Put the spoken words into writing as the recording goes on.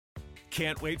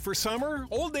Can't wait for summer?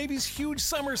 Old Navy's huge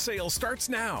summer sale starts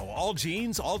now. All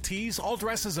jeans, all tees, all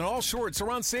dresses, and all shorts are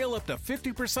on sale up to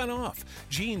 50% off.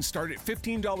 Jeans start at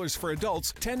 $15 for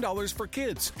adults, $10 for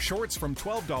kids. Shorts from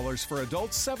 $12 for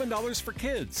adults, $7 for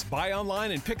kids. Buy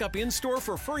online and pick up in-store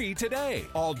for free today.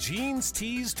 All jeans,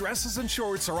 tees, dresses, and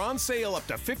shorts are on sale up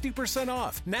to 50%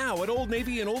 off. Now at Old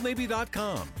Navy and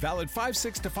OldNavy.com. Valid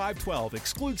 5/6 to 5/12.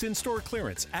 Excludes in-store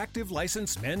clearance. Active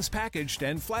licensed men's packaged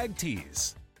and flag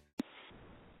tees.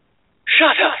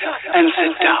 Shut up and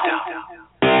sit down.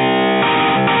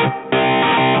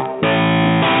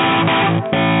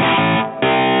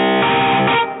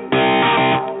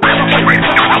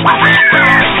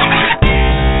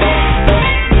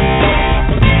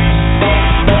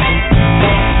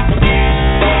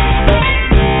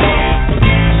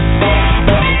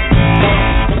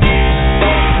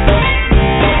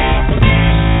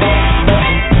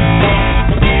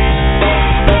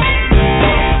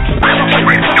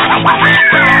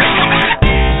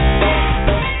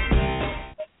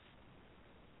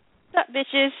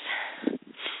 Bitches.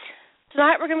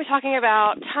 Tonight we're going to be talking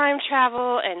about time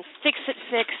travel and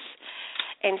fix-it-fix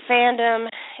and fandom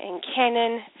and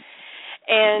canon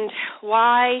and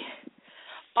why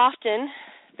often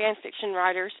fan fiction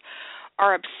writers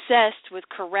are obsessed with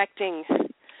correcting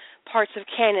parts of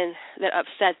canon that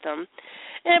upset them.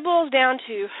 And it boils down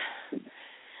to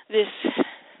this,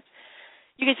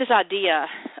 you get this idea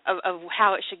of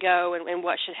how it should go and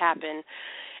what should happen.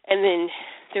 And then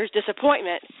there's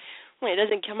disappointment when it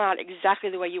doesn't come out exactly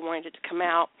the way you wanted it to come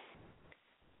out.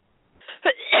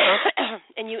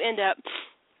 And you end up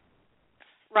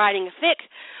writing a fic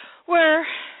where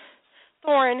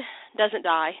Thorin doesn't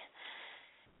die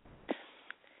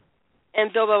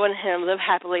and Bilbo and him live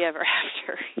happily ever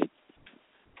after.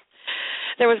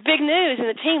 There was big news in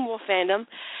the Teen Wolf fandom,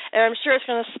 and I'm sure it's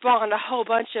going to spawn a whole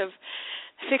bunch of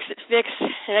fix-it-fix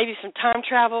and maybe some time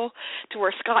travel to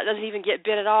where Scott doesn't even get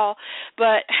bit at all.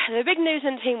 But the big news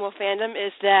in the Teen Wolf fandom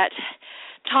is that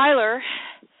Tyler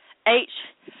H.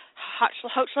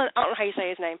 Hoechlin, I don't know how you say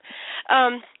his name,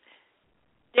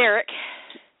 Derek,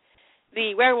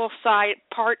 the werewolf side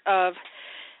part of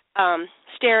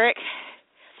Sterek,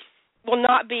 will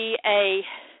not be a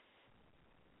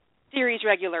series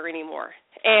regular anymore.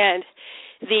 And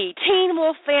the Teen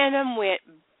Wolf fandom went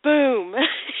boom.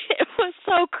 It was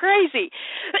so crazy.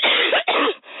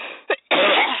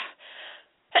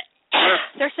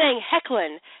 They're saying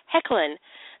Hecklin.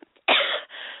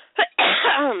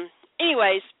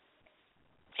 Anyways,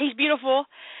 he's beautiful,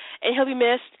 and he'll be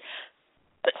missed.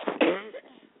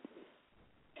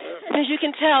 As you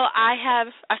can tell, I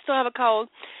still have a cold.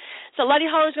 So Lady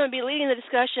Holler's going to be leading the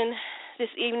discussion this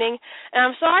evening. And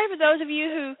I'm sorry for those of you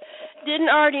who didn't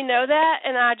already know that,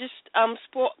 and I just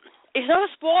it's not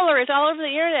a spoiler. It's all over the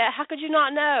internet. How could you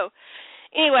not know?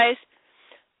 Anyways,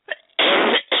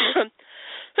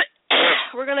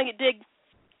 we're going to dig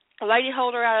Lady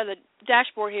Holder out of the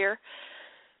dashboard here.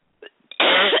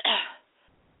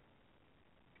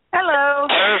 Hello.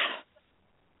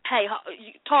 Hey,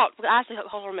 talk. I have to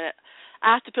hold on a minute.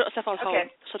 I have to put stuff on hold.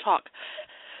 Okay. So talk.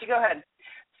 You go ahead.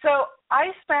 So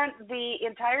I spent the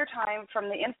entire time from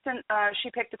the instant she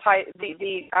picked the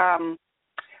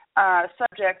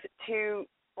subject to,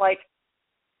 like,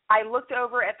 I looked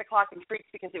over at the clock and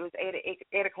freaked because it was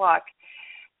 8 o'clock,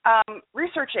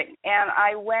 researching, and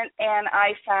I went and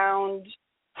I found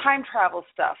time travel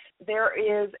stuff. There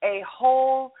is a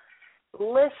whole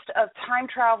list of time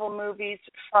travel movies,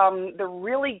 from the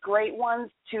really great ones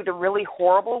to the really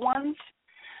horrible ones.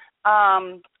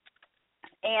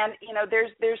 And you know,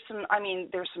 there's some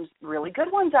really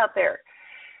good ones out there,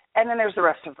 and then there's the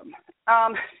rest of them.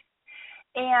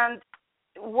 And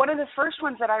one of the first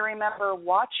ones that I remember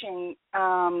watching,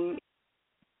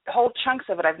 whole chunks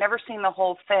of it, I've never seen the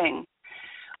whole thing,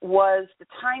 was The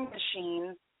Time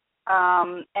Machine,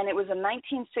 and it was a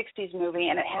 1960s movie,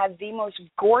 and it had the most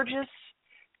gorgeous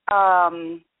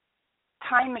time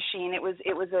machine. It was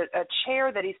a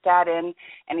chair that he sat in,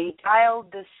 and he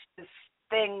dialed this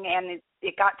thing, and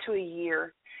it got to a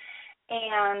year,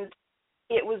 and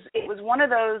it was one of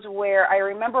those where I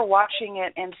remember watching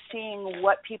it and seeing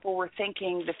what people were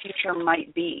thinking the future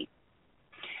might be.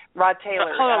 Rod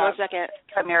Taylor. Hold on 1 second.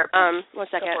 1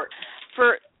 second.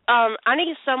 For I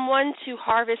need someone to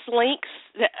harvest links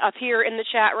that appear in the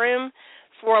chat room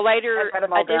for a later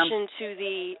addition to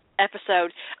the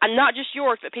episode. Not just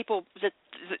yours, but people that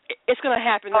it's going to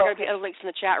happen. There are going to be other links in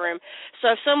the chat room. So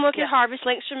if someone can harvest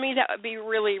links for me, that would be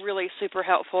really, really super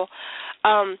helpful.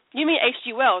 You mean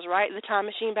H.G. Wells, right? The Time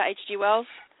Machine by H.G. Wells?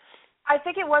 I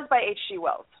think it was by H.G.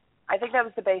 Wells. I think that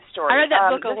was the base story. I read that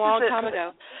book a long time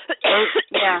ago.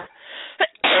 Yeah.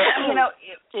 you know,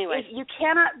 anyway, you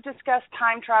cannot discuss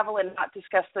time travel and not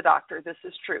discuss the Doctor. This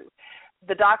is true.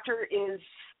 The Doctor is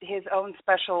his own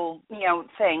special, you know,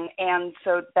 thing, and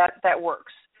so that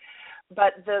works.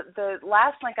 But the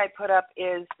last link I put up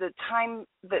is the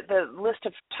list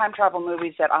of time travel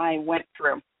movies that I went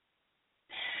through.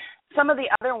 Some of the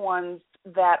other ones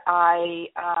that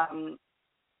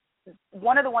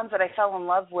one of the ones that I fell in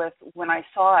love with when I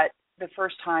saw it the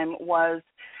first time was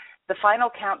The Final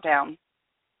Countdown,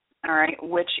 all right,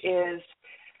 which is,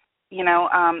 you know,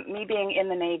 me being in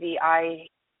the Navy, I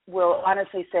will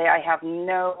honestly say I have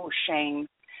no shame.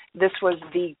 This was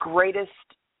the greatest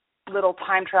little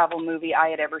time travel movie I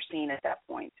had ever seen at that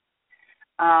point.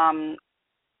 And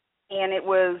it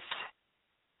was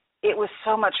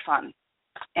so much fun.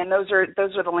 And those are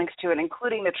the links to it,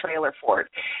 including the trailer for it.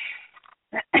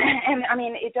 And I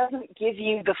mean, it doesn't give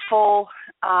you the full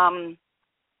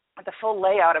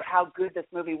layout of how good this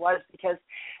movie was, because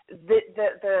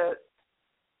the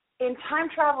in time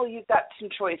travel you've got two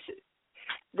choices.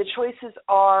 The choices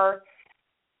are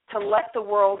to let the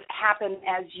world happen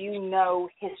as you know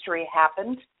history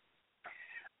happened,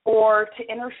 or to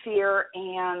interfere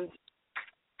and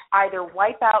either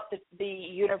wipe out the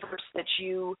universe that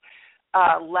you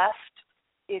left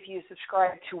if you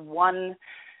subscribe to one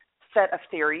set of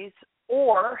theories,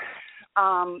 or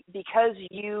because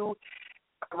you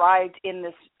arrived in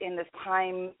this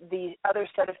time, the other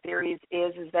set of theories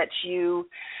is that you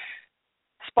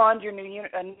spawned your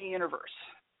a new universe.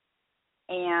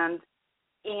 And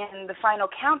in The Final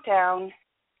Countdown,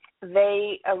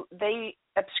 they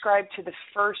ascribe to the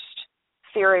first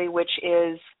theory, which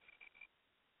is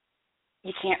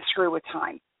you can't screw with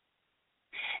time.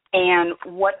 And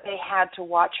what they had to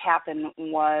watch happen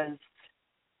was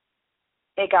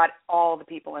it got all the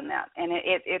people in that, and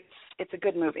it's a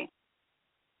good movie.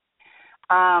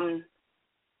 The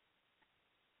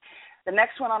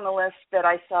next one on the list that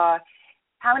I saw,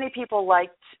 how many people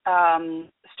liked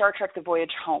Star Trek: The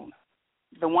Voyage Home,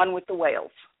 the one with the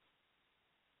whales?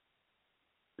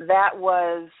 That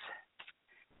was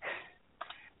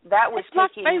it's my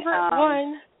favorite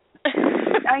one.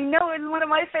 I know, it's one of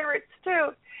my favorites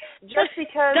too. Just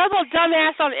because double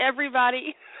dumbass on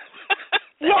everybody.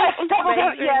 Yes,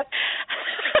 yes,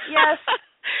 yes.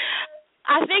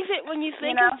 I think that when you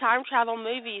think of time travel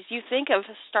movies, you think of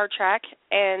Star Trek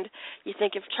and you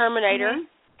think of Terminator.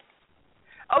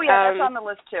 Mm-hmm. Oh yeah, that's on the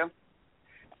list too.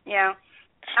 Yeah.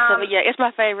 So yeah, it's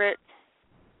my favorite.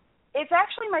 It's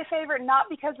actually my favorite, not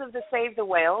because of the Save the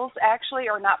Whales, actually,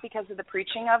 or not because of the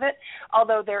preaching of it,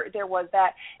 although there was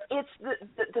that. It's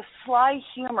the sly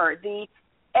humor,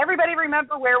 everybody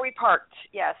remember where we parked.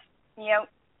 Yes, you know,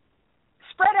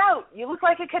 spread out. You look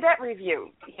like a cadet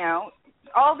review. You know,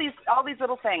 all these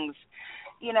little things.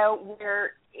 You know,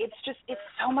 where it's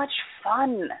so much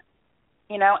fun.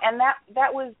 You know, and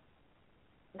that was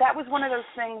one of those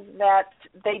things that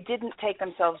they didn't take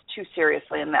themselves too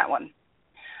seriously in that one.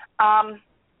 I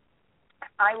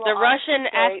will the Russian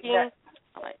asking.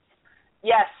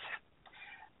 Yes.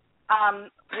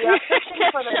 We are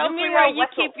searching for the show me where you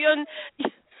keep your.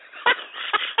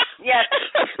 Yes.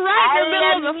 Right in the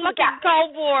middle of the fucking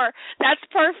Cold War. That's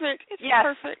perfect. It's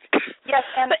perfect. Yes,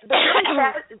 and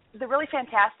the really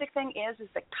fantastic thing is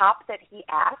the cop that he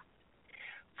asked.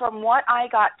 From what I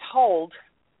got told,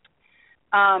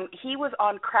 he was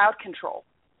on crowd control.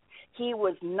 He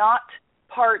was not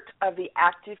part of the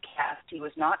active cast. He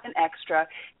was not an extra.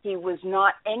 He was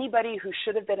not anybody who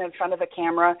should have been in front of a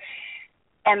camera.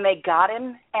 And they got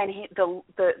him, and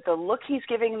the look he's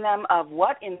giving them of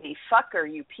what in the fuck are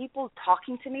you people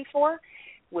talking to me for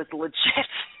was legit.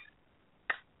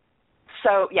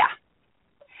 So yeah,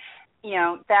 you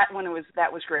know, that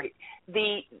was great.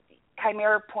 The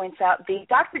Chimera points out the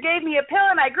doctor gave me a pill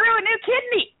and I grew a new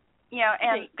kidney. You know,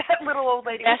 and that little old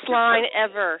lady. Best line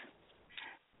ever.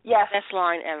 Yes. Best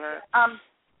line ever.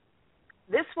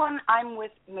 This one, I'm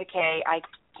with McKay. I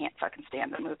can't fucking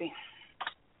stand the movie.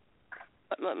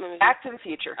 What movie? Back to the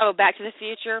Future. Oh, Back to the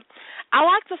Future. I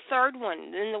like the third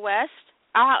one in the West.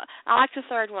 I like the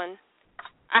third one.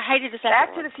 I hated the second one.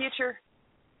 Back to the Future.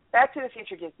 Back to the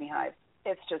Future gives me hives.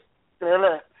 It's just,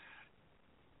 ugh.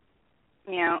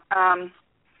 You know.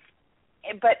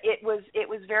 But it was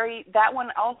very. That one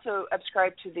also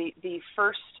ascribed to the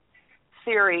first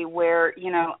theory where,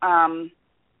 you know,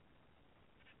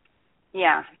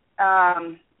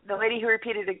 the lady who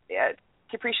repeated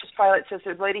Capricious Pilot says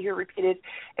the lady who repeated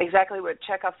exactly what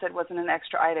Chekhov said wasn't an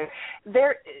extra either.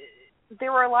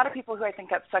 There were a lot of people who I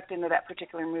think got sucked into that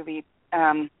particular movie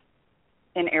in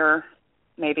error,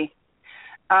 maybe.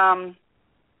 Or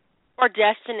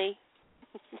Destiny.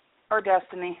 Or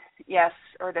Destiny, yes,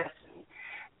 or Destiny.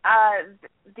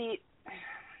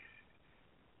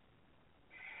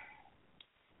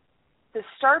 The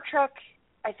Star Trek,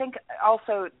 I think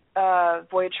also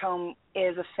Voyage Home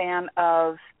is a fan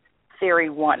of Theory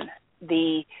 1.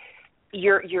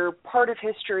 You're part of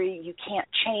history, you can't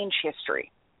change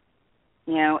history.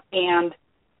 You know, and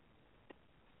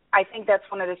I think that's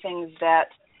one of the things that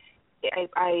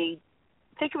I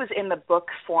think it was in the book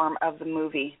form of the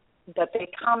movie that they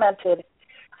commented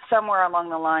somewhere along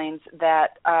the lines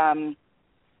that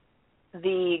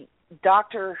the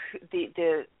doctor,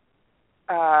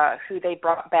 who they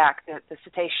brought back, the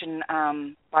cetacean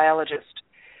biologist,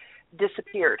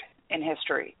 disappeared in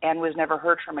history and was never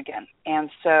heard from again. And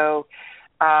so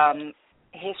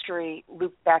history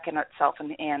looped back in itself,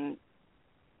 and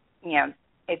you know,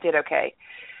 it did okay.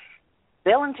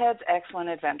 Bill and Ted's Excellent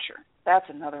Adventure. That's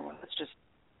another one that's just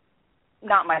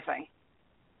not my thing.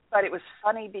 But it was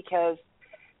funny because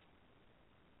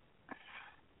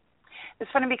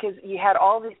you had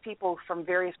all these people from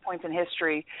various points in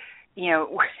history, you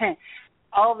know,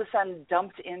 all of a sudden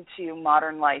dumped into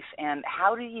modern life, and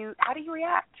how do you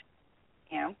react?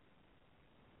 You know,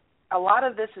 a lot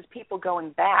of this is people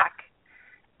going back,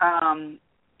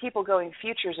 people going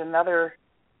future is another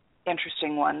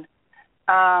interesting one.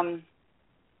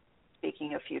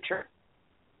 Speaking of future,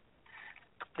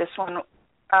 this one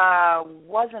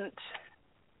wasn't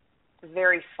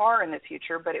very far in the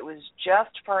future, but it was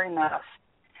just far enough.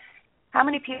 How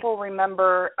many people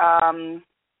remember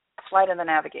Flight of the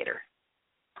Navigator?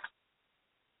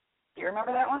 Do you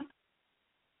remember that one?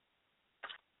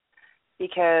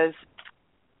 Because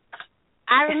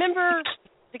I remember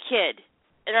the kid,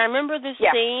 and I remember the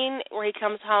scene where he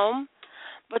comes home,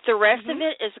 but the rest of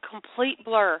it is a complete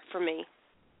blur for me.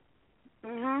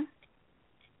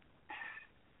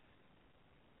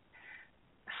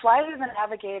 Flight of the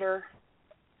Navigator,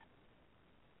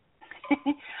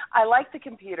 I like the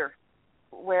computer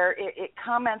where it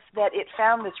comments that it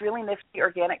found this really nifty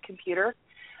organic computer,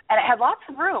 and it had lots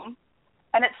of room,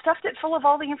 and it stuffed it full of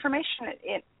all the information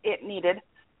it needed,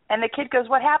 and the kid goes,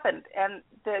 "What happened?" And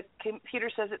the computer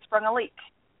says it sprung a leak.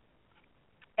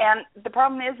 And the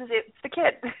problem is it's the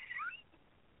kid.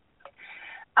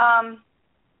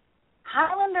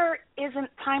 Highlander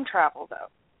isn't time travel, though.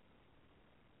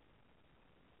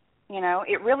 You know,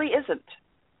 it really isn't.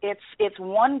 It's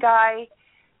one guy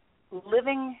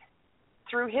living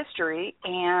through history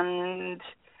and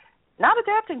not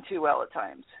adapting too well at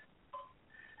times.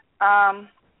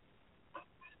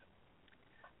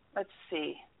 Let's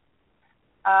see.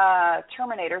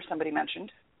 Terminator, somebody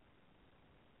mentioned.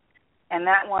 And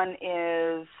that one,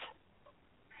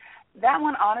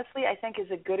 honestly, I think is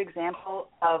a good example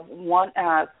of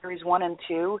series 1 and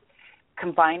 2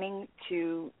 combining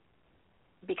to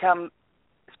become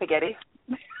spaghetti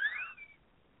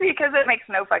because it makes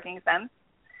no fucking sense.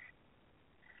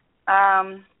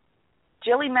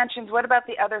 Jilly mentions, what about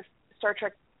the other Star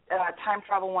Trek time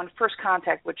travel one, First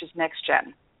Contact, which is Next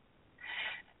Gen?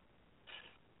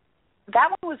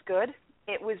 That one was good.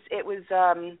 It was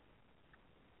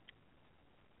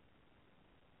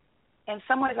in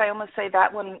some ways I almost say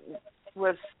that one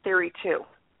was Theory 2.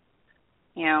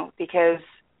 You know, because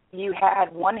you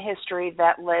had one history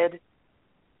that led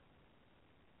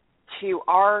to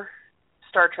our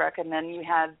Star Trek, and then you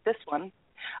had this one.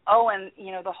 Oh, and,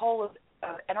 you know, the whole of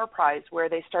Enterprise, where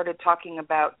they started talking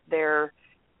about their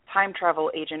time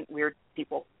travel agent weird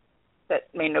people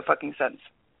that made no fucking sense.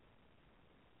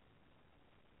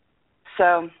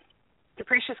 So,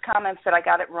 Capricious comments that I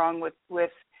got it wrong with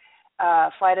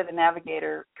Flight of the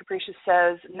Navigator. Capricious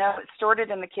says, no, it stored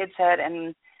it in the kid's head,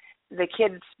 and the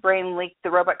kid's brain leaked. The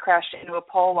robot crashed into a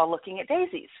pole while looking at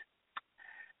daisies.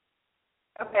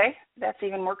 Okay, that's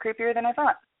even more creepier than I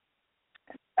thought.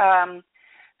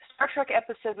 Star Trek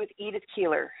episode with Edith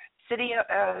Keeler, City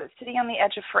on the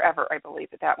Edge of Forever, I believe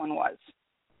that one was.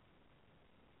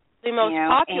 The most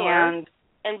popular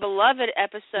and beloved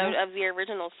episode of the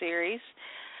original series.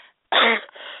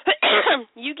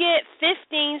 You get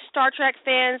 15 Star Trek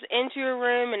fans into a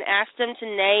room and ask them to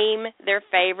name their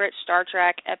favorite Star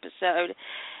Trek episode,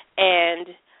 and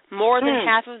more than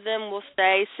half of them will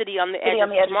say City on the Edge of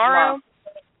Tomorrow.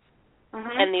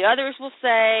 And the others will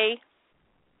say,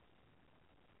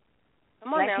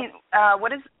 come on now.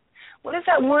 What is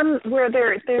that one where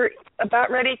they're about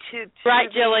ready to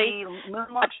right, Jilly.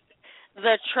 Moon launch?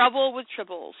 The Trouble with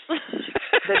Tribbles.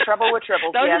 The Trouble with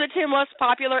Tribbles. Those are the 2 most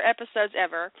popular episodes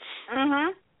ever.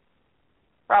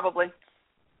 Probably.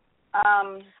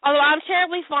 Although I'm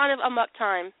terribly fond of Amok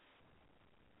Time.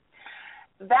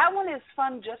 That one is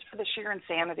fun just for the sheer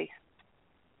insanity.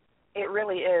 It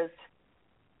really is.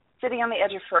 City on the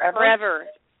Edge of Forever.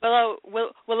 Willow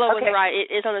was Okay. right.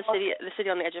 It is on the city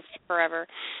on the edge of forever.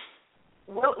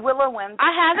 Willow wins.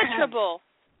 I have a Tribble.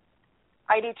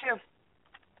 I do too.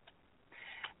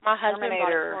 My husband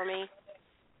Terminator. bought it for me.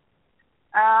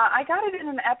 I got it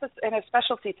in a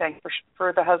specialty thing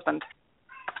for the husband.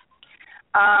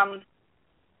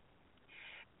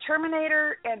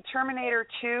 Terminator and Terminator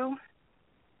 2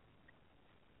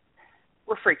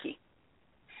 were freaky.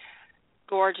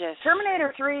 Gorgeous.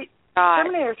 Terminator 3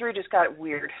 just got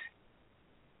weird.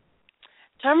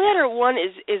 Terminator 1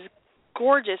 is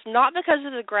gorgeous, not because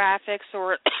of the graphics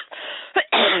or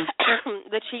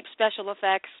the cheap special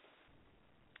effects,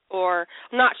 or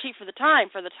not cheap for the time.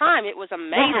 For the time, it was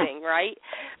amazing, right?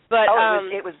 But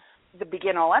it was the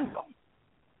begin all end all.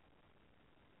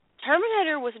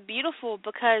 Terminator was beautiful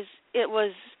because it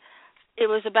was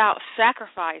about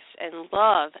sacrifice and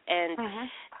love and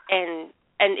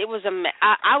it was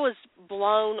I was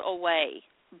blown away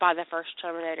by the first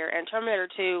Terminator, and Terminator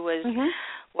 2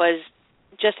 was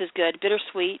just as good,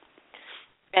 bittersweet,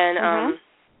 and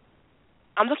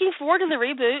I'm looking forward to the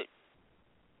reboot.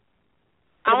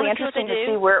 It'll be interesting to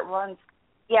see where it runs.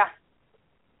 Yeah.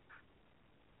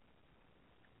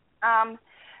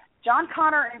 John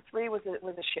Connor in 3 was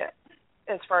a shit,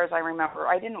 as far as I remember.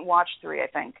 I didn't watch 3, I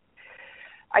think.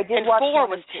 I did watch 4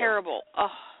 was terrible. Oh.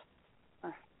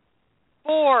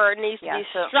 4 needs to be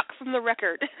struck from the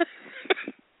record.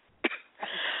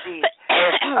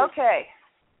 Okay.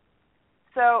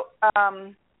 So,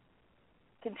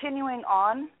 continuing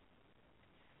on,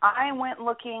 I went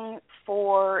looking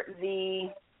for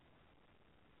the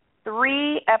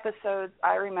 3 episodes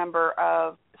I remember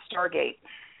of Stargate.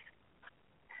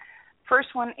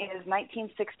 First one is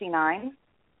 1969,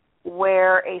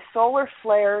 where a solar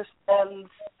flare sends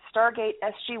Stargate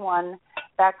SG-1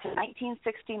 back to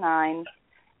 1969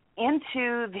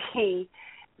 into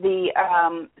the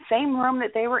same room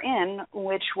that they were in,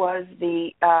 which was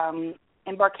the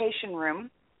embarkation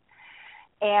room.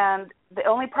 And the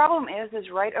only problem is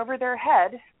right over their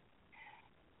head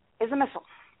is a missile.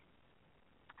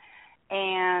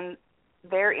 And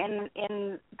they're in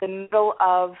the middle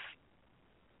of,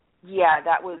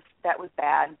 that was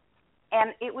bad.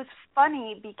 And it was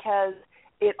funny because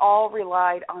it all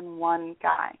relied on one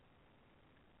guy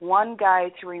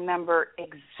to remember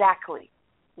exactly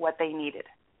what they needed.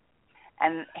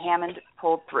 And Hammond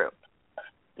pulled through.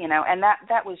 And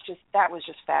that was just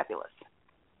fabulous.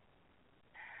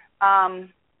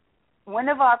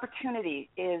 Window of Opportunity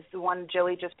is the one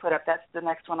Jilly just put up. That's the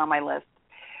next one on my list.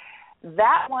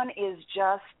 That one is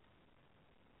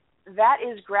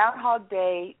Groundhog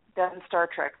Day done Star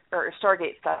Trek or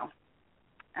Stargate style.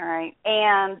 All right,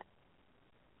 and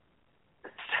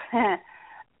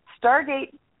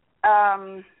Stargate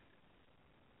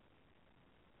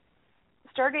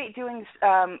doing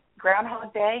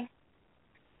Groundhog Day.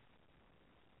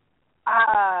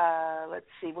 Let's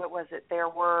see, what was it? There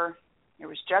was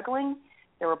juggling,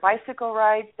 there were bicycle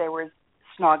rides, there was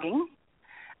snogging,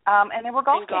 and there were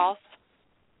golf games.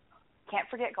 Can't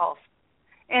forget golf.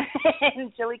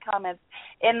 And Jilly comments,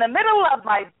 in the middle of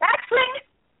my backswing,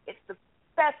 it's the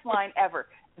best line ever.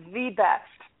 The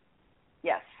best.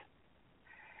 Yes.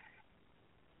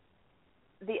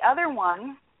 The other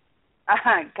one,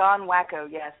 Gone Wacko,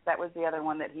 yes, that was the other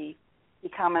one that he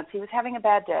comments. He was having a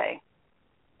bad day.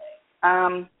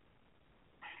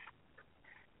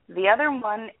 The other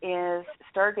one is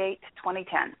Stargate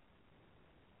 2010,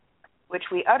 which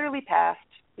we utterly passed,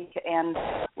 and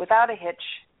without a hitch,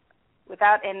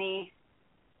 without any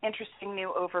interesting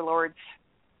new overlords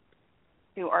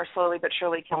who are slowly but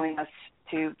surely killing us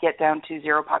to get down to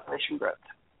zero population growth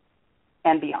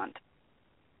and beyond.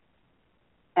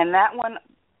 And that one,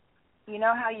 you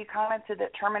know how you commented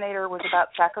that Terminator was about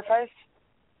sacrifice?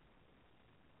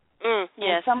 Yes.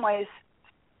 In some ways,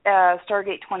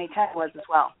 Stargate 2010 was as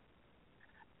well,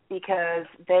 because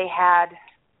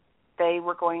they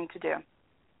were going to do.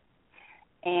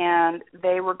 And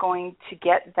they were going to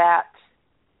get that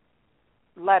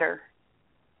letter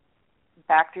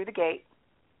back through the gate,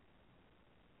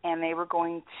 and they were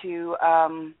going to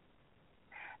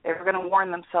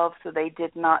warn themselves so they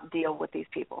did not deal with these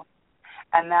people.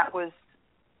 And that was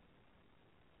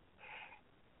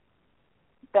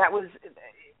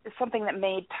something that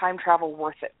made time travel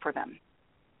worth it for them.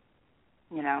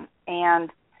 And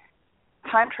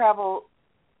time travel,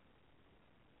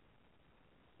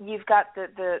 you've got the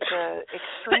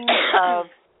extremes of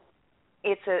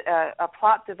it's a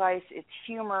plot device, it's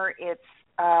humor, it's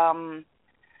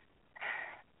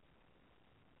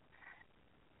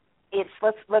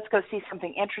let's go see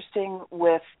something interesting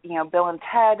with Bill and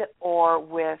Ted, or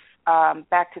with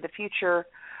Back to the Future.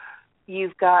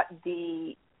 You've got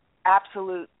the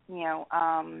absolute,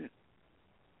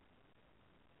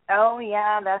 oh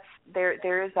yeah, that's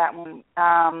there is that one.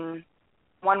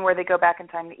 One where they go back in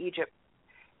time to Egypt,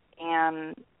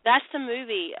 and that's the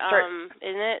movie,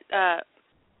 isn't it?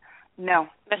 No,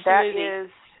 that's that the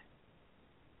movie.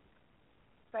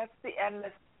 That's the end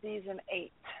of season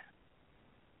 8.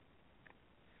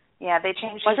 Yeah, they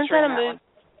changed Wasn't history that a on movie?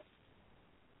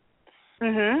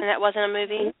 Mhm. And that wasn't a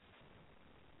movie?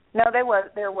 No, there was.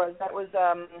 That was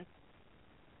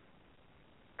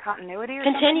Continuity or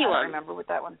Continuum. something? I don't remember with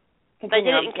that one. They did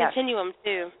it in yes. Continuum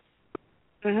too.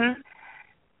 Mhm.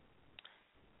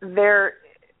 There.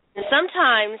 And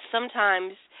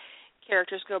sometimes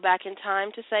characters go back in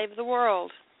time to save the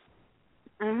world.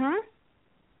 Mhm.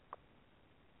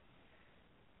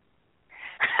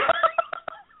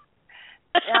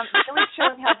 Really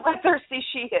showing how bloodthirsty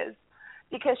she is,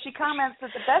 because she comments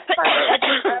that the best part of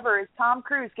Edward Forever is Tom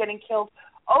Cruise getting killed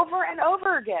over and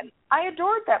over again. I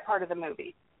adored that part of the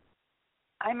movie.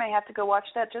 I may have to go watch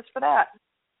that just for that.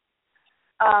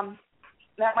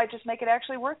 That might just make it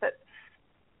actually worth it.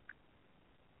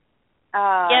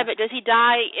 Yeah, but does he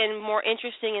die in more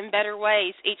interesting and better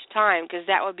ways each time? Because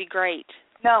that would be great.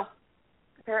 No,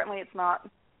 apparently it's not.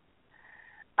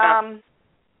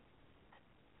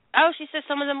 Oh, she says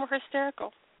some of them were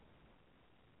hysterical.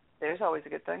 There's always a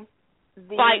good thing.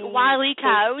 Like Wile E.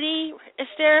 Coyote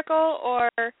hysterical, or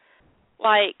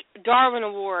like Darwin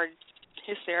Award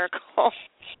hysterical?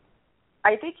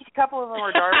 I think a couple of them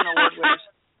are Darwin Award winners.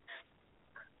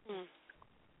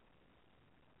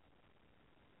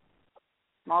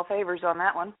 Small favors on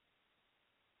that one.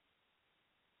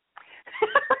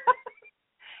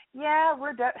 Yeah,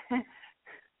 we're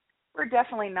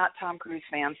definitely not Tom Cruise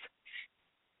fans.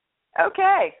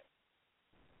 Okay.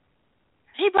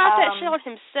 He brought that shit on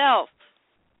himself.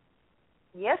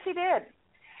 Yes, he did.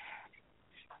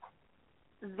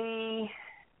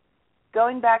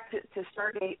 Going back to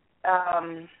Stargate,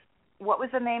 what was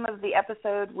the name of the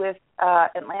episode with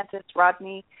Atlantis,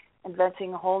 Rodney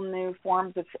inventing whole new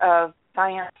forms of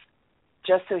science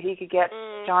just so he could get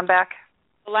John back?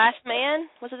 The Last Man?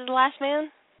 Was it The Last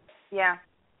Man? Yeah,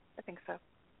 I think so.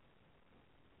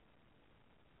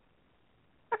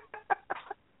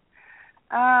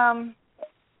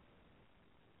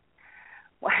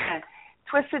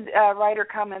 Twisted Writer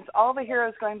comments, all the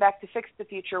heroes going back to fix the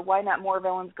future, why not more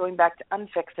villains going back to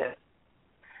unfix it?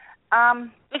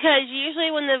 Because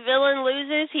usually when the villain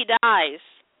loses, he dies.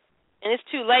 And it's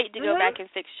too late to go back and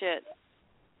fix shit.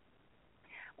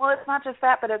 Well, it's not just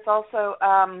that, but it's also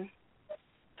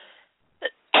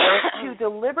to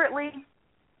deliberately...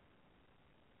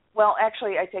 Well,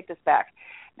 actually, I take this back.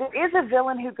 There is a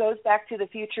villain who goes back to the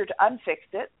future to unfix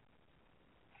it.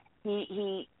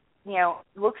 He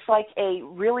looks like a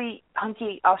really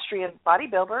hunky Austrian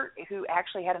bodybuilder who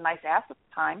actually had a nice ass at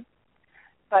the time.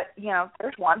 But,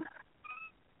 there's one.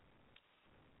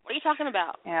 What are you talking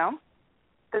about?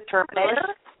 The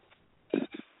Terminator?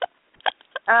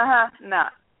 No.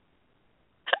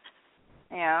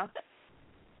 Yeah.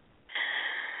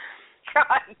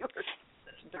 God, you were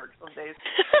such a jerk some days.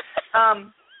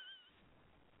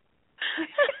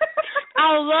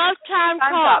 I love Time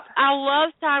Cop. I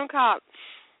love Time Cop.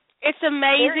 It's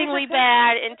amazingly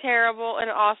bad and terrible and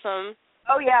awesome.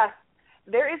 Oh, yeah.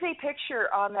 There is a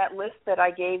picture on that list that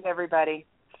I gave everybody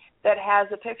that has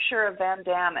a picture of Van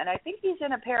Damme, and I think he's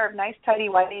in a pair of nice tidy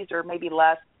whities or maybe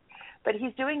less, but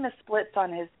he's doing the splits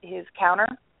on his counter,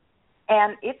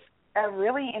 and it's a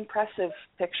really impressive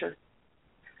picture.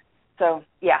 So,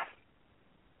 yeah.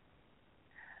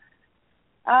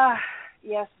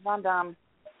 Yes, Van Damme.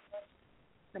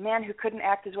 The man who couldn't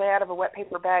act his way out of a wet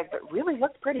paper bag, but really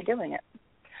looked pretty doing it.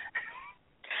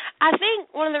 I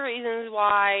think one of the reasons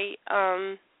why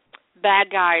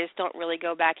bad guys don't really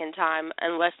go back in time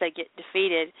unless they get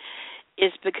defeated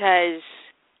is because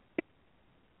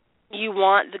you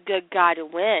want the good guy to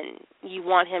win. You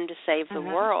want him to save the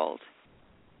world.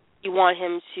 You want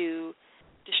him to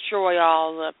destroy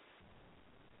all the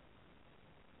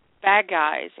bad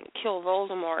guys and kill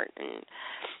Voldemort and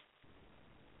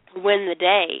win the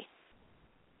day.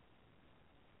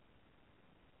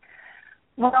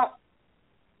 Well,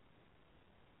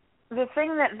 the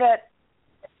thing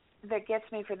that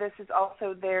gets me for this is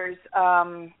also there's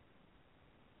a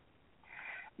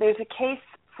case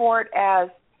for it as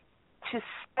to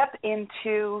step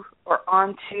into or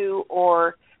onto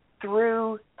or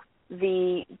through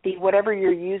the whatever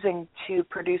you're using to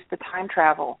produce the time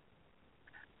travel.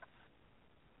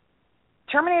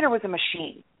 Terminator was a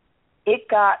machine. It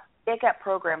got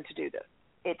programmed to do this.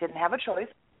 It didn't have a choice.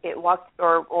 It walked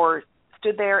or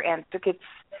stood there and took its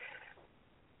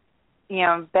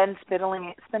Ben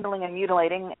spindling and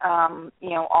mutilating,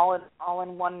 all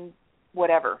in one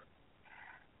whatever.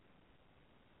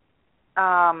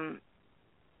 I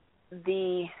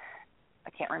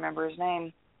can't remember his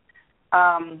name.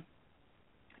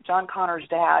 John Connor's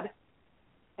dad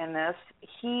in this,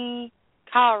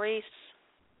 Kyle Reese,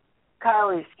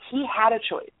 he had a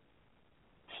choice.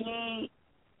 He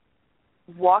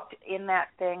walked in that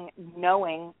thing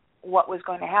knowing what was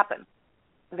going to happen,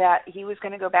 that he was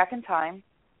going to go back in time,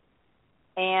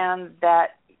 and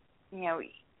that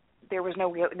there was no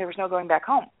going back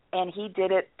home, and he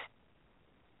did it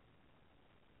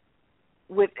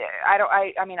with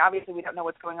I mean obviously we don't know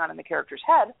what's going on in the character's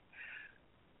head,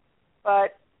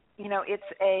 but it's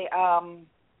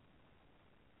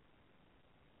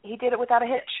he did it without a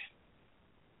hitch,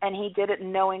 and he did it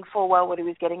knowing full well what he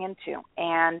was getting into.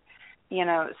 And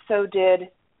so did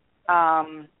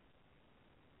Marty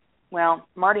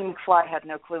McFly had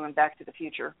no clue in Back to the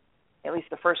Future, at least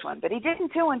the first one, but he did in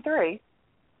 2 and 3.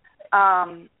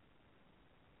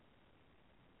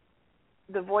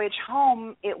 The Voyage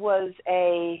Home, it was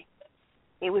a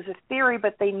theory,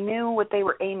 but they knew what they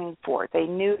were aiming for. They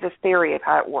knew the theory of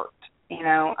how it worked.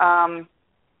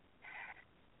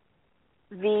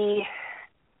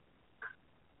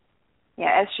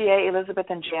 SGA, Elizabeth,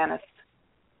 and Janice.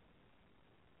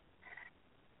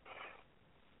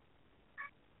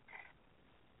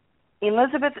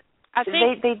 Elizabeth, I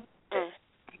think they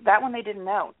that one they didn't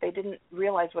know. They didn't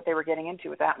realize what they were getting into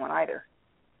with that one either.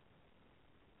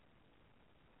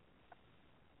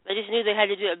 They just knew they had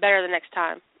to do it better the next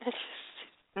time.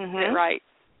 Mm-hmm. Right.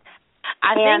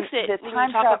 I think that when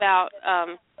you talk about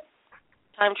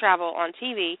time travel on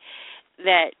TV,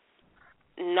 that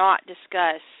not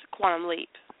discuss Quantum Leap.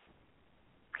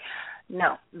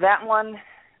 No, that one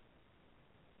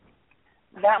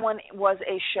was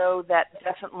a show that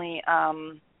definitely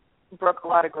broke a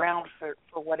lot of ground for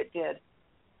what it did.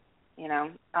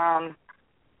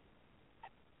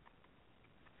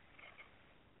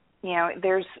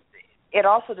 It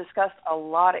also discussed a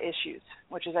lot of issues,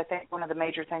 which is I think one of the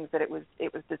major things that it was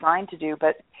designed to do,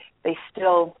 but they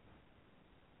still,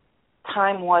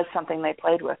 time was something they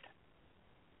played with.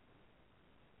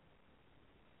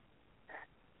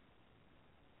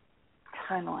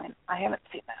 Timeline. I haven't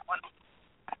seen that one.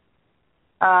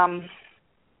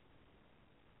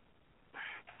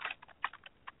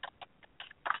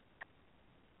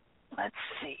 Let's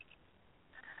see.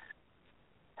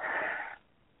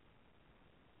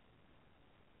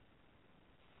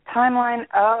 Timeline.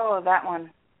 Oh, that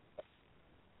one.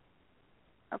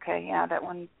 Okay, yeah, that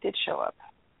one did show up.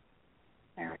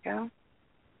 There we go.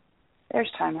 There's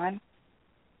Timeline.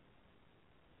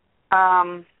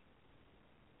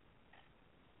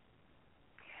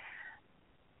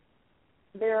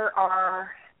 There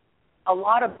are a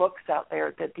lot of books out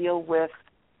there that deal with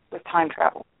time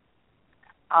travel.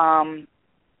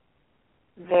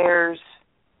 There's,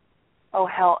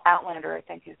 Outlander, I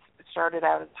think, started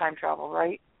out as time travel,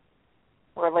 right?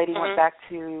 Where a lady went back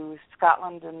to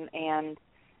Scotland and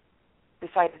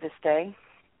decided to stay.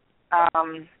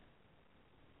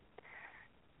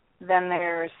 Then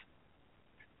there's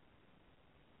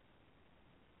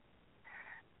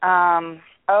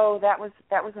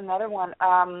that was another one.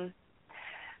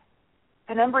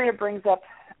 Penumbria brings up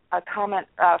a comment.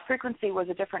 Frequency was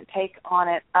a different take on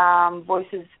it.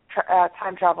 Voices,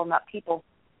 time travel, not people.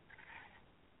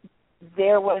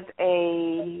 There was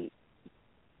a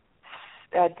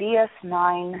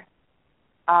DS9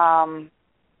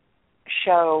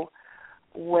 show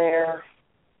where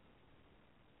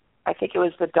I think it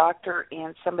was the doctor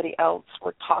and somebody else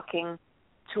were talking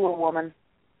to a woman,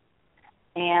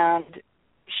 and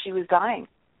she was dying.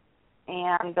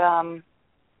 And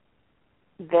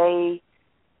they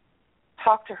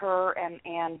talked to her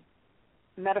and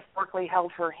metaphorically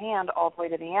held her hand all the way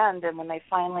to the end, and when they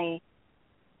finally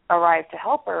arrived to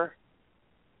help her,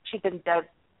 she'd been dead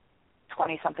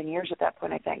 20-something years at that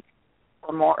point, I think,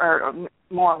 or more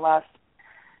or less.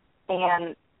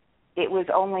 And it was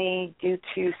only due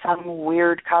to some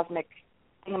weird cosmic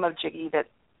thingamajiggy that,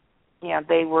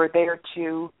 they were there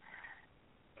to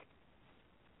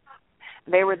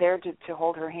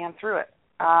hold her hand through it.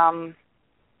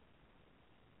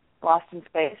 Lost in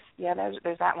Space. Yeah,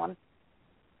 there's that one.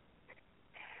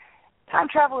 Time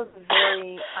travel is a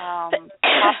very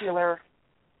popular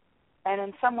and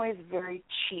in some ways very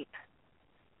cheap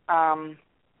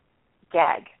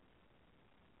gag,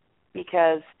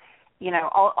 because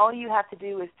all you have to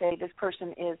do is say this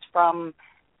person is from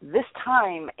this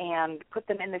time and put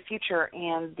them in the future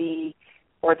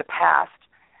or the past,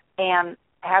 and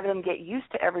have them get used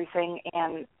to everything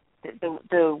and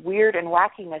the weird and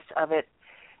wackiness of it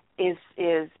is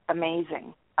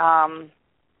amazing. A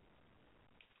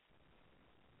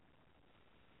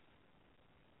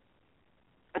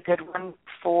good one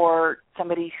for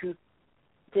somebody who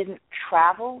didn't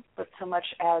travel, but so much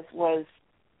as was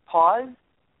paused.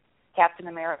 Captain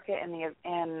America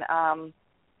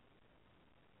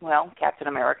Captain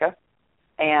America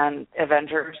and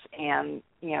Avengers and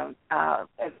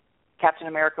Captain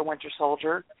America Winter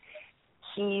Soldier.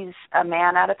 He's a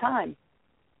man at a time,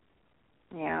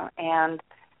 and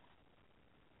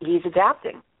he's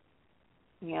adapting,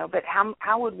 But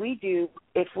how would we do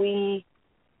if we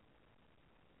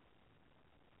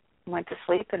went to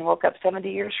sleep and woke up 70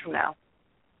 years from now?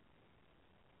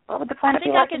 What would the planet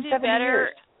be like in 70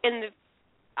 years?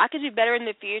 I could do better in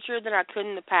the future than I could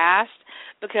in the past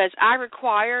because I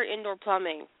require indoor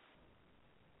plumbing.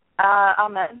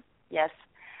 Amen. Yes.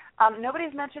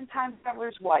 Nobody's mentioned Time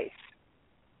Traveler's Wife.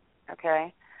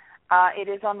 Okay. It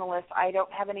is on the list. I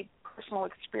don't have any personal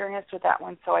experience with that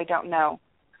one, so I don't know.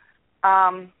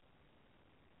 I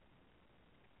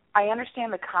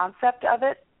understand the concept of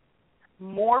it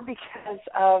more because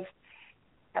of,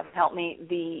 heaven help me,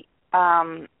 the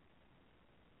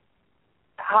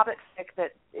Hobbit fic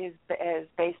that is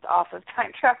based off of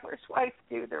Time Traveler's Wife,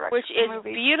 too. Which is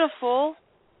movie. Beautiful.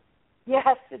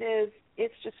 Yes, it is.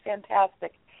 It's just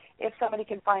fantastic. If somebody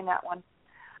can find that one.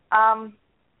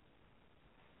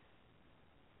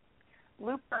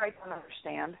 Looper, I don't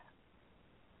understand.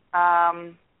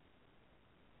 I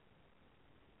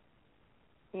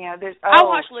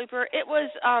watched Looper. It was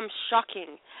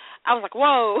shocking. I was like,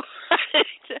 whoa.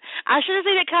 I should have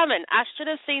seen it coming. I should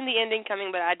have seen the ending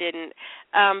coming, but I didn't.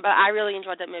 But I really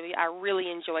enjoyed that movie. I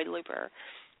really enjoyed Looper.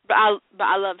 But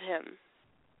I loved him.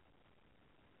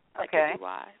 That okay. could be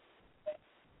why.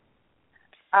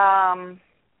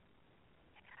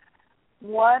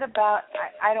 What about,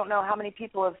 I don't know how many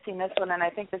people have seen this one, and I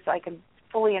think I can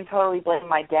fully and totally blame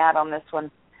my dad on this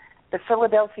one, The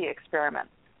Philadelphia Experiment.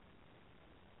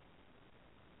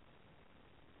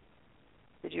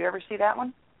 Did you ever see that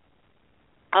one?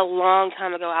 A long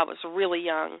time ago. I was really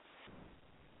young.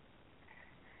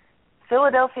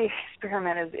 Philadelphia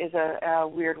Experiment is a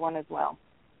weird one as well.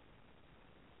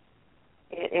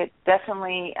 It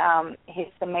definitely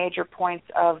hits the major points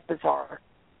of bizarre.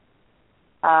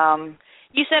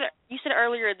 You said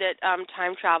earlier that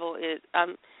time travel is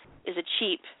a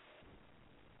cheap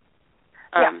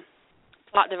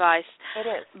plot device. It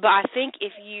is. But I think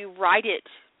if you write it,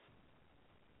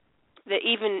 that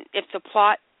even if the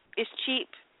plot is cheap,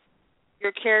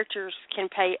 your characters can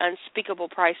pay unspeakable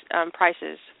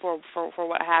prices for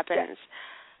what happens.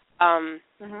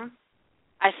 Yeah.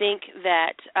 I think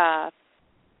that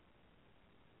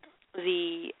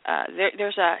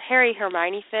there's a Harry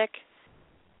Hermione fic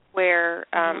where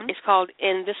it's called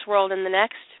In This World and the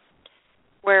Next,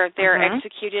 where they're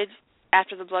executed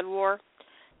after the Blood War,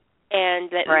 and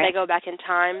they go back in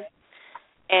time.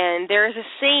 And there is a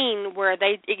scene where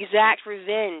they exact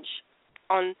revenge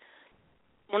on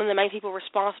one of the main people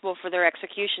responsible for their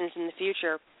executions in the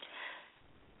future.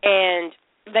 And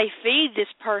they feed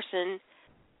this person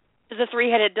the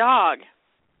three-headed dog.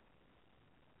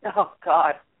 Oh,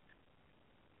 God.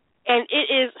 And it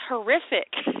is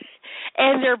horrific.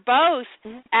 And they're both,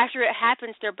 after it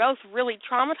happens, they're both really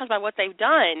traumatized by what they've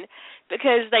done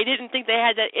because they didn't think they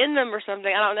had that in them or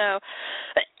something. I don't know.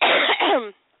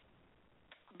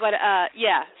 But,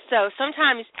 so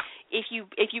sometimes if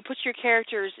you put your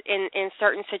characters in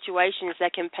certain situations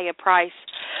that can pay a price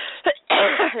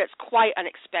that's quite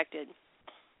unexpected.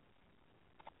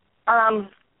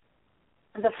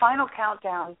 The Final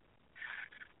Countdown,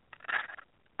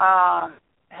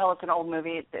 hell, it's an old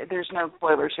movie. There's no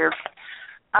spoilers here.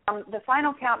 The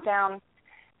Final Countdown,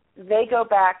 they go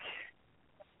back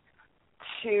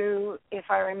to, if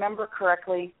I remember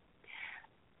correctly,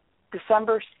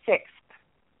 December 6th,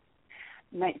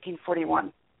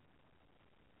 1941.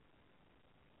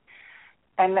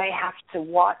 And they have to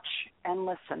watch and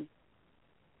listen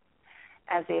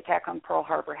as the attack on Pearl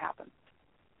Harbor happens.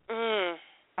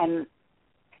 And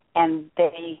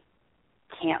they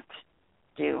can't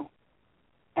do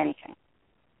anything.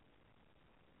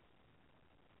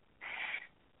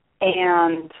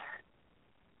 And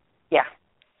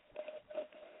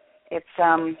it's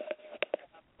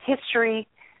history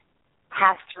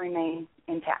has to remain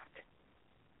intact.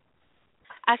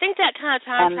 I think that kind of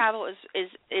time travel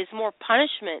is more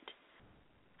punishment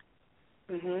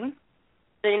than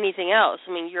anything else.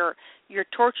 I mean, you're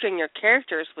torturing your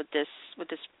characters with this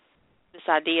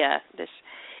idea.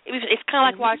 It's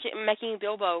kind of like making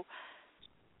Bilbo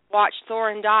watch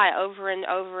Thorin die over and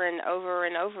over and over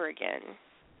and over again.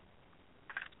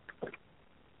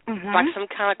 like some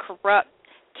kind of corrupt,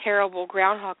 terrible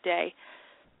Groundhog Day.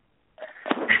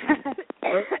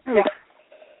 Yeah.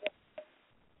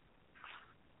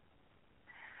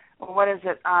 What is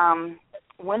it?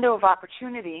 Window of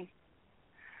Opportunity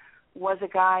was a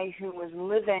guy who was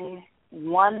living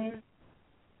one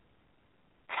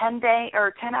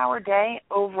 10-hour day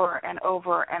over and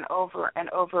over and over and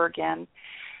over again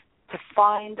to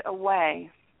find a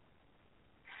way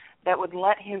that would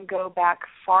let him go back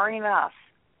far enough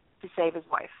to save his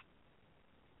wife.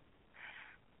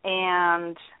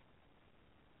 And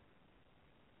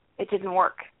it didn't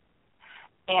work.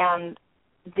 And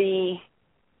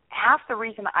half the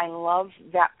reason I love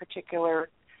that particular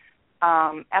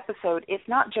episode, it's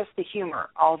not just the humor,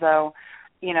 although,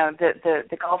 you know,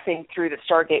 the golfing through the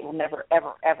Stargate will never,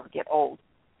 ever, ever get old.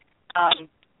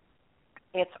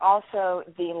 It's also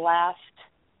the last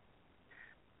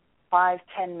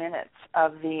 5-10 minutes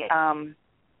of the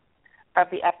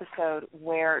episode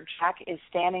where Jack is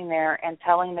standing there and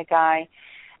telling the guy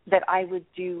that I would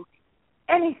do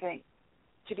anything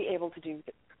to be able to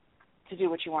do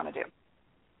what you want to do,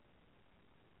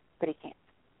 but he can't.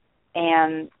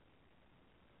 And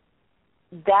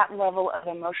that level of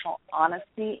emotional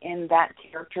honesty in that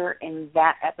character in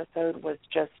that episode was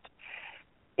just,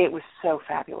 it was so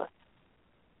fabulous,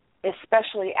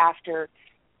 especially after,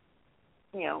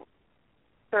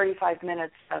 35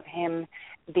 minutes of him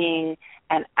being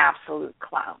an absolute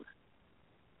clown.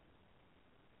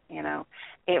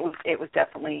 It was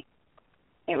definitely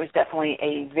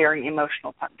a very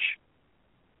emotional punch.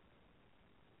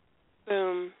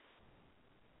 Boom.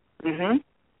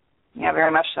 Yeah,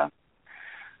 very much so.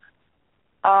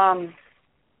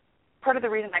 Part of the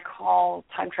reason I call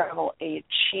time travel a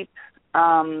cheap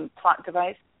plot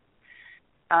device,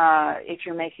 if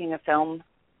you're making a film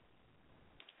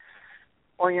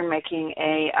or you're making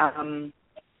an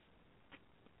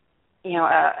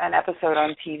episode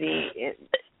on TV,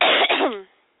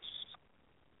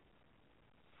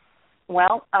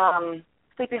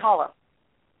 Sleepy Hollow.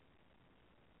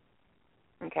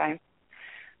 Okay.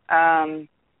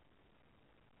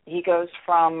 He goes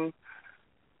from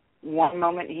one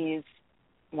moment he's,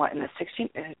 in the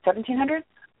 1700s,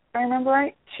 if I remember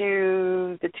right,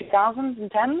 to the 2000s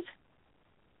and 10s.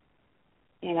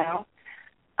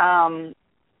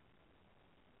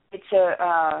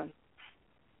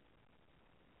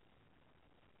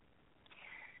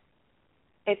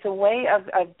 It's a way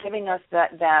of giving us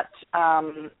that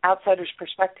outsider's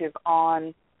perspective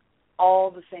on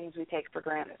all the things we take for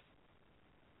granted.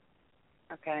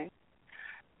 Okay?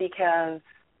 Because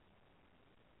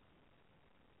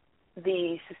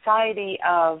the society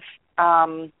of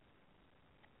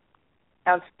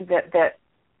that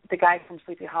the guy from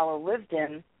Sleepy Hollow lived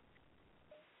in,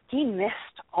 he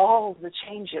missed all the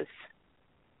changes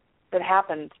that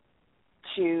happened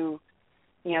to,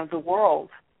 the world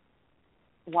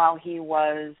while he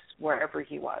was wherever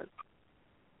he was.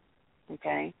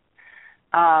 Okay?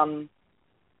 The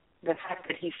fact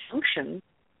that he functioned,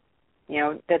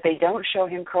 that they don't show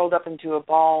him curled up into a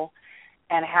ball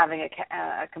and having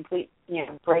a complete,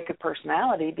 break of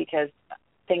personality because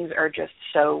things are just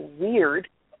so weird,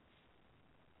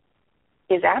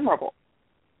 is admirable.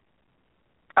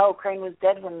 Oh, Crane was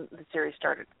dead when the series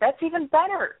started. That's even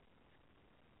better.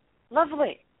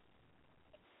 Lovely.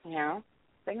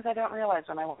 Things I don't realize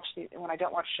when I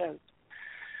don't watch shows.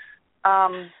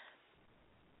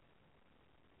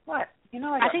 What?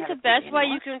 I think the best way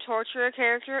you can torture a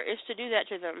character is to do that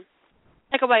to them.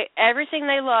 Take away everything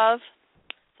they love,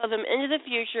 throw them into the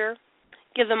future,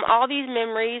 give them all these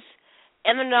memories,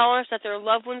 and the knowledge that their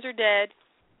loved ones are dead.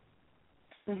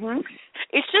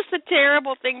 It's just a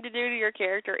terrible thing to do to your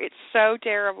character. It's so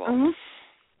terrible.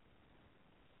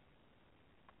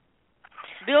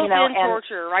 Built-in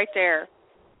torture right there.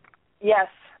 Yes.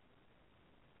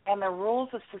 And the rules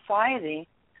of society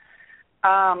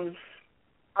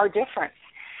are different.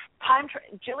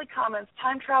 Julie comments,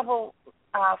 time travel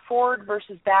forward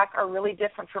versus back are really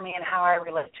different for me in how I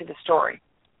relate to the story.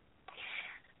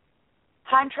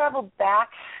 Time travel back,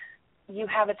 you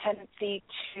have a tendency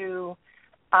to,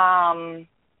 I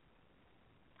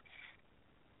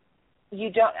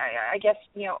guess,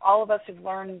 all of us have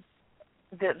learned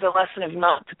the lesson of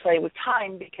not to play with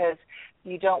time because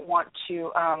you don't want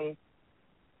to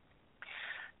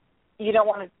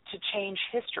change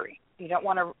history. You don't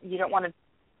want to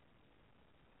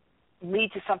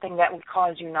lead to something that would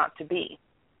cause you not to be.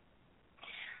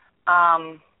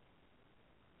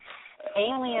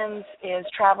 Aliens is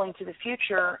traveling to the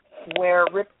future where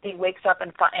Ripley wakes up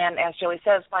and as Julie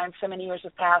says, finds so many years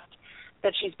have passed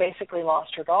that she's basically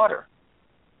lost her daughter.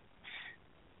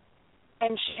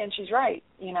 And she's right.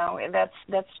 You know, that's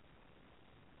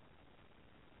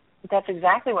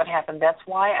exactly what happened. That's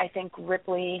why I think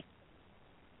Ripley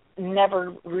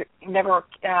never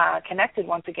connected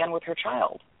once again with her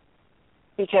child,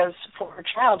 because for her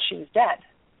child she was dead.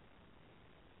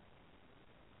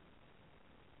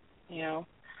 You know,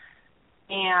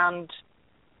 and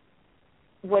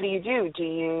what do?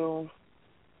 Do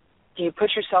you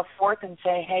put yourself forth and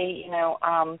say, hey, you know,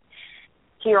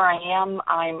 here I am.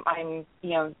 I'm you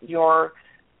know, your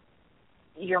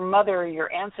mother,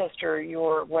 your ancestor,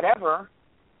 your whatever,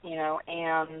 you know,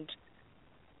 and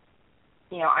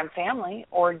you know, I'm family,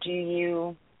 or do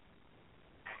you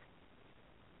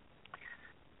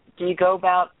go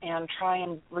about and try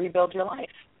and rebuild your life?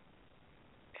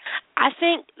 I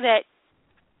think that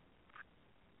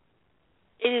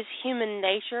it is human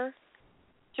nature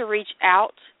to reach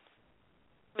out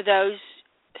for those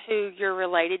who you're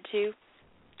related to.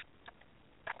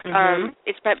 Mm-hmm.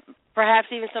 It's perhaps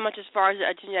even so much as far as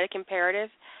a genetic imperative.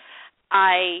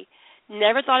 I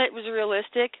never thought it was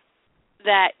realistic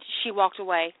that she walked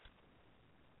away,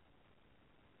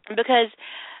 because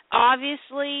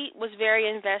obviously was very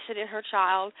invested in her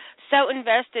child, so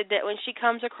invested that when she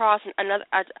comes across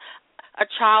a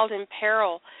child in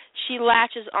peril, she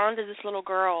latches onto this little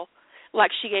girl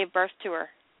like she gave birth to her.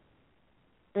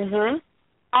 Mm-hmm.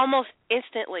 Almost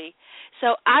instantly.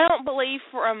 So I don't believe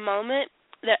for a moment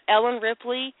that Ellen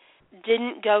Ripley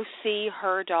didn't go see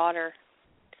her daughter,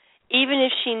 even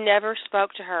if she never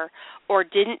spoke to her or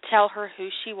didn't tell her who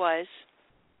she was.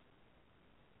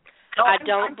 I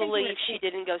don't believe she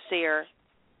didn't go see her.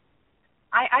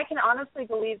 I can honestly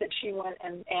believe that she went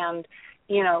and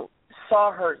you know,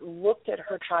 saw her, looked at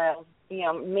her child, you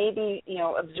know, maybe, you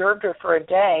know, observed her for a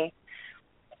day.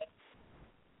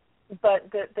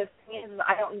 But the thing is,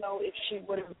 I don't know if she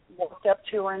would have walked up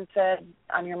to her and said,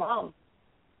 I'm your mom.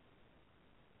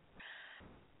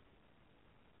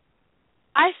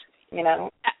 You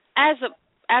know,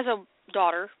 as a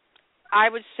daughter, I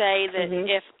would say that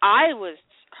if I was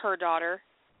her daughter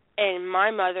and my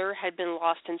mother had been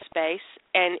lost in space,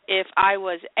 and if I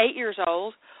was 8 years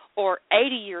old or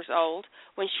 80 years old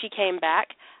when she came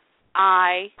back,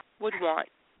 I would want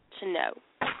to know.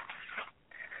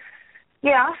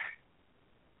 Yeah.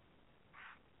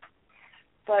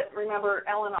 But remember,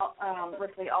 Ellen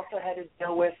Ripley also had to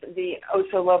deal with the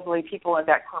oh-so-lovely people at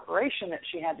that corporation that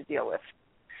she had to deal with.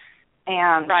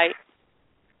 And right.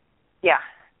 Yeah.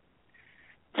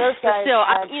 Those guys. But still,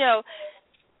 you know,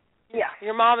 yeah.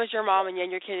 Your mom is your mom, and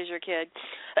your kid is your kid.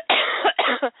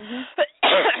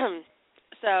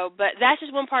 So, but that's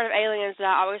just one part of Aliens that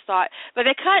I always thought. But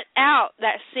they cut out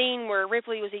that scene where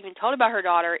Ripley was even told about her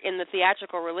daughter in the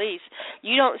theatrical release.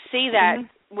 You don't see that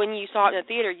when you saw it in the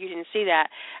theater. You didn't see that.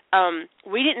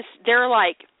 We didn't. There's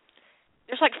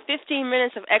like 15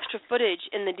 minutes of extra footage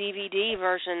in the DVD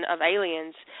version of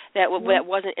Aliens that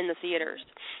wasn't in the theaters,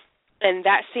 and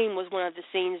that scene was one of the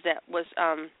scenes that was.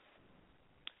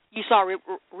 You saw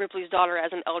Ripley's daughter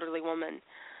as an elderly woman.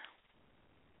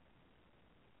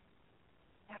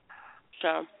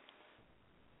 So.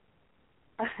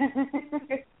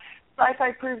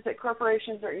 Sci-fi proves that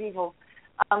corporations are evil.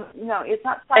 No, it's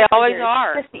not sci-fi. They always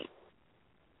are. It's SIFI.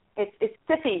 It's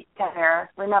SIFI, Tamara.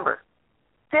 Remember,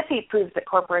 SIFI proves that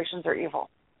corporations are evil.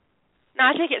 No,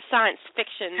 I think it's science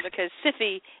fiction, because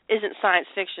SIFI isn't science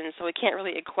fiction, so we can't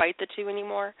really equate the two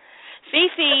anymore.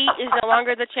 Fifi is no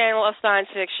longer the channel of science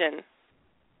fiction.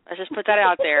 Let's just put that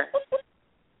out there.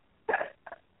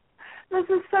 This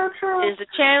is so true. It is the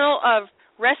channel of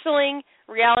wrestling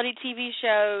reality TV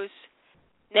shows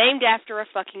named after a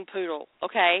fucking poodle,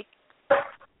 okay?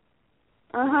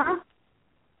 Uh-huh.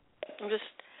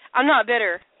 I'm not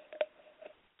bitter.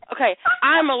 Okay,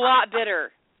 I'm a lot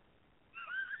bitter.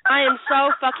 I am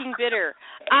so fucking bitter.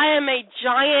 I am a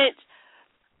giant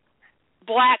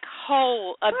black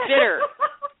hole of bitter.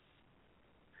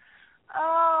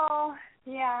 Oh,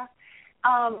 yeah.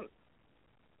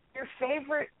 Your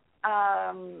favorite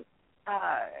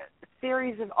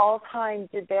series of all time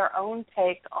did their own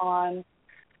take on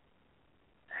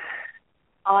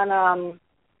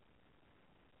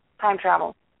time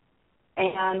travel,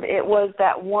 and it was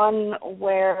that one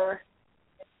where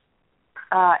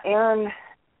Erin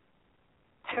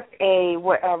took a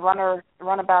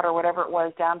runabout or whatever it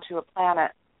was down to a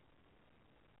planet,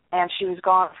 and she was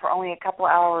gone for only a couple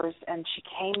hours, and she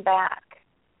came back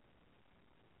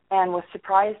and was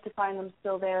surprised to find them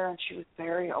still there, and she was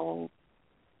very old.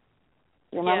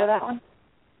 You remember that one?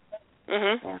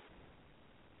 Mm-hmm. Yeah.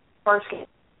 Farscape.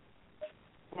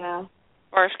 You know?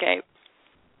 Farscape.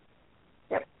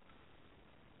 Yep.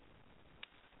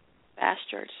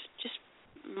 Bastards. Just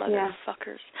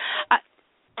motherfuckers.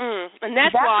 And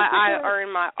that's why I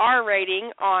earn my R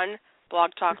rating on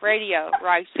Blog Talk Radio,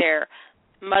 right there.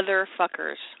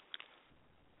 Motherfuckers.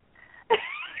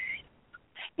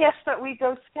 Yes, but we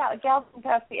go galloping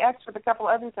past the X with a couple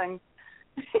other things.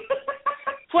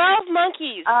 12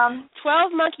 Monkeys.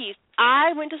 12 Monkeys.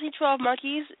 I went to see 12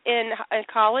 Monkeys in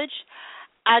college.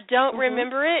 I don't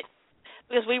remember it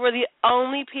because we were the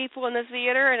only people in the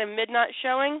theater in a midnight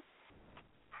showing.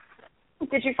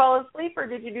 Did you fall asleep or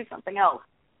did you do something else?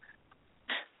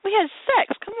 We had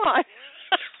sex. Come on.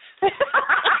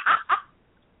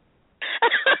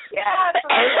 Yeah.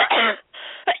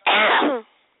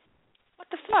 What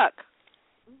the fuck?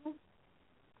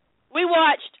 We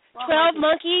watched 12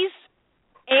 Monkeys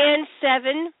and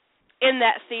 7 in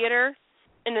that theater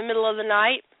in the middle of the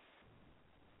night.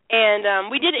 And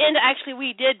we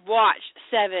did watch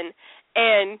 7.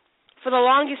 And for the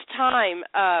longest time,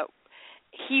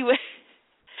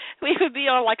 we would be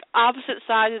on, like, opposite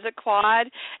sides of the quad,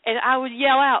 and I would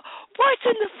yell out, "What's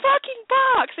in the fucking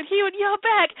box?" And he would yell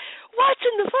back, "What's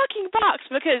in the fucking box?"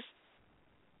 Because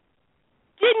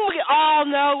didn't we all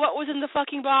know what was in the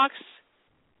fucking box?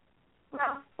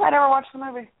 No, I never watched the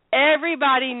movie.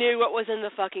 Everybody knew what was in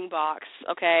the fucking box,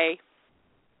 okay?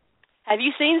 Have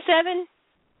you seen 7?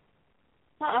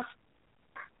 Uh-uh.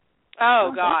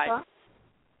 Oh, God.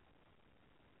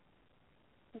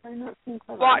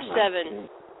 Watch 7.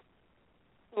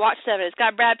 Watch 7. It's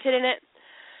got Brad Pitt in it.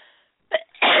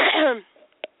 And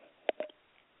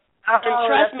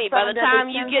trust me, by the time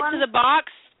you get to the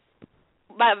box,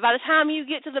 by the time you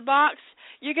get to the box,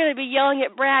 you're going to be yelling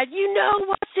at Brad, "You know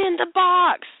what's in the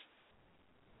box."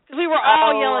 Because we were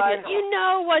all yelling at him, "You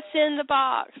know what's in the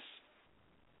box."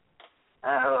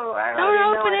 Oh, I don't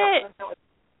open it.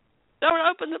 Don't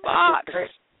open the box.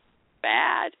 It's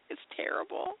bad. It's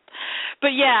terrible.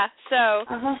 But yeah, so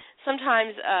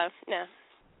sometimes, no.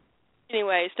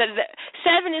 Anyways,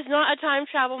 7 is not a time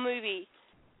travel movie.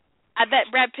 I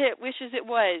bet Brad Pitt wishes it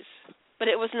was, but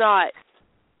it was not.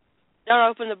 Don't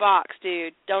open the box,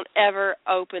 dude. Don't ever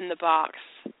open the box.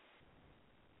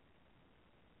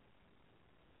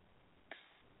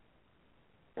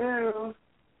 Ew.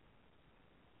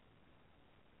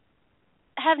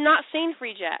 I have not seen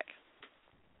Free Jack.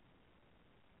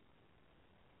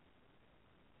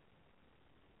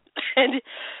 And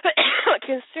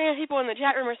considering people in the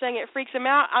chat room are saying it freaks him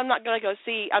out, I'm not going to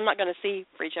see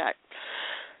Free Jack.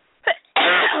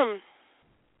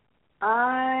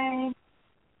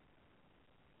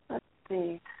 Let's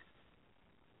see.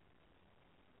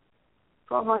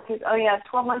 12 Monkeys. Oh yeah,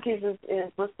 12 Monkeys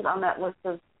is listed on that list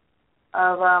of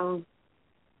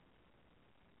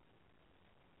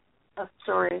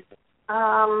stories.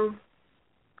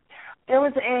 There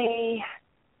was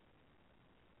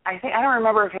I don't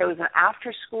remember if it was an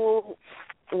after school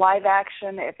live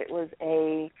action, if it was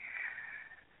a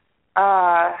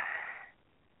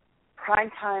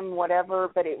primetime whatever,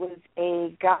 but it was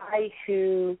a guy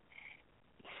who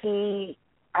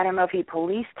I don't know if he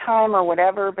policed time or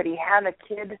whatever, but he had a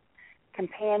kid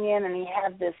companion and he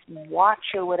had this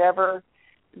watch or whatever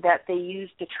that they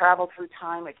used to travel through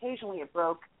time. Occasionally it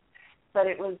broke, but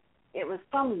it was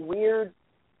some weird,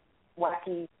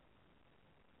 wacky,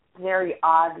 very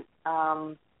odd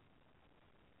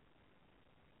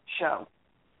show.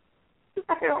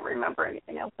 I don't remember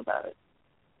anything else about it.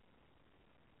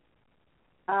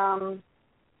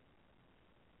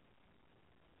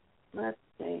 Let's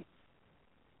see.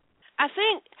 I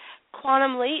think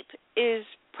Quantum Leap is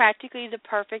practically the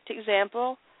perfect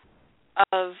example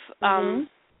of time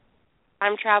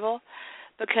travel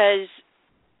because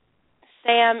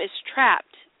Sam is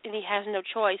trapped and he has no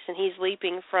choice and he's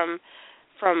leaping from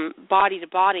body to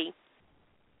body,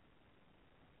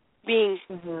 being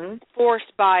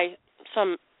forced by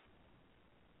some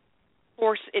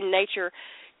force in nature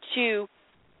to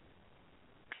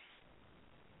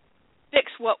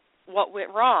fix what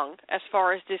went wrong as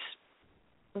far as this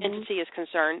entity is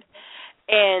concerned.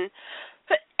 And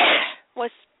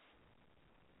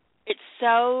it's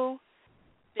so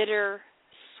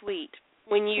bittersweet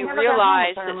when you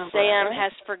realize that Sam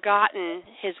has forgotten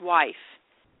his wife.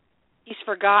 He's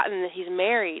forgotten that he's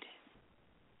married.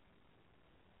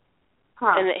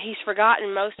 And that he's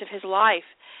forgotten most of his life.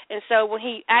 And so when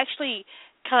he actually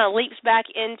kind of leaps back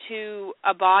into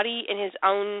a body in his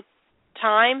own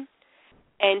time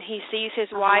and he sees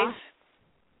his wife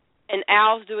and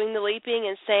Al's doing the leaping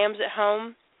and Sam's at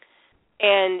home,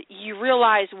 and you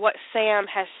realize what Sam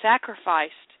has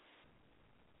sacrificed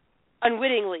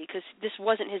unwittingly because this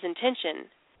wasn't his intention.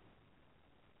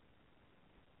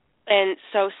 And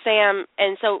so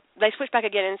they switch back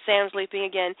again and Sam's leaping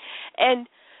again. And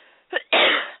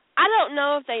I don't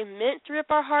know if they meant to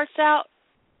rip our hearts out.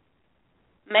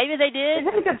 Maybe they did.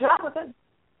 They did a good job with it.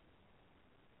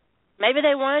 Maybe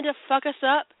they wanted to fuck us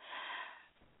up.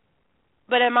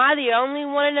 But am I the only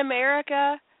one in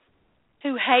America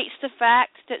who hates the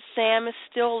fact that Sam is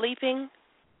still leaping?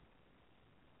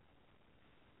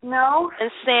 No.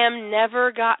 And Sam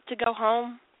never got to go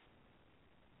home?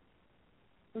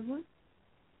 Mhm.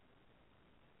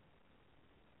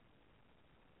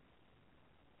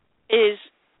 It is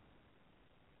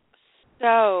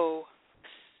so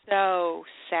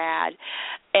sad.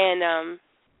 And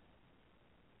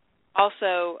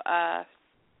also an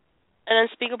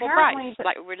unspeakable Apparently price,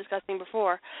 like we were discussing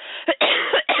before.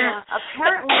 Yeah,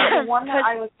 apparently the one that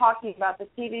I was talking about, the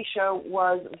TV show,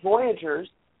 was Voyagers,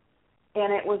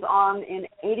 and it was on in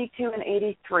 82 and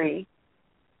 83,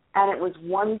 and it was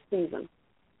one season.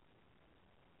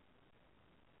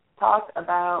 Talk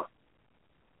about,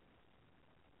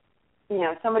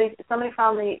 somebody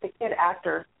found the kid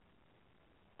actor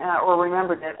or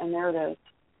remembered it, and there it is.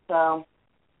 So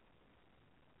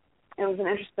it was an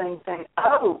interesting thing.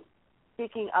 Oh,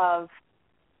 speaking of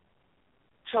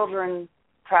children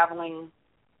traveling,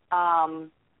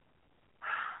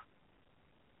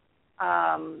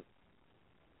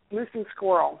 Moose and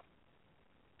Squirrel.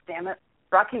 Damn it,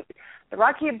 the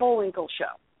Rocky and Bullwinkle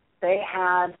show. They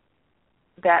had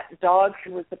that dog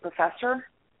who was the professor,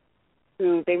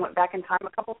 who they went back in time a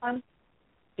couple times.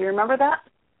 Do you remember that?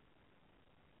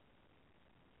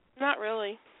 Not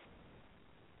really.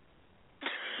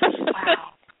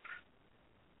 Wow.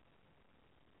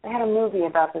 They had a movie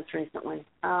about this recently.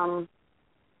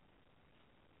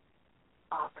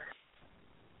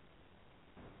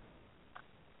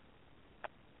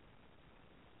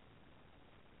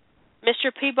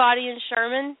 Mr. Peabody and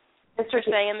Sherman, Mr.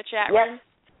 say in the chat room.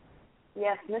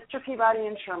 Yes, Mr. Peabody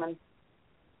and Sherman.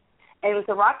 And it was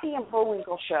the Rocky and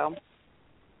Bullwinkle show.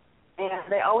 And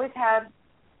they always had,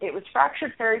 it was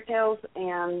Fractured Fairy Tales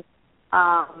and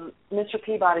Mr.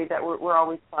 Peabody that were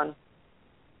always fun.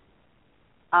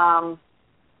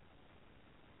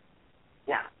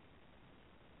 Yeah.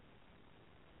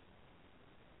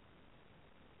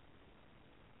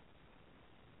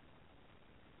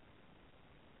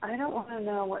 I don't want to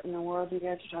know what in the world you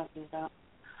guys are talking about.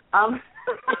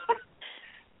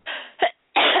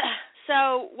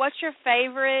 So, what's your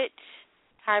favorite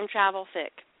time travel fic?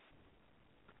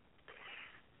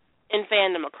 In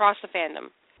fandom, across the fandom,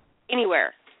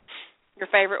 anywhere. Your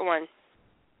favorite one?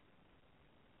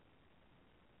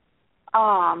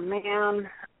 Oh, man.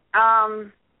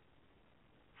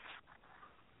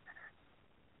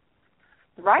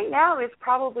 Right now, it's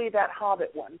probably that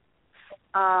Hobbit one.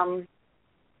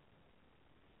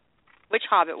 Which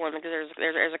Hobbit one? Because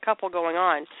there's a couple going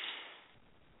on.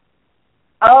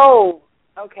 Oh,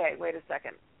 okay. Wait a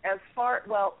second.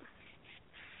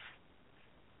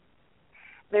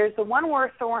 There's the one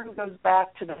where Thorin goes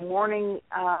back to the morning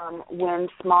when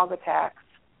Smaug attacks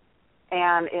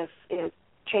and is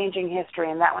changing history,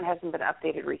 and that one hasn't been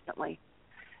updated recently.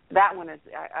 That one is,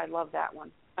 I love that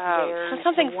one.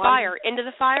 Something fire. Into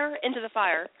the fire? Into the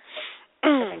fire.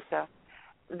 I think so.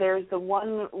 There's the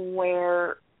one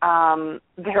where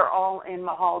they're all in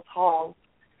Mahal's halls,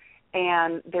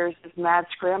 and there's this mad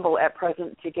scramble at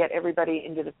present to get everybody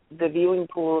into the viewing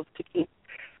pools to keep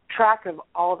track of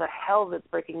all the hell that's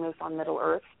breaking loose on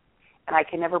Middle-earth. And I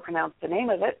can never pronounce the name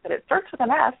of it, but it starts with an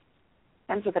S,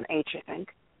 ends with an H, I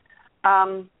think.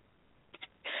 And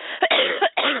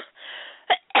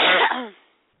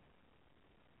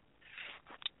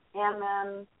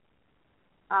then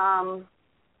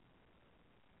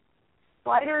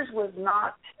Sliders was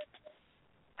not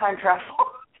time travel.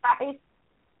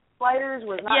 Sliders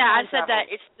was not. Yeah, time I said travel.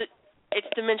 that it's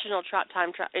dimensional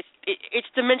time travel. It's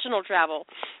dimensional travel.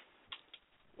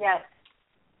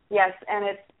 Yes, and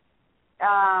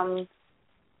it's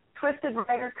Twisted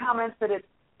Writer comments that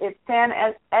it's San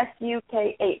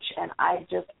S-U-K-H, and I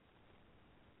just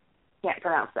can't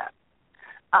pronounce that.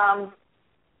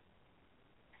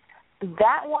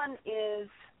 That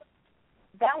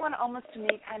one almost to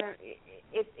me kind of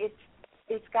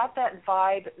it's got that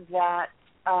vibe that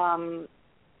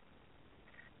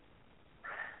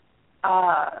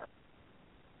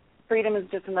freedom is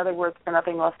just another word for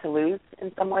nothing left to lose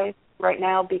in some ways right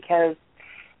now, because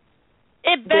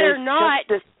it better not.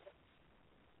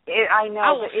 I know.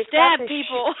 I will stab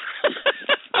people.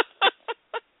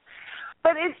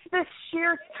 But it's this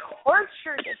sheer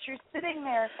torture that you're sitting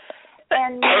there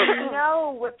and you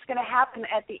know what's going to happen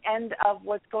at the end of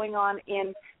what's going on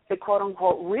in the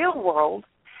quote-unquote real world,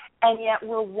 and yet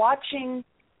we're watching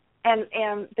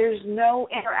and there's no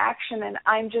interaction, and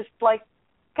I'm just like,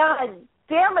 God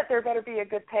damn it, there better be a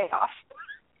good payoff.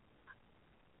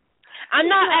 I'm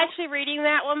not actually reading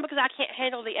that one because I can't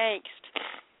handle the angst.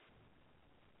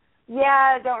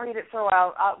 Yeah, don't read it for a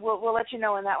while. We'll let you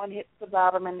know when that one hits the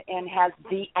bottom and has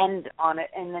the end on it,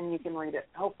 and then you can read it.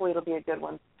 Hopefully it'll be a good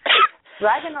one.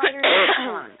 Dragon Riders of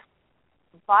Pern.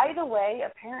 By the way,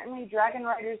 apparently Dragon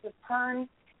Riders of Pern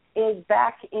is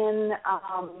back in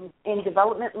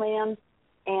development land,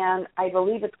 and I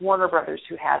believe it's Warner Brothers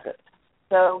who has it.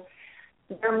 So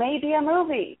there may be a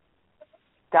movie.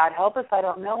 God help us, I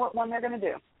don't know what one they're going to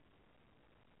do.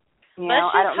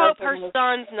 Let's just hope her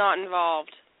son's not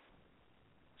involved.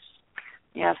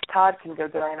 Yes, Todd can go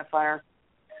die in a fire.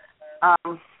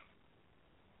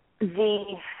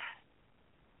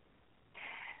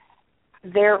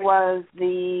 There was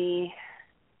the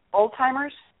Old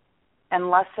Timers and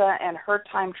Lessa and her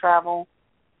time travel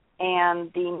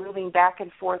and the moving back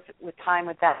and forth with time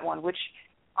with that one, which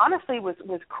honestly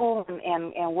was cool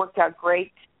and worked out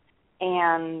great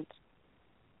and,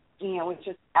 was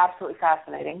just absolutely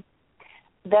fascinating.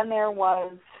 Then there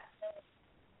was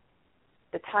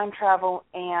the time travel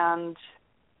and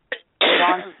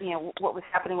Dawn, what was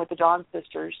happening with the Dawn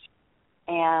sisters.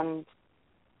 And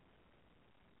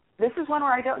this is one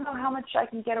where I don't know how much I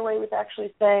can get away with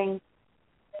actually saying,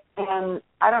 and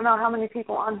I don't know how many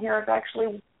people on here have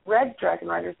actually read Dragon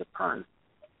Riders of Pern.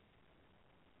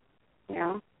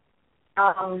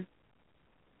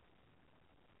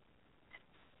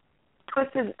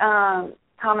 Twisted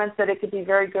comments that it could be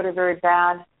very good or very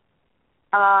bad.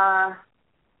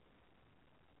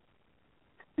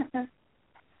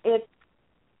 It's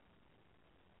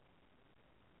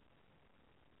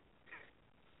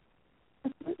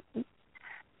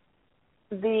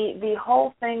the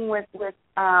whole thing with the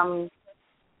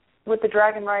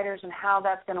Dragon Riders and how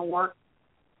that's going to work.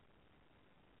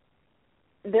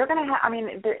 They're going to have.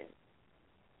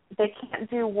 They can't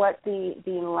do what the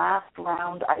last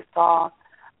round I saw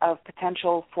of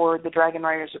potential for the Dragon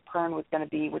Riders of Pern was going to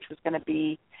be, which was going to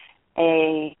be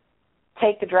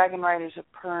take the Dragon Riders of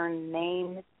Pern,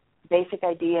 name basic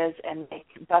ideas, and make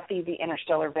Buffy the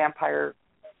Interstellar Vampire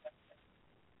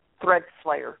Thread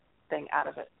Slayer thing out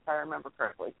of it, if I remember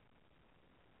correctly.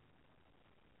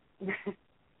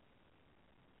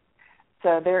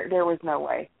 So there was no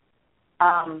way.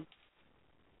 Anne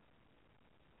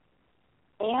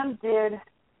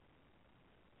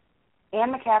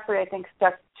McCaffrey, I think,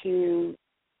 stuck to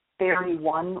Theory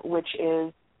 1, which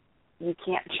is you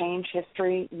can't change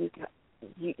history.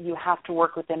 You have to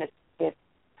work within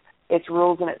its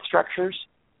rules and its structures.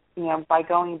 By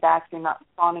going back, you're not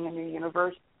spawning a new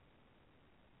universe.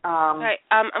 Okay,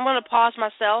 I'm going to pause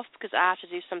myself because I have to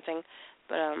do something,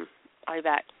 but I'll be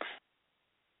back.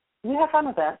 You have fun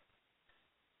with that.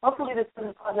 Hopefully this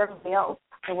doesn't cause everybody else,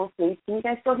 so we'll see. Can you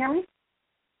guys still hear me?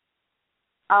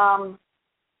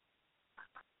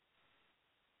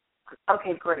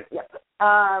 Okay, great. Yep.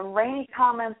 Rainey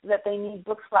comments that they need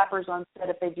book slappers on set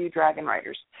if they do Dragon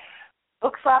Riders.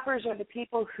 Book slappers are the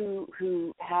people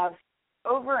who have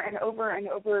over and over and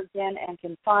over again and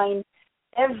can find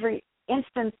every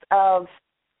instance of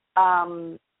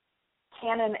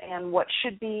canon and what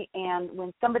should be, and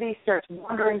when somebody starts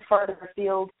wandering farther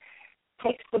afield,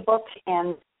 takes the book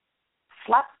and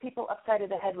slaps people upside of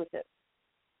the head with it.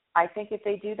 I think if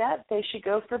they do that, they should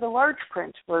go for the large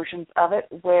print versions of it,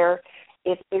 where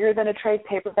it's bigger than a trade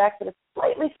paperback, but it's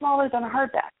slightly smaller than a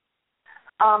hardback.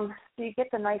 So you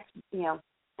get the nice,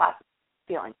 flat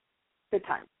feeling. Good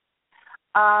time.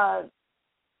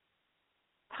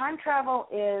 Time travel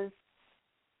is,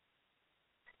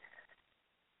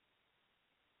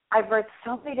 I've read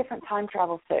so many different time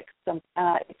travel fics,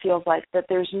 it feels like, that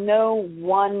there's no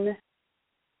one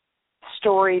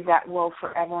story that will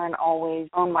forever and always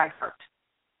own my heart.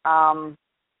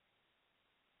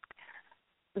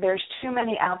 There's too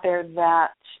many out there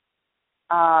that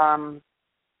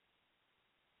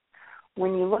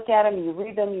when you look at them, you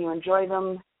read them, you enjoy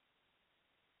them,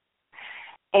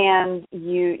 and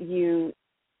you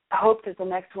hope that the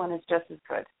next one is just as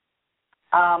good.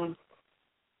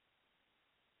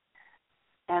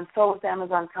 And so with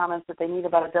Amazon comments that they need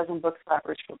about a dozen book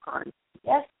slappers for Pern.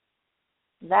 Yes,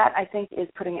 that I think is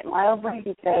putting it mildly,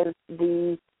 because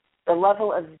the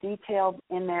level of detail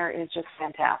in there is just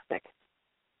fantastic.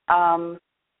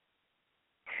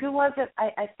 Who was it?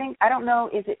 I think, I don't know,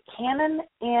 is it canon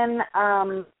in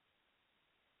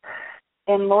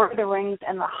Lord of the Rings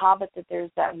and The Hobbit that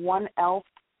there's that one elf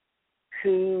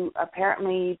who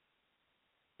apparently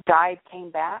died, came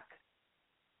back?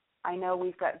 I know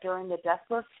we've got Durin the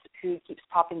Deathless, who keeps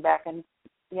popping back, and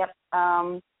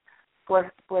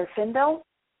Glorfindel.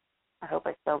 I hope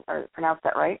I pronounced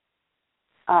that right.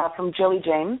 from Jilly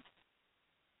James.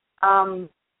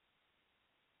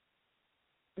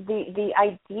 The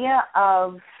idea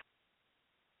of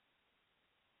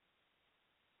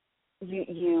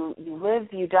you live,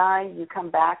 you die, you come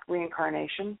back,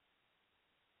 reincarnation.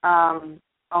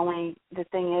 Only the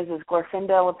thing is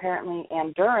Glorfindel apparently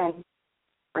and Durin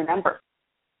remember.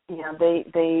 You know,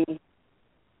 they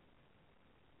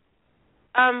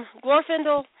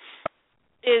Glorfindel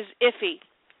is iffy.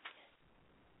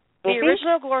 The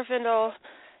original Glorfindel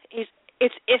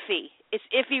it's iffy. It's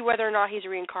iffy whether or not he's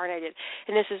reincarnated.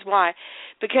 And this is why.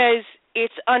 Because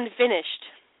it's unfinished.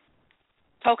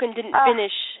 Tolkien didn't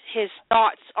finish his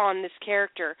thoughts on this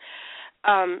character.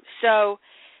 So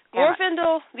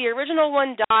Glorfindel, the original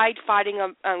one, died fighting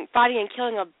and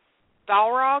killing a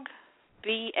Balrog,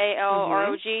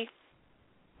 Balrog.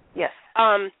 Yes.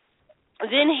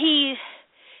 Then he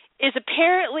is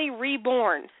apparently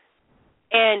reborn,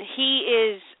 and he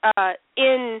is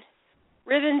in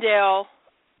Rivendell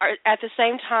at the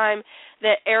same time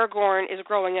that Aragorn is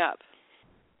growing up.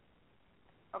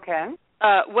 Okay.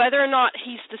 Whether or not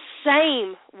he's the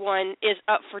same one is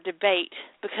up for debate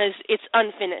because it's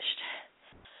unfinished.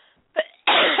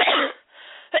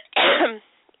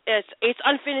 It's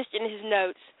unfinished in his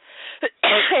notes.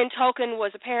 And Tolkien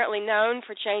was apparently known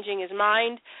for changing his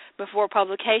mind before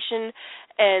publication,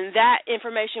 and that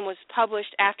information was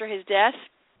published after his death.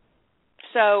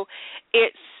 So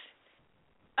it's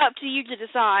up to you to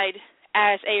decide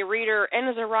as a reader and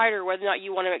as a writer whether or not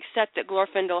you want to accept that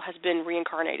Glorfindel has been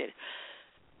reincarnated.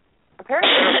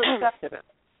 Apparently you accepted it.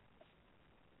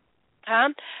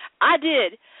 I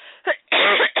did.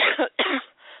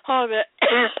 Hold on a minute.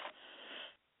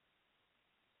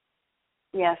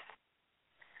 Yes.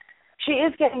 She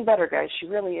is getting better, guys. She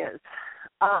really is.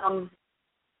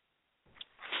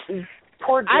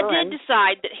 Poor Durin. I did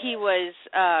decide that he was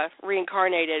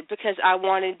reincarnated because I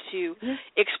wanted to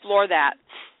explore that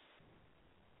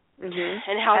and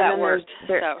how that worked.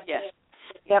 So, yes.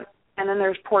 Yep. And then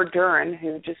there's poor Durin,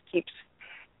 who just keeps,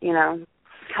 you know,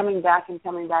 coming back and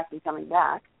coming back and coming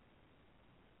back.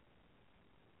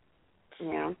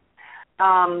 You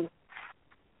know.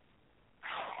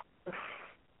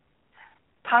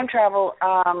 Time travel,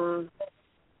 I'm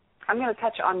going to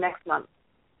touch on next month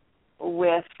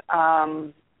with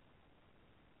the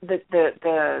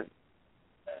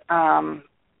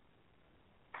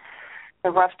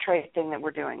rough trade thing that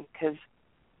we're doing, because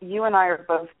you and I are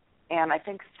both, and I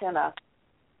think Cinna,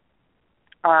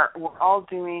 we're all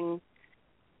doing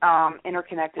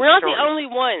interconnected We're not stories. the only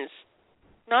ones.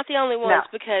 Not the only ones, No.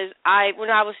 because when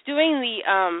I was doing the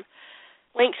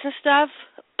links and stuff,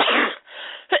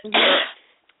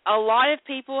 a lot of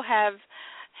people have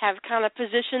kind of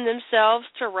positioned themselves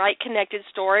to write connected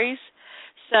stories.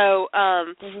 So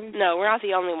no, we're not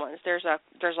the only ones. There's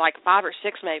like 5 or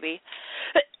 6 maybe.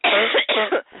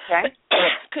 Okay.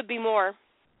 Could be more.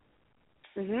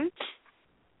 Mhm.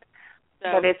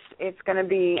 So. But it's going to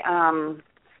be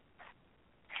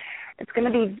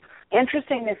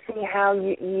interesting to see how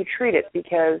you treat it,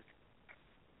 because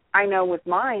I know with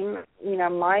mine, you know,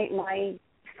 my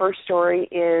first story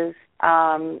is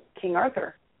King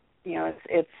Arthur. You know,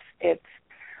 it's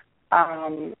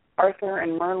Arthur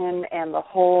and Merlin and the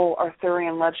whole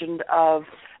Arthurian legend of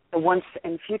the once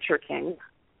and future king.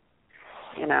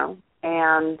 You know,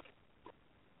 and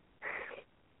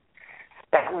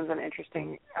that one's an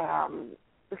interesting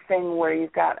thing where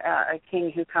you've got a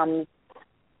king who comes,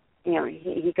 you know,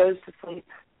 he goes to sleep,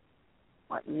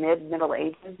 middle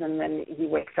ages, and then he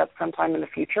wakes up sometime in the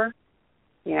future.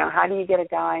 You know, how do you get a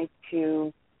guy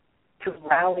to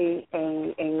rally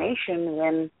a nation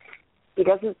when he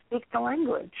doesn't speak the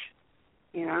language?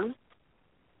 You know,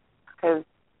 because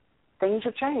things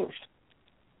have changed.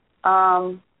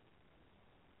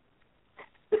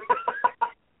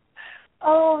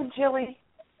 Oh, Jilly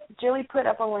put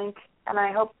up a link, and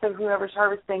I hope that whoever's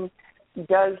harvesting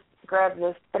does grab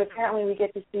this. But apparently we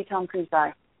get to see Tom Cruise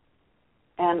die.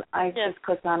 And I just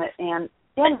clicked on it, and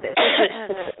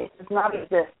it does not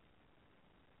exist.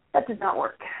 That did not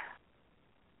work.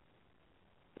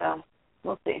 So,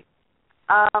 we'll see.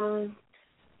 I'm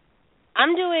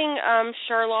doing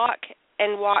Sherlock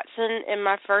and Watson in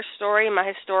my first story, my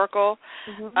historical.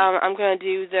 Mm-hmm. I'm going to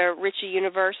do the Ritchie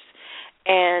universe,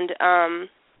 and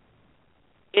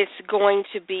it's going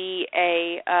to be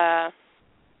a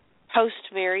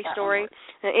post-Mary story.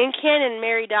 Now, in canon,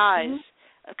 Mary dies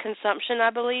of consumption, I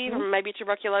believe, or maybe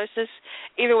tuberculosis.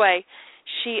 Either way,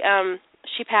 she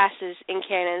passes in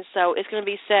canon, so it's going to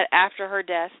be set after her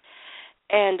death.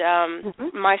 And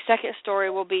my second story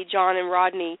will be John and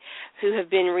Rodney, who have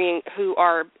been who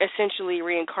are essentially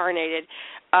reincarnated,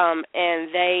 and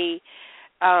they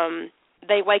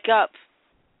they wake up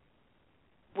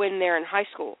when they're in high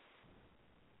school.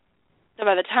 So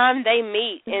by the time they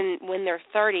meet when they're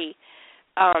 30,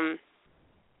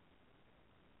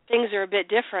 things are a bit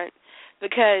different,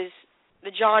 because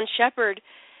the John Shepard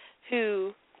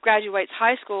who graduates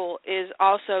high school is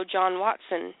also John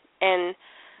Watson, and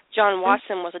John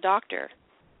Watson was a doctor.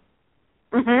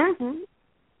 Mm-hmm.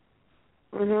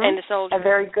 Mm-hmm. And a soldier. A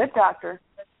very good doctor.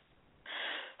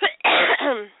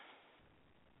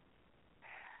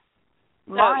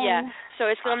 So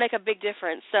it's going to make a big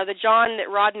difference. So the John that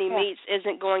Rodney meets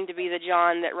isn't going to be the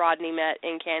John that Rodney met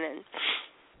in canon.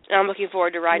 And I'm looking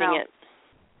forward to writing it.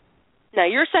 Now,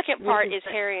 your second part is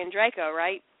Harry and Draco,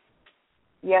 right?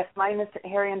 Yes, mine is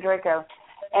Harry and Draco.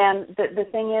 And the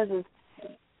thing is in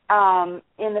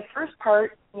the first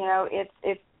part,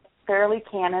 it's fairly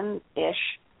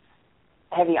canon-ish,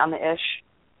 heavy on the ish.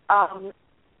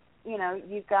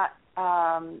 You've got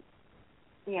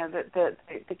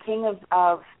the king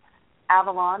of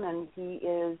Avalon, and he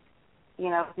is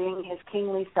being his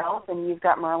kingly self, and you've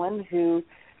got Merlin, who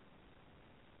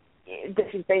this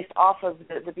is based off of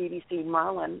the BBC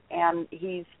Merlin, and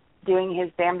he's doing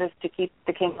his damnedest to keep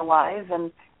the king alive,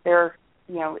 and they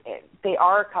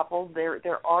are a couple.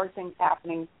 There are things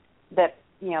happening that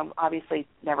obviously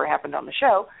never happened on the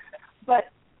show, but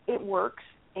it works,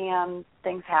 and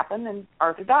things happen, and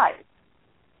Arthur dies,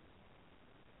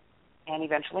 and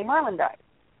eventually Merlin dies.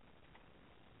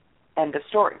 End of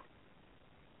story.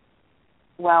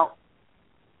 Well,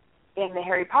 in the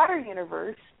Harry Potter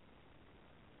universe,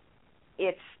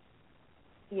 it's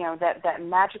that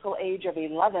magical age of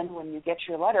 11 when you get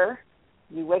your letter.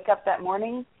 You wake up that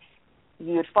morning,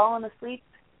 you had fallen asleep,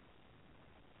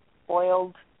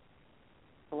 spoiled,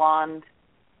 blonde,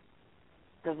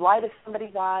 the light of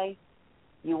somebody's eye.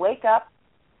 You wake up,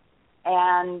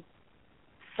 and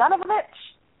son of a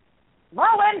bitch,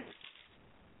 Merlin!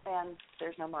 And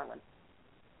there's no Merlin.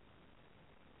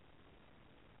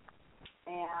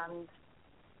 And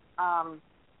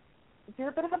you're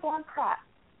a bit of a blonde prat.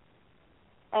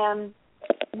 And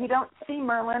you don't see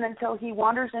Merlin until he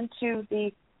wanders into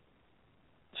the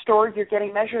store you're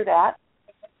getting measured at,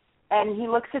 and he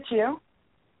looks at you,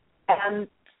 and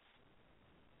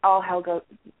all hell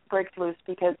breaks loose,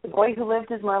 because the boy who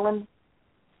lived is Merlin,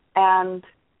 and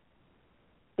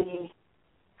the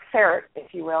ferret,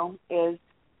 if you will, is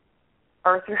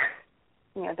Arthur,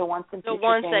 the once and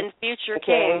future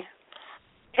king.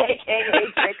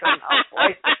 A.K.A. Draco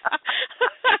Malfoy.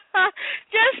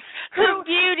 Just the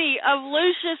beauty of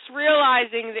Lucius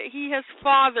realizing that he has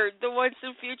fathered the once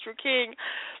and future king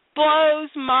blows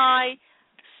my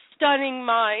stunning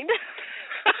mind.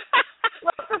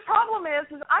 Well, the problem is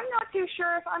I'm not too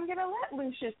sure if I'm going to let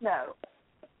Lucius know.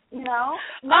 Come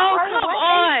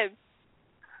on.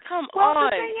 Well,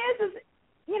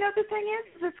 the thing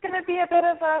is it's going to be a bit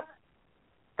of a,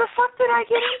 the fuck did I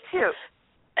get into?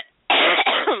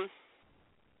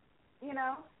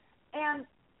 And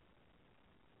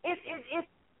it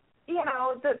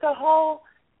the whole,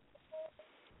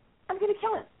 I'm going to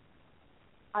kill him.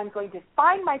 I'm going to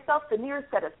find myself the nearest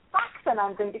set of socks, and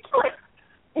I'm going to kill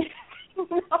him.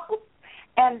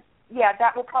 And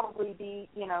that will probably be,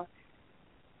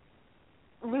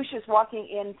 Lucius walking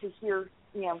in to hear,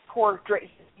 poor Drake,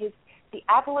 the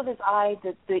apple of his eye,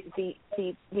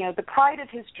 the pride of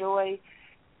his joy,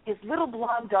 his little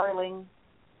blonde darling,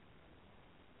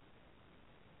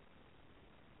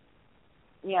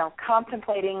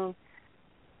 contemplating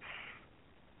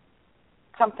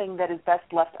something that is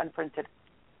best left unprinted,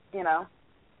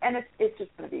 and it's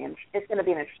just going to be an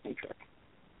interesting trick.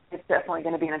 It's definitely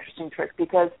going to be an interesting trick,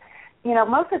 because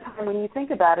most of the time when you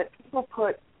think about it, people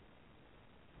put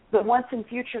the once and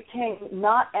future king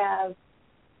not as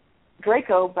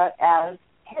Draco but as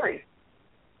Harry.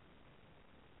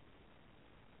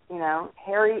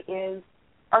 Harry is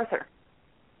Arthur.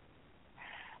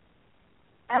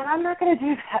 And I'm not going to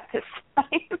do that this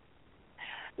time.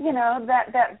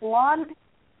 That blonde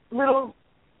little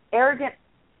arrogant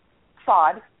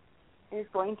sod is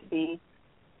going to be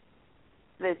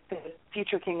the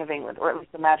future king of England, or at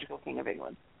least the magical king of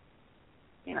England.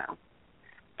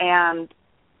 And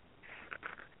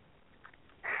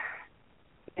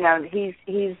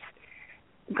he's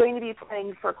going to be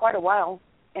playing for quite a while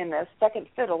in this, second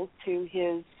fiddle to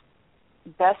his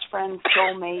best friend,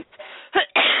 soulmate,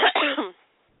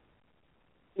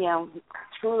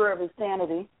 truer of his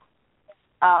sanity,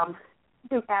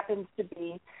 who happens to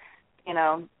be,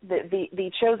 the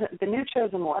new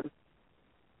chosen one.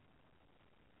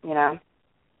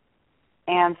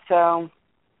 And so,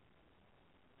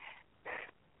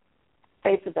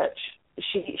 face a bitch.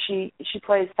 She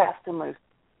plays fast and loose.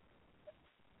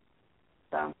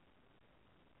 So,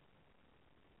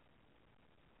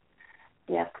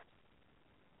 yes.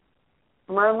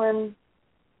 Merlin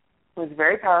was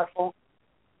very powerful,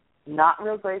 not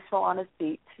real graceful on his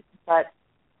feet, but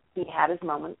he had his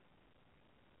moments.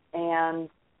 And,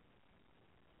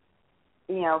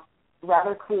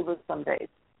 rather clueless some days.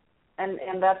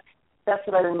 And that's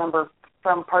what I remember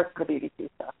from parts of the BBC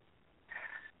stuff.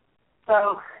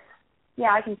 So,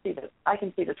 yeah, I can see this. I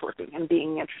can see this working and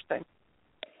being interesting.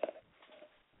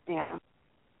 Yeah.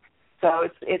 So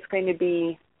it's going to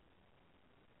be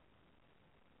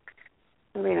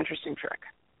an interesting trick.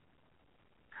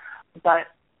 But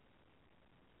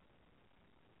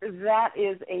that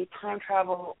is a time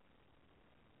travel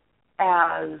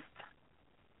as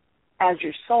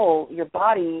your soul. Your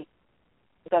body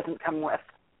doesn't come with,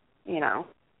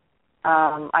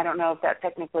 I don't know if that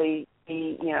technically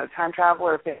be, time travel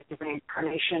or if it's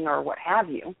reincarnation or what have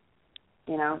you,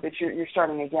 but you're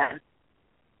starting again.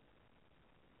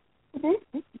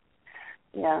 Mm-hmm.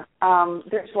 Yeah.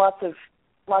 There's lots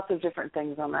of different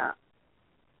things on that.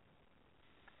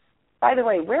 By the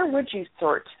way, where would you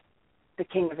sort the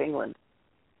King of England?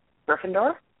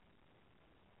 Gryffindor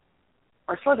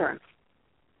or Slytherin?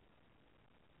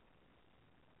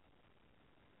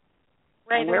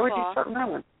 Ravenclaw. Where would you sort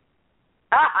Merlin?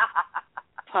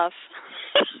 Puff.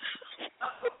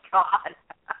 Oh, God.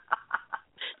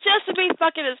 Just to be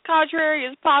fucking as contrary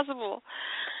as possible.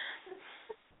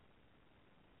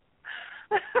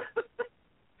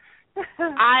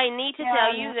 I need to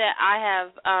tell you that I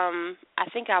have, I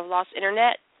think I've lost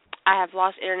internet. I have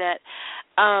lost internet.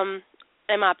 And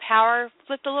my power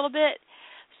flipped a little bit.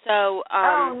 So,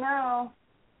 oh, no.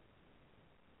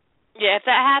 Yeah, if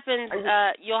that happens,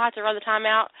 you'll have to run the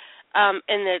timeout,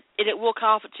 and it will cut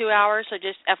off at 2 hours, so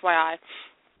just FYI,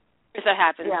 if that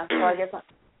happens. Yeah, so I guess not.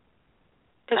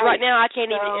 Because right now I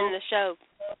can't even end the show.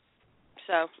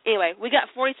 So, anyway, we got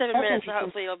 47 minutes, so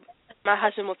hopefully my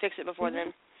husband will fix it before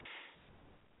then.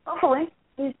 Hopefully.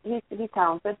 He's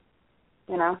talented,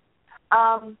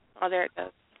 Oh, there it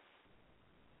goes.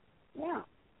 Yeah.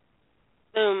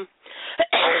 Boom.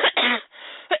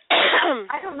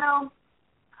 I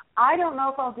don't know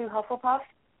if I'll do Hufflepuff,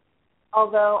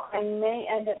 although I may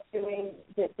end up doing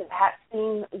the hat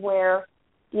scene where,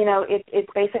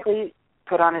 it's basically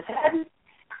put on his head,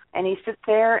 and he sits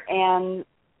there and,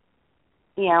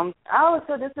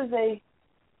 so this is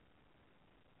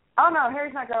no,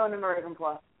 Harry's not going into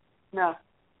Ravenclaw. No.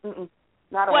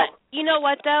 Not at all. You know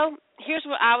what, though? Here's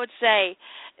what I would say,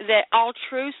 that all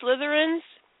true Slytherins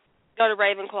go to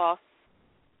Ravenclaw.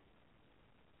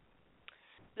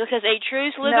 Because a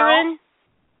true Slytherin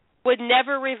would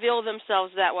never reveal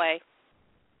themselves that way.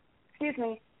 Excuse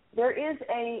me. There is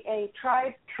a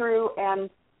tried, true, and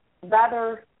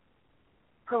rather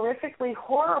horrifically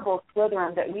horrible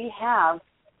Slytherin that we have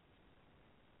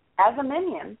as a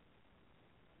minion.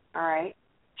 All right?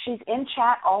 She's in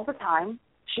chat all the time.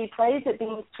 She plays at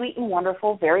being sweet and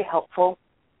wonderful, very helpful,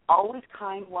 always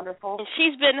kind, wonderful. And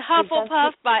she's been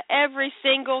Hufflepuffed by every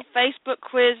single Facebook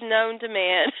quiz known to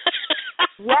man.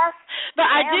 Yes. But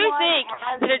I do think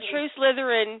that a true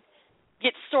Slytherin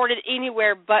gets sorted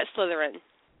anywhere but Slytherin.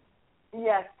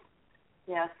 Yes.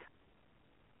 Yes.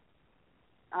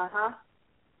 Uh-huh.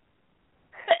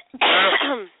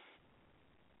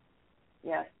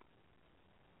 Yes.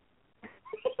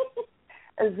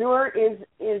 Azur is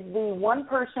the one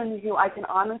person who I can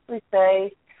honestly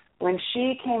say, when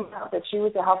she came out that she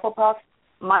was a Hufflepuff,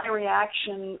 my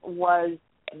reaction was,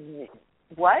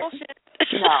 what? Bullshit.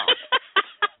 No.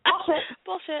 Bullshit.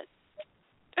 Bullshit.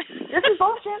 This is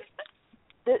bullshit.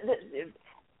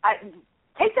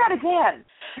 Take that again.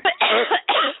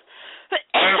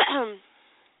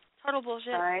 Total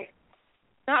bullshit. All right.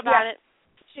 Not about it.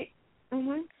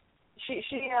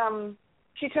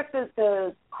 She took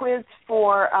the quiz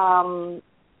for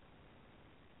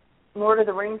Lord of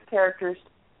the Rings characters.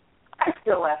 I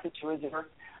still laugh at you, Azur.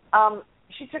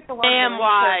 She took the Lord of the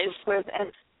Rings quiz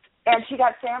and she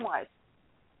got Samwise.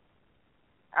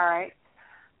 All right.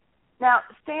 Now,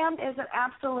 Sam is an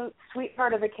absolute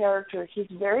sweetheart of a character. He's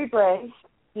very brave.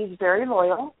 He's very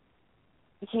loyal.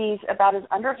 He's about as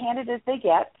underhanded as they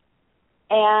get.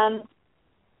 And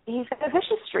he's got a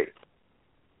vicious streak.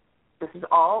 This is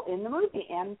all in the movie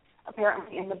and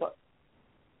apparently in the book.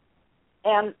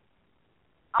 And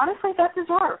honestly, that's his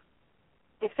work.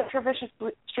 Except her vicious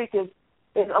streak is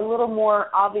a little more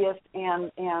obvious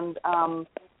and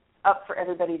up for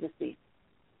everybody to see.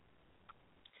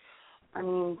 I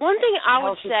mean, one thing I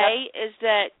would say is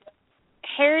that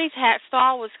Harry's hat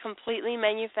style was completely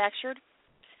manufactured.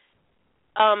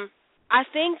 I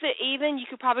think that even you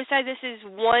could probably say this is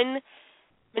one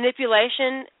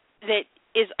manipulation that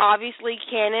is obviously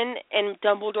canon and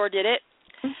Dumbledore did it.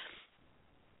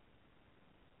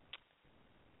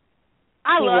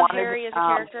 I love Harry as a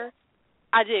character.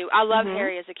 I do. I love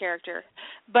Harry as a character.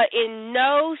 But in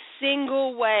no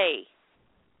single way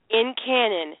in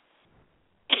canon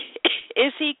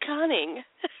is he cunning.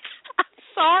 I'm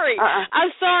sorry.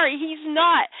 I'm sorry. He's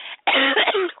not.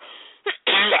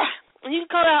 You can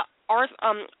call that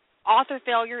author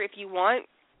failure if you want,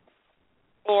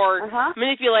 or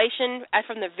manipulation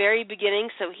from the very beginning,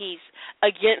 so he's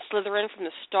against Slytherin from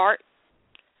the start.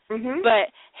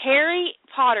 But Harry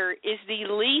Potter is the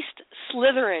least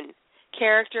Slytherin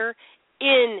character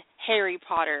in Harry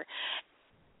Potter.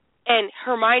 And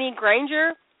Hermione Granger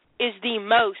is the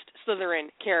most Slytherin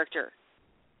character.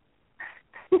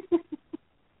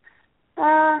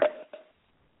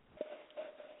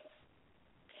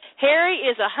 Harry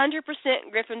is 100%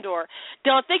 Gryffindor.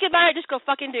 Don't think about it, just go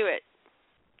fucking do it.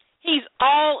 He's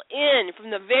all in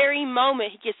from the very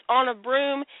moment he gets on a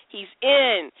broom. He's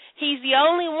in. He's the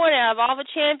only one out of all the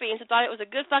champions who thought it was a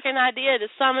good fucking idea to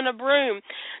summon a broom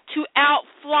to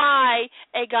outfly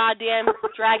a goddamn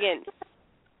dragon.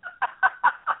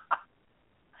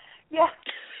 Yeah.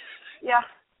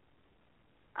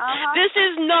 This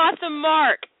is not the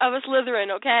mark of a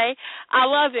Slytherin, okay? I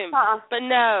love him, but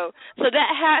no. So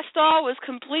that hat stall was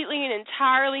completely and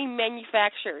entirely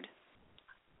manufactured.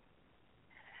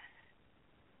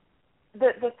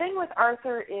 The thing with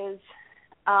Arthur is,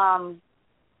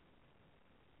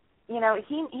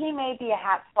 he may be a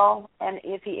hat stall, and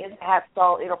if he is a hat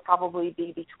stall, it'll probably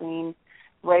be between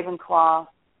Ravenclaw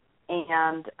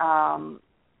and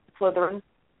Slytherin,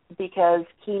 because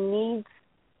he needs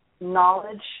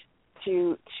knowledge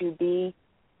to be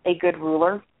a good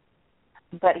ruler,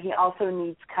 but he also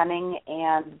needs cunning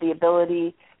and the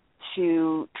ability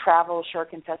to travel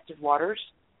shark-infested waters,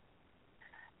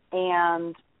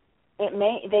 and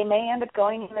they may end up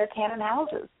going in their canon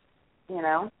houses,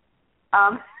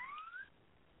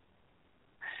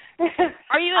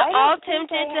 Are you at all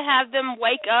tempted to have them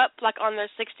wake up like on their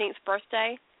 16th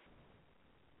birthday?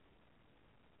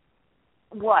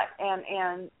 What?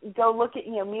 And go look at,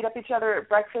 meet up each other at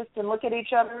breakfast and look at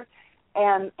each other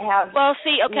and have... Well,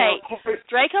 see, okay,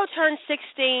 Draco turned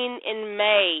 16 in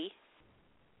May,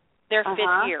 their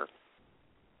 5th year,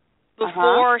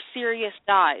 before Sirius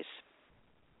dies.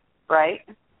 Right.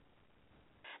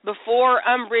 Before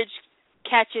Umbridge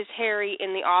catches Harry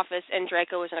in the office and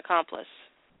Draco is an accomplice.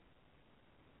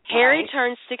 Harry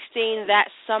turned 16 that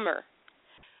summer.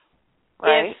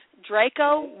 Right. If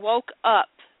Draco woke up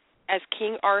as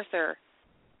King Arthur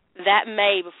that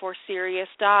May before Sirius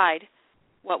died,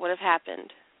 what would have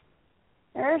happened?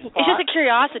 It's just a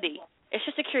curiosity. It's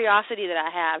just a curiosity that I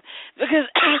have. Because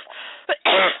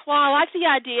while I like the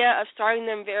idea of starting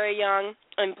them very young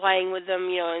and playing with them,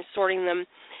 and sorting them,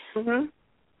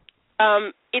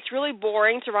 it's really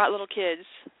boring to write little kids.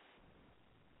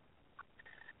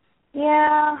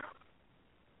 Yeah.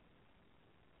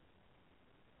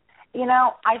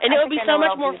 And it would be so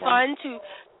much more fun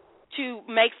to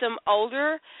make them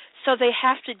older, so they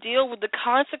have to deal with the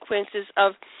consequences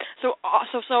of. So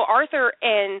Arthur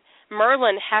and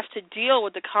Merlin have to deal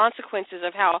with the consequences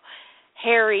of how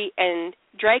Harry and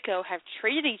Draco have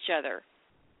treated each other.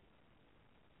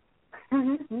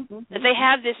 That they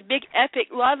have this big epic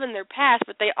love in their past,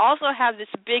 but they also have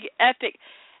this big epic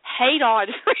hate on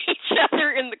for each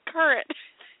other in the current.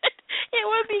 It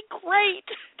would be great.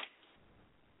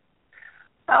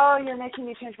 Oh, you're making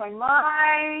me change my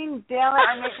mind. Damn it,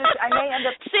 I may end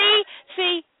up...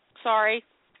 See, sorry.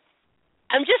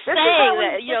 I'm just saying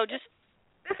that,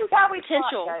 This is how we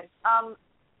potential. talk, guys.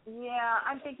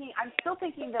 I'm still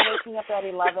thinking that waking up at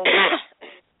 11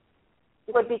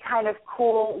 would be kind of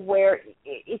cool, where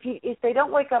if they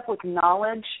don't wake up with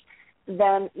knowledge,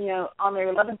 then, on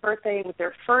their 11th birthday, with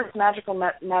their first magical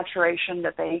maturation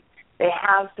that they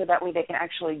have, so that way they can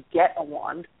actually get a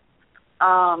wand,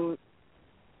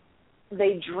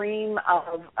 they dream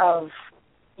of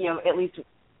at least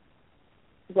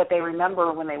what they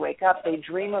remember when they wake up. They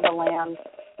dream of a land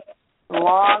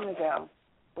long ago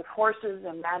with horses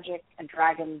and magic and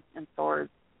dragons and swords,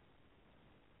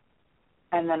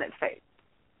 and then it fades.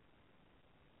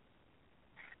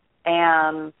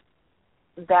 And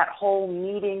that whole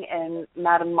meeting in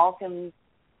Madame Malkin's,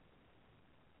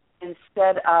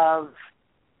 instead of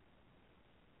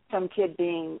some kid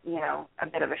being, a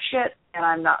bit of a shit, and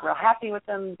I'm not real happy with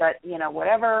them, but,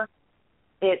 whatever,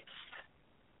 it's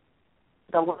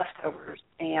the leftovers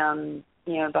and,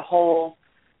 the whole,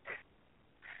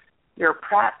 you're a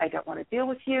prat, I don't want to deal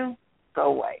with you, go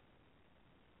away.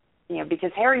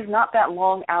 Because Harry's not that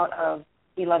long out of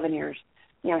 11 years,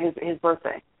 his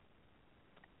birthday.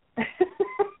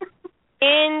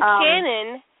 In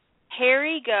canon,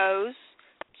 Harry goes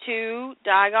to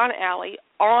Diagon Alley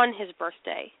on his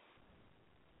birthday.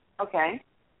 Okay.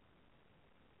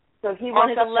 So he on woke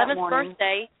his up 11th that morning.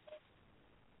 birthday,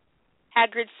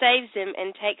 Hagrid saves him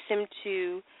and takes him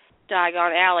to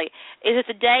Diagon Alley. Is it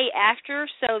the day after?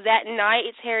 So that night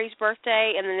it's Harry's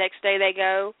birthday, and the next day they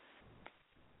go?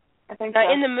 I think so.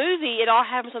 In the movie, it all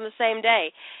happens on the same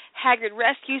day. Hagrid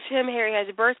rescues him. Harry has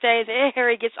a birthday. Then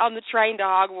Harry gets on the train to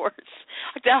Hogwarts.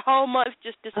 Like the whole month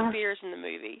just disappears in the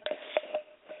movie.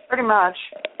 Pretty much.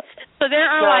 So there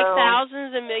are like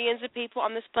thousands and millions of people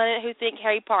on this planet who think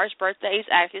Harry Potter's birthday is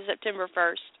actually September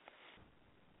 1st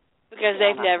because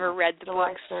they've never read the July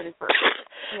books. 31st.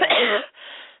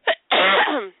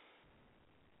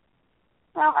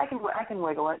 Well, I can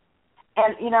wiggle it,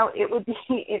 and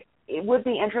it would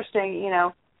be interesting.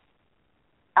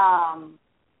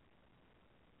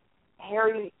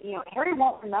 Harry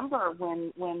won't remember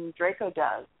when Draco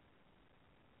does.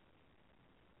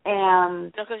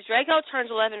 And because Draco turns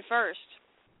 11 first.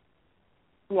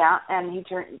 Yeah, and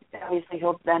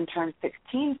he'll then turn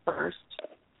 16 first.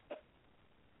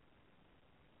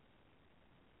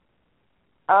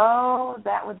 Oh,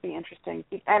 that would be interesting.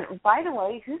 And by the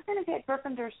way, who's going to get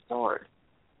Gryffindor's sword?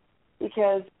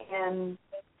 Because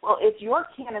it's your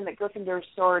canon that Gryffindor's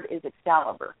sword is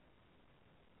Excalibur.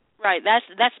 Right,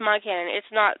 that's my canon.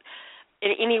 It's not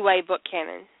in any way book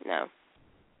canon, no.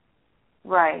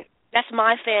 Right. That's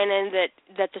my canon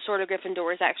that the Sword of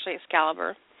Gryffindor is actually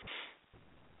Excalibur.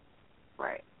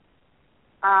 Right.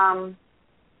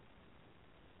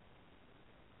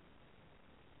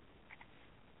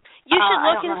 You should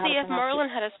look and see if Merlin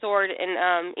had a sword in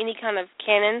any kind of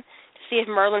canon to see if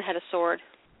Merlin had a sword.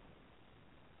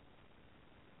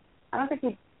 I don't think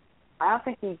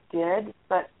he did,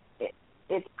 but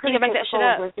it's pretty you can make that shit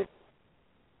up. Wizards.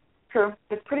 True.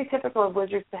 It's pretty typical of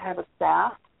wizards to have a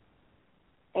staff.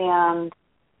 And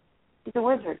he's a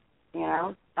wizard,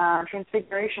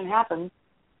 transfiguration happens,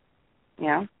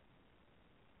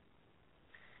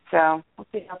 So we'll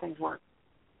see how things work.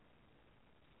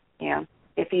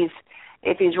 If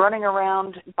he's running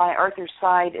around by Arthur's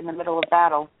side in the middle of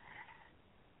battle,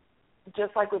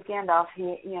 just like with Gandalf,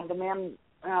 the man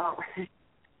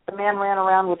ran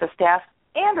around with a staff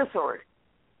and a sword.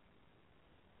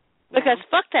 Because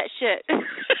fuck that shit.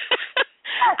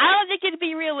 I don't think it'd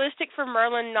be realistic for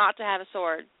Merlin not to have a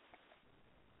sword.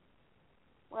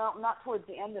 Well, not towards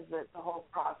the end of the whole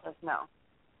process, no.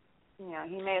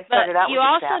 He may have started out with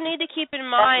a staff. But you also need to keep in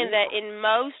mind that in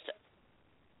most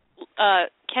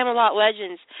Camelot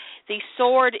legends, the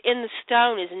sword in the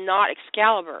stone is not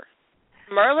Excalibur.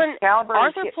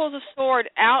 Arthur pulls a sword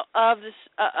out of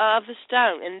the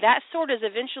stone, and that sword is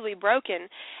eventually broken,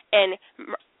 and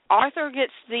Arthur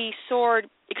gets the sword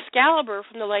Excalibur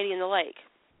from the Lady in the Lake.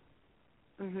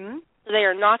 Mm-hmm. They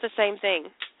are not the same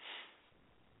thing.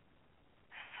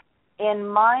 In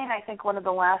mine, I think one of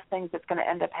the last things that's going to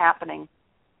end up happening,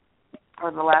 or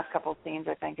the last couple of scenes,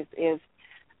 I think, is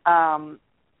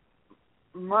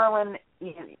Merlin.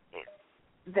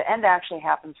 The end actually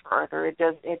happens for Arthur. It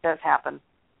does happen.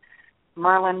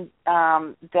 Merlin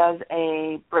does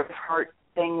a Braveheart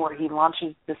thing where he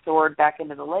launches the sword back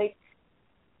into the lake,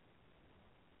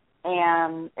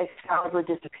 and Excalibur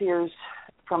disappears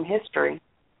from history.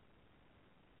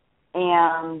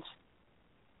 And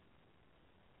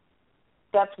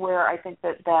that's where I think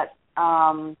that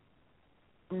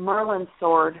Merlin's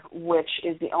sword, which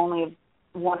is the only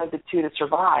one of the two to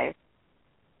survive,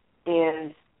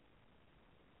 is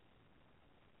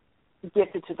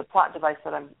gifted to the plot device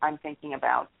that I'm thinking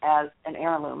about as an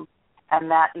heirloom, and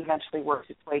that eventually works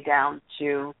its way down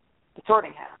to the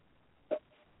Sorting Hat.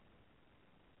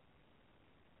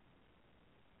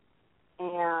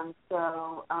 And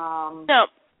so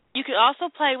you could also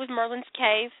play with Merlin's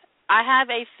Cave. I have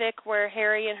a fic where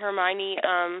Harry and Hermione,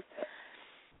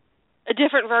 a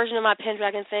different version of my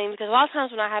Pendragon theme, because a lot of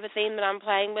times when I have a theme that I'm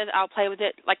playing with, I'll play with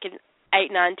it like in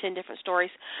 8, 9, 10 different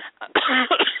stories.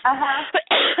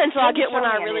 Until I get one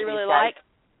I really, really like.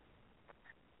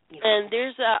 And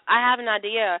I have an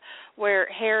idea where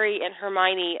Harry and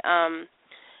Hermione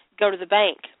go to the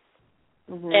bank.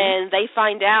 Mm-hmm. And they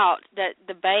find out that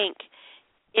the bank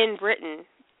in Britain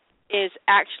is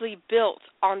actually built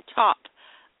on top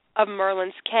of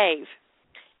Merlin's Cave.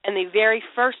 And the very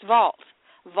first vault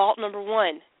number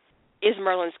 1, is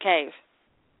Merlin's Cave.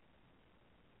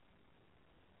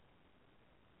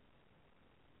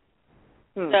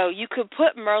 So you could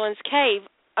put Merlin's Cave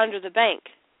under the bank.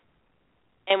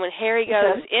 And when Harry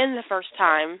goes in the first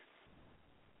time,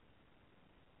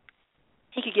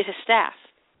 he could get his staff.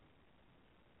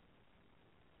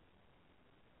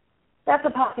 That's a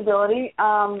possibility.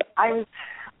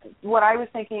 What I was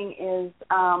thinking is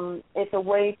it's a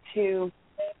way to.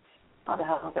 Oh, the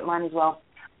hell, look at mine as well.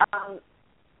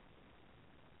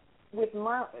 With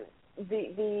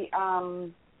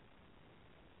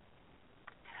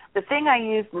the thing I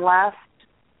used last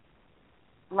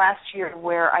year,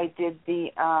 where I did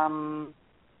the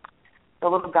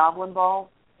little goblin ball,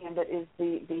 and that is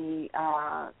the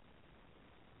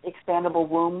expandable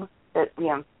womb that they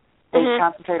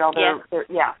concentrate all their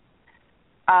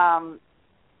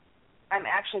I'm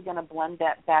actually going to blend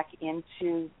that back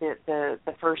into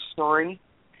the first story,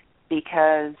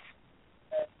 because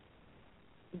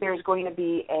there's going to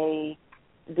be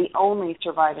the only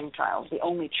surviving child, the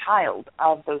only child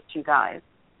of those two guys.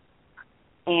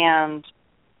 And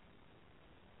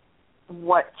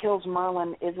what kills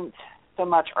Merlin isn't so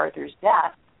much Arthur's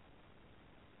death,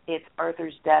 it's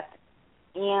Arthur's death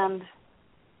and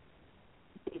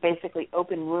basically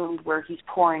open wound where he's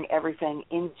pouring everything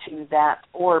into that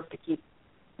orb to keep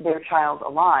their child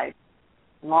alive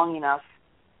long enough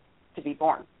to be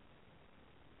born.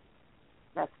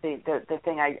 That's the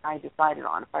thing I decided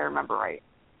on, if I remember right.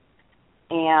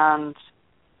 And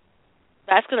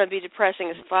that's going to be depressing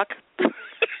as fuck.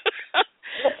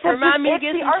 Remind me to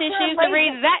get some tissues to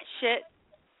read that shit.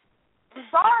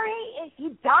 Sorry, he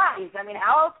dies. I mean,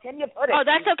 how else can you put it? Oh,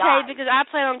 that's okay, because I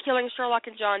plan on killing Sherlock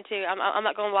and John, too. I'm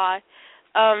not going to lie.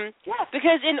 Yes.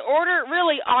 Because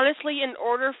honestly, in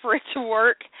order for it to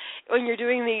work, when you're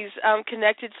doing these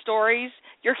connected stories,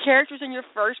 your characters in your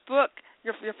first book,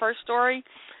 your first story,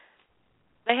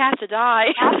 they have to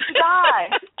die. Have to die.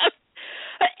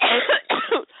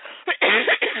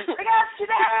 Bring us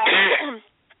today.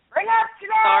 Bring us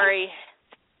today. Sorry.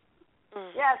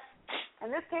 Yes. In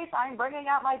this case, I'm bringing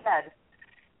out my bed.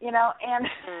 And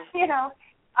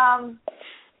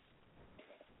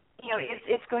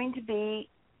it's going to be,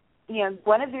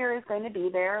 Guinevere is going to be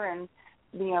there, and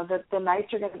the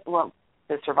knights are going to,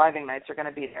 the surviving knights are going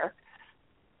to be there.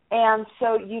 And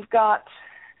so you've got,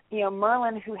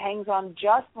 Merlin, who hangs on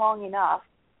just long enough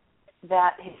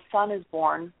that his son is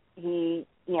born. He,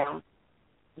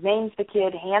 names the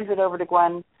kid, hands it over to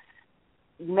Gwen,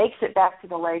 makes it back to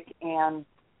the lake, and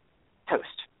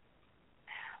toast.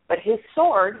 But his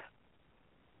sword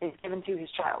is given to his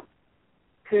child,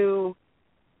 who,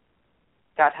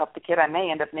 God help the kid, I may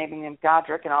end up naming him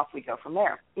Godric, and off we go from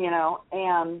there,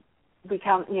 and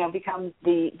becomes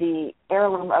the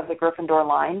heirloom of the Gryffindor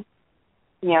line,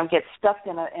 gets stuffed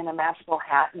in a magical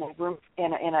hat in a room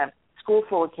in a school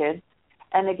full of kids,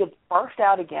 and it gets barfed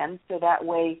out again, so that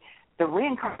way the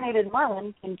reincarnated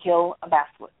Merlin can kill a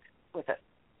basilisk with it,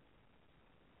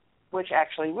 which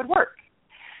actually would work.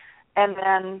 And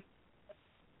then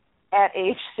at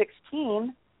age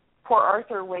 16, poor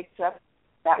Arthur wakes up.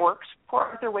 That works. Poor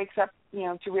Arthur wakes up,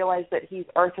 to realize that he's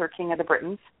Arthur, King of the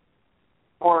Britons,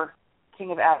 or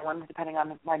King of Avalon, depending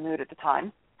on my mood at the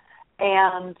time.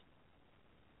 And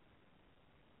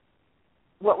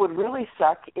what would really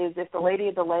suck is if the Lady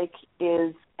of the Lake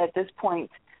is, at this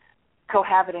point,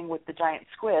 cohabiting with the giant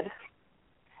squid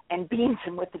and beams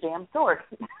him with the damn sword.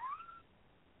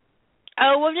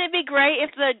 Oh, wouldn't it be great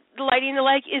if the Lady in the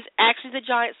Lake is actually the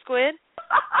giant squid?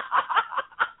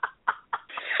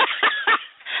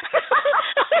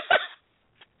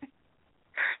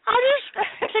 I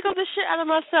just tickled the shit out of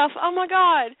myself. Oh, my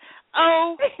God.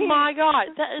 Oh, my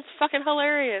God. That is fucking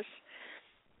hilarious.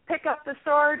 Pick up the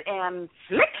sword and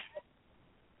flick.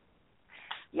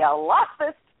 You lost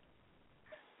this.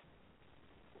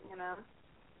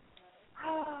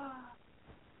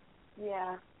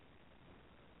 Yeah.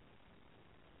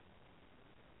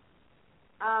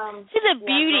 See, the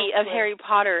beauty of Harry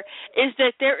Potter is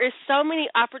that there is so many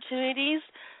opportunities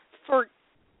for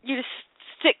you to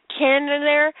stick canon in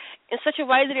there in such a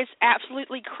way that it's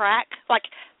absolutely crack, like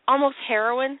almost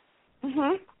heroin.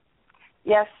 Mhm.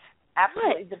 Yes,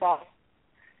 absolutely the best.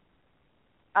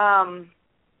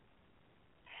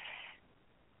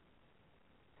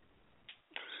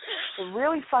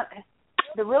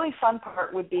 The really fun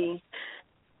part would be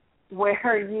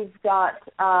where you've got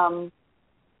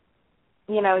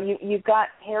you've got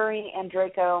Harry and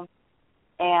Draco,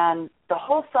 and the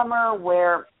whole summer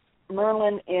where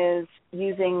Merlin is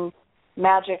using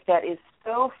magic that is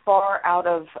so far out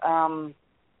of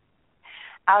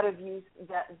use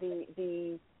that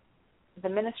the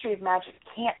Ministry of Magic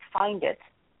can't find it.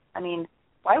 I mean,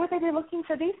 why would they be looking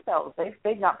for these spells?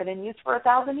 They've not been in use for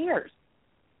 1,000 years,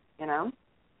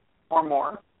 or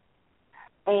more.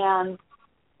 And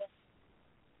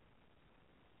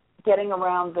getting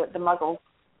around the muggles.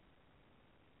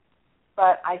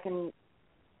 But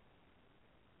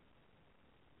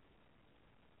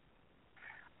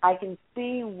I can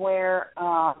see where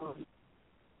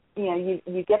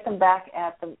you get them back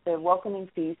at the welcoming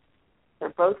feast. They're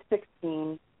both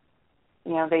 16.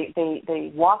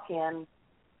 They walk in.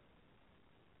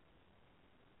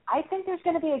 I think there's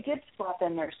going to be a gift swap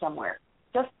in there somewhere,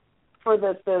 just for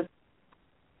the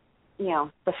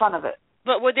fun of it.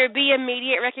 But would there be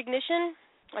immediate recognition?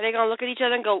 Are they going to look at each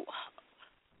other and go?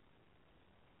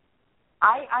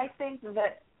 I think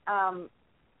that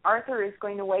Arthur is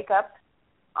going to wake up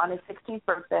on his 16th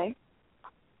birthday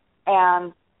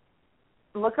and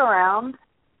look around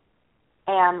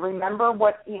and remember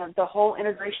what, the whole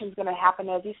integration is going to happen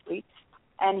as he sleeps,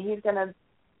 and he's going to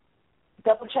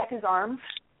double check his arms.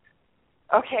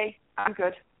 Okay, I'm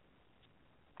good.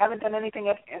 Haven't done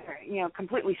anything,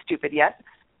 completely stupid yet.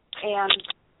 And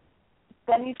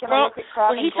then he's going to look at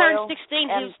Crabbe and when he Goyle. turns 16,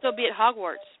 he'll still be at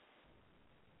Hogwarts.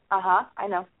 I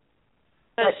know.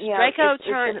 But, Draco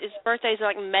his birthday is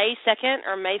like May 2nd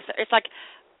or May. It's like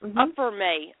upper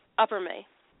May.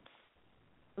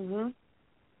 Mhm.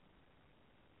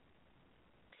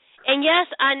 And yes,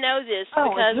 I know this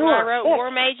because when I wrote War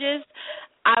Mages,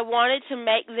 I wanted to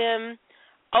make them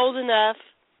old enough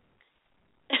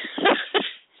to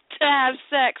have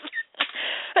sex.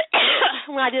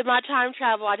 When I did my time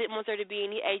travel, I didn't want there to be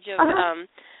any age of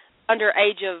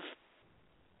underage of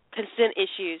consent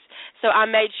issues. So I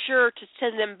made sure to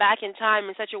send them back in time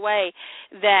in such a way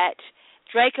that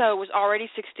Draco was already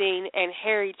 16 and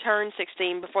Harry turned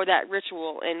 16 before that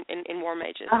ritual in War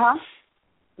Mages.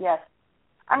 Yes.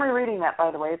 I'm rereading that,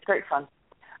 by the way. It's great fun.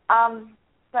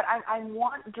 But I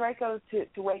want Draco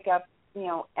to wake up,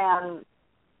 and,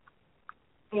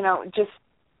 just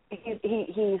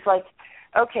he's like,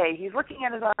 okay, he's looking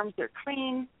at his arms. They're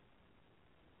clean.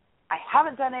 I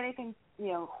haven't done anything,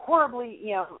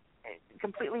 horribly,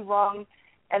 completely wrong.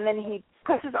 And then he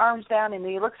puts his arms down and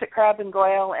he looks at Crabbe and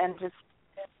Goyle and just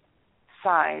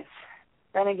sighs.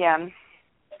 Then again,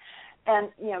 and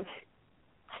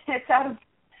gets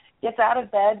out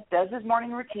of bed, does his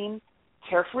morning routine,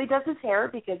 carefully does his hair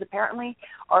because apparently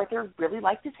Arthur really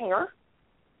liked his hair,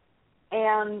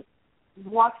 and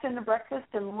walks into breakfast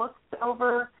and looks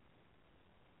over,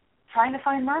 trying to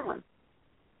find Merlin.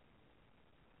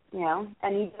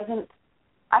 And he doesn't.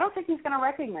 I don't think he's going to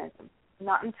recognize him,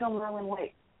 not until Merlin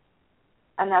wakes,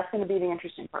 and that's going to be the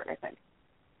interesting part, I think.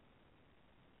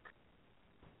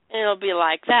 And it'll be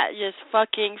like, that just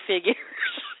fucking figures.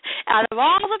 Out of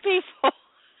all the people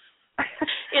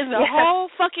in the whole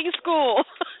fucking school,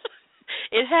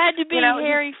 it had to be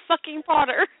Harry fucking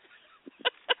Potter.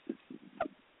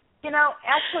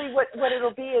 Actually, what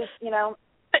it'll be is,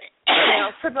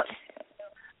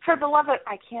 for the love of it,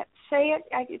 I can't say it.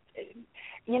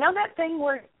 That thing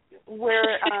where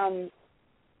you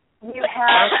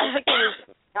have, I think it was,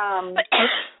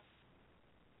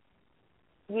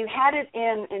 you had it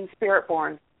in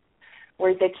Spiritborn,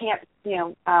 where they can't,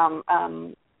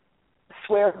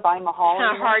 swear by Mahal. It's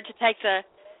kind of hard to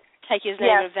take his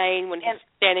name in vain when he's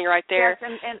standing right there.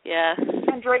 Yes,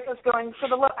 and Draco's going, for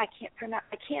the love, I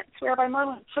can't swear by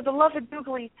Merlin. For the love of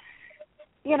Googly,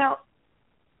 it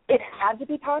had to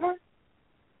be Potter.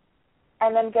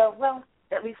 And then go, well,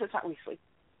 at least it's not Weasley.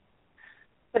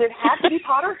 But it had to be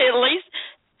Potter. At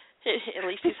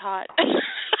least he's hot.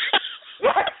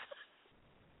 Yes.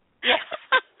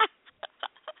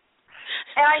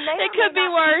 And I may it could be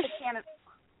worse.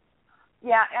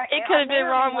 It could have been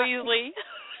Ron Weasley.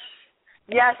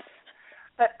 Yes,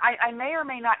 but I may or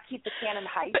may not keep the canon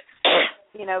height,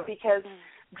 because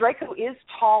Draco is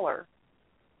taller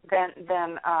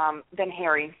than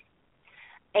Harry,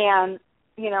 and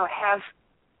have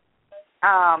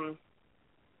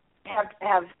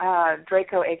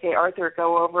Draco, aka Arthur,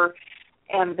 go over,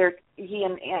 and he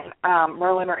and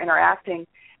Merlin are interacting,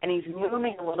 and he's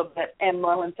moving a little bit, and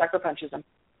Merlin sucker punches him.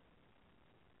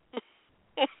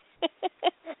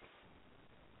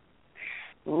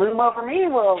 Loom over me,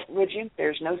 would you?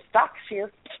 There's no stocks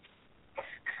here.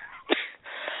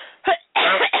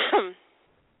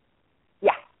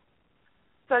 Yeah.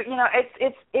 So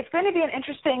it's going to be an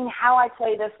interesting how I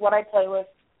play this, what I play with,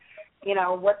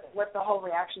 what the whole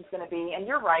reaction's going to be. And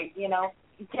you're right,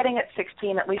 getting at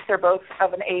 16, at least they're both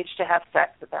of an age to have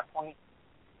sex at that point.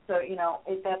 So,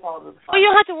 that's all of the fun. Well, you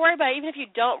don't have to worry about it. Even if you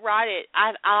don't write it,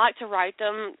 I like to write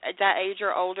them at that age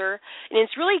or older. And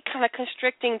it's really kind of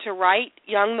constricting to write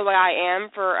young the way I am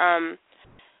for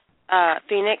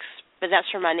Phoenix, but that's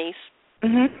for my niece.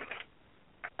 Mm-hmm.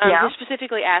 Who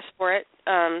specifically asked for it.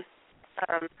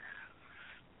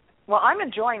 Well, I'm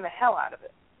enjoying the hell out of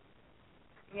it.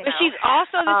 But she's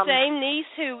also the same niece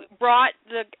who brought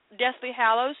the Deathly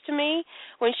Hallows to me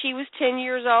when she was 10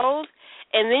 years old.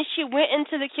 And then she went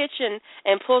into the kitchen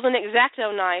and pulled an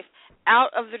X-Acto knife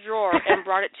out of the drawer and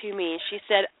brought it to me. And she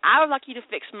said, I would like you to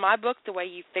fix my book the way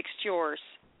you fixed yours.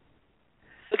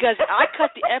 Because I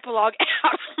cut the epilogue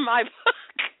out of my book.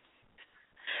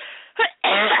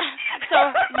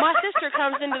 So my sister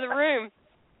comes into the room.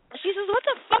 She says, what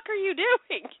the fuck are you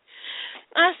doing?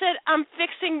 I said, I'm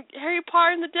fixing Harry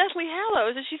Potter and the Deathly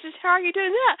Hallows. And she says, how are you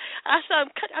doing that? I said,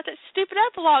 I'm cutting out that stupid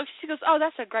epilogue. She goes, oh,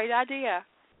 that's a great idea.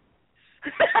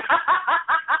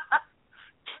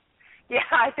 Yeah,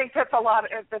 I think that's a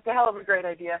hell of a great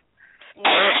idea.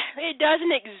 Yeah. It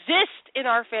doesn't exist in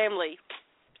our family.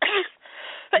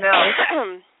 No.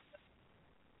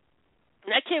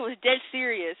 That kid was dead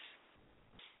serious.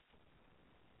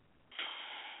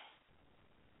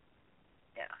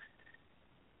 Yeah.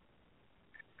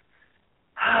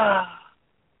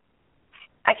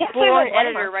 I can't say Born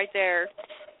editor right there.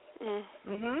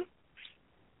 Mhm.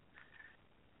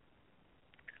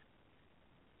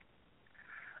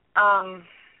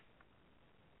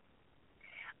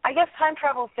 I guess time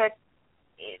travel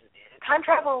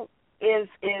is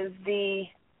the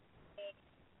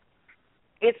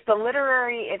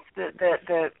literary,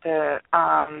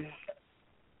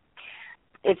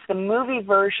 it's the movie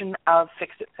version of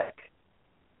Fix It Fic.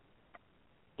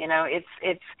 You know, it's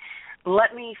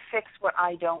let me fix what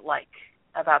I don't like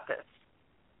about this.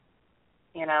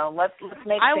 You know, let's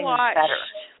make things better.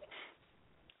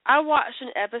 I watched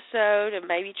an episode of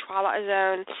maybe Twilight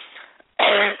Zone.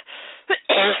 I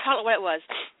don't know what it was.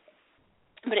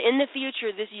 But in the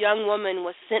future, this young woman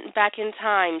was sent back in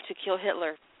time to kill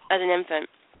Hitler as an infant.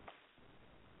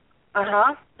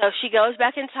 Uh-huh. So she goes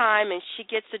back in time and she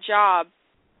gets a job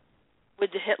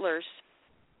with the Hitlers,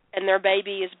 and their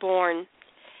baby is born.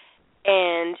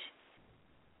 And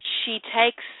she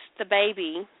takes the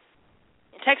baby.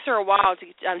 It takes her a while to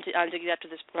get up to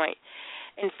this point.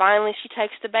 And finally she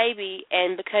takes the baby,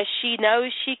 and because she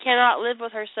knows she cannot live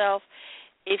with herself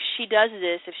if she does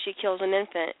this, if she kills an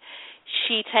infant,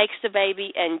 she takes the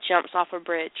baby and jumps off a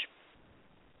bridge.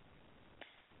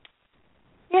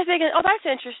 You're thinking, oh, that's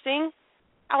interesting.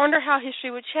 I wonder how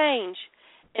history would change.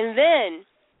 And then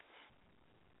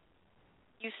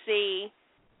you see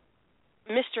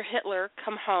Mr. Hitler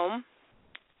come home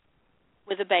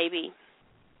with a baby.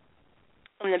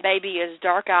 And the baby is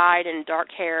dark-eyed and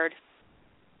dark-haired,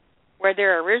 where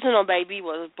their original baby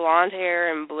was blonde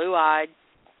hair and blue-eyed.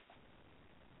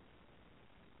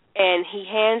 And he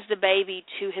hands the baby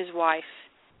to his wife,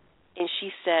 and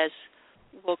she says,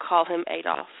 we'll call him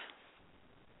Adolf.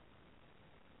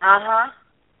 Uh-huh.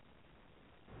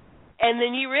 And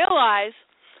then you realize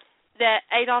that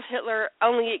Adolf Hitler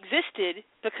only existed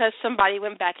because somebody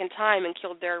went back in time and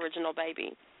killed their original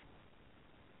baby.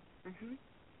 Mhm.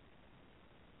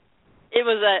 It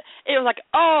was like,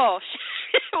 oh,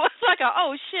 it was like a,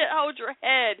 oh, shit, hold your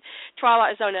head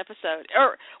Twilight Zone episode,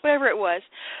 or whatever it was.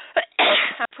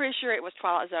 I'm pretty sure it was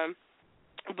Twilight Zone.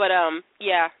 But,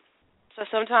 yeah. So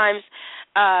sometimes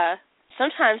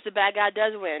the bad guy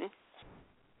does win.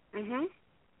 Mhm.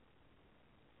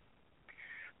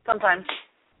 Sometimes.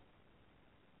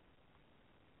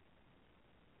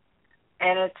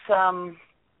 And it's,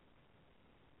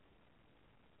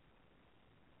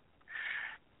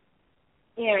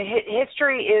 you know,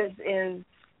 history is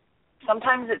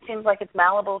sometimes it seems like it's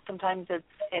malleable, sometimes it's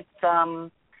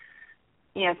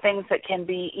you know, things that can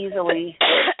be easily,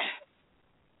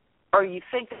 or you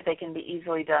think that they can be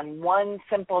easily done. One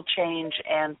simple change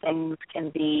and things can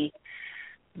be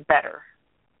better,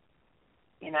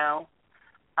 you know.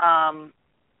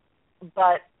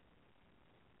 But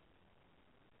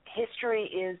history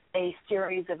is a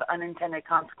series of unintended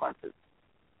consequences.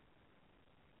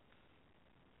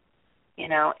 You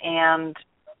know, and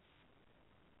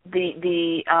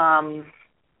that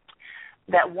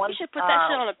one. You should put that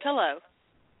shit on a pillow.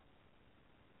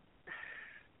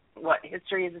 What,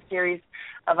 history is a series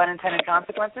of unintended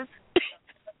consequences?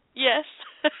 Yes.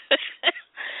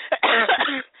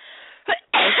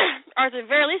 Or at the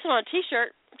very least on a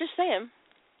T-shirt. Just saying.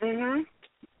 Mhm.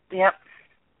 Yep.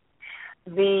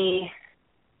 The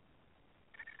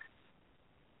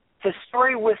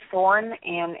story with Thorne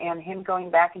and him going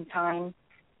back in time,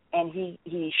 and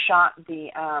he shot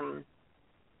the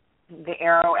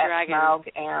arrow at Smaug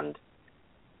and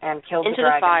killed the dragon. Into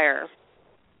the fire.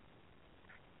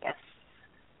 Yes.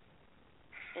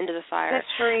 Into the fire.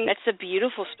 History. That's a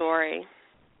beautiful story.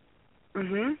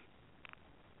 Mhm.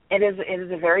 It is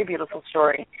a very beautiful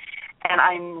story. And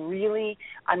I'm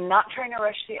not trying to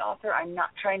rush the author. I'm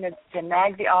not trying to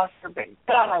nag the author, but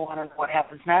God, I want to know what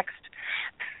happens next.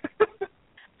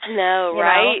 I know,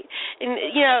 right? And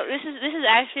this is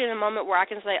actually in a moment where I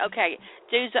can say, okay,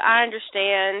 dudes, I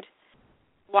understand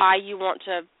why you want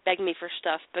to beg me for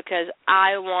stuff, because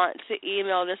I want to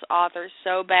email this author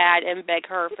so bad and beg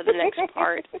her for the next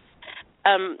part.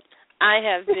 I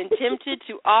have been tempted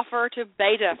to offer to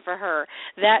beta for her.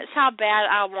 That's how bad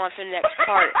I want the next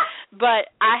part.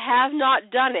 But I have not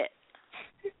done it,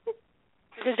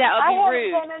 because that would be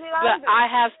rude. But I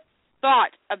have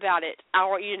thought about it. I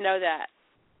want you to know that.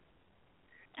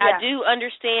 Yeah. I do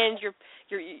understand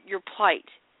your plight.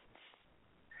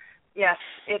 Yes,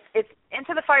 it's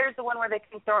Into the Fire is the one where they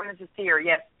think Thorn is a seer.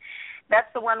 Yes,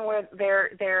 that's the one where they're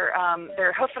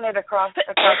hoofing it across the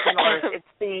north.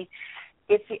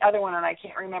 It's the other one, and I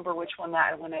can't remember which one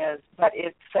that one is, but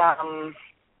it's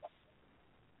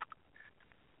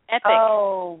Epic.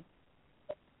 Oh,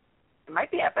 it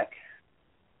might be Epic.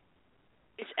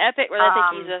 It's Epic, where they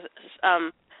think he's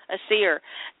a seer.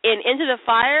 In Into the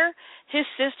Fire, his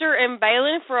sister and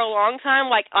Balin, for a long time,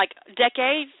 like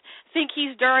decades, think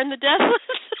he's Durin the Deathless.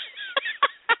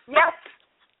 Yes.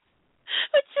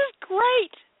 Which is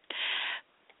great.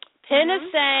 Penn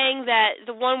is saying that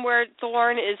the one where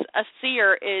Thorn is a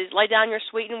seer is Lay Down Your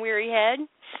Sweet and Weary Head.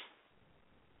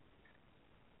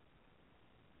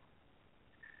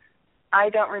 I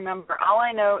don't remember. All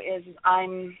I know is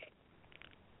I'm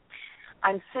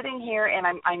sitting here and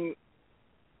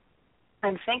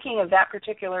I'm thinking of that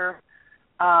particular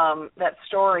that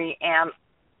story, and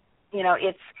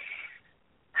it's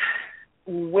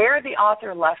where the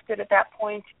author left it at that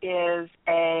point is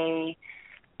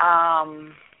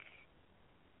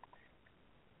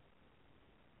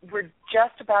we're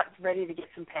just about ready to get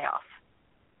some payoff.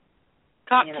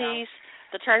 Cock tease.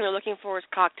 The term you're looking for is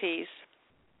cock tease.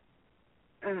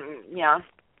 Yeah.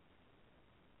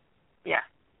 Yeah.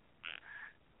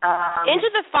 Into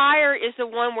the Fire is the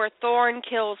one where Thorn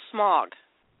kills Smaug.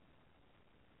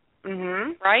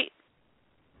 Right?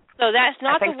 So that's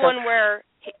not the one where...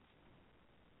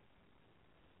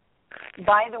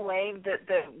 By the way,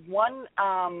 the one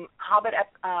Hobbit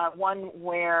one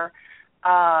where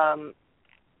Bilbo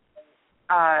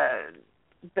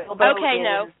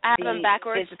no. I have them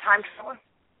backwards. Is the time traveler?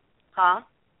 Huh?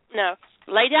 No.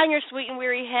 Lay Down Your Sweet and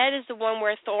Weary Head is the one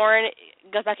where Thorn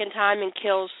goes back in time and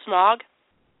kills Smaug.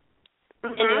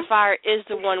 Into the Fire is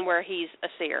the one where he's a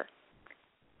seer.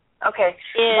 Okay.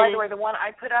 By the way, the one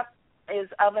I put up is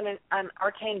of an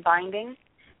arcane binding.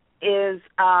 Is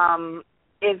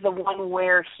the one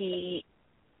where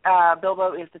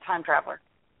Bilbo is the time traveler.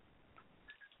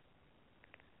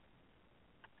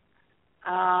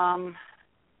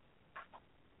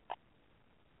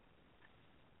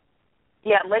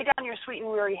 Lay Down Your Sweet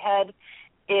and Weary Head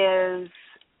is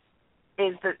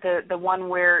the one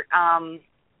where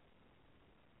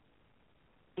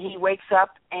he wakes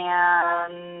up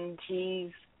and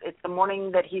it's the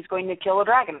morning that he's going to kill a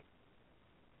dragon.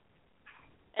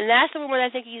 And that's the one where I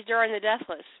think he's Durin the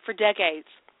Deathless for decades.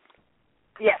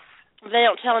 Yes. They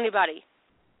don't tell anybody.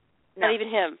 No. Not even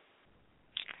him.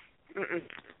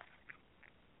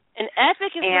 And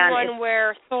Epic is the one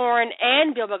where Thorn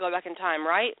and Bilbo go back in time,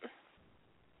 right?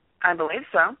 I believe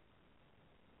so.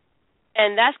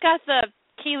 And that's got the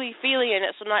Keely-Feely in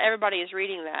it, so not everybody is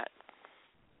reading that.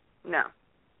 No.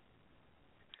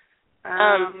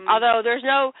 Although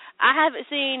I haven't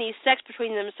seen any sex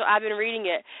between them, so I've been reading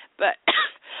it. But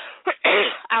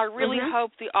I really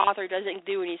hope the author doesn't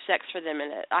do any sex for them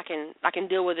in it. I can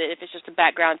deal with it if it's just a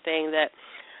background thing that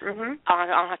I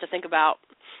don't have to think about.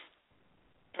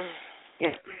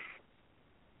 Yeah.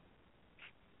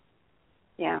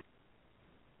 Yeah.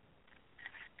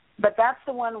 But that's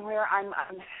the one where I'm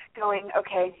going.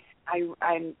 Okay,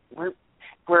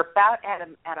 we're about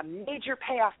at a major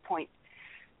payoff point.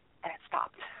 And it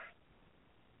stopped.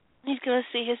 He's going to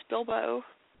see his Bilbo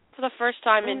for the first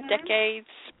time in decades.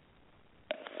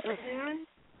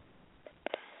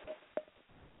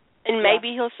 And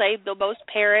maybe he'll save Bilbo's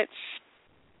parents.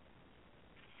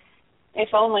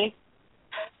 If only.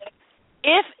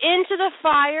 If Into the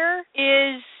Fire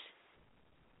is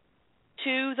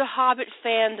to the Hobbit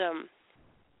fandom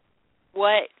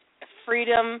what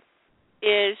Freedom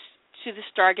is to the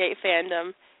Stargate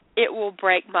fandom, it will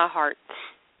break my heart.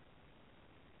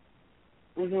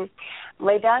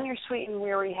 Lay Down Your Sweet and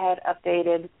Weary Head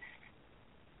updated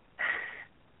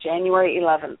January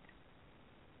 11th.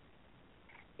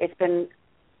 It's been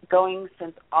going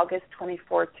since August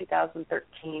 24th,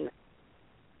 2013.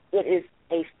 It is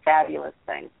a fabulous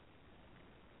thing.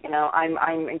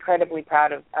 I'm incredibly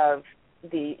proud of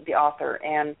the author,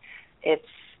 and it's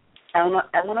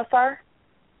Elenothar,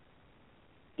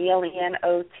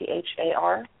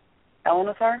 Elenothar,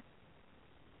 Elenothar.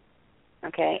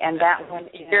 Okay, and that one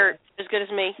is... You're as good as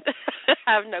me.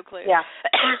 I have no clue. Yeah.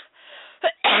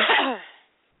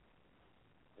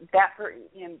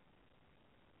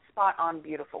 Spot on,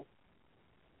 beautiful.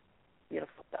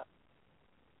 Beautiful stuff.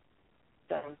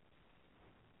 So,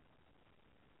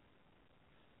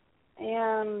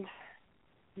 and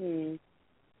the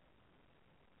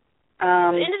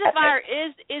End of the Fire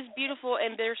is beautiful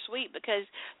and bittersweet because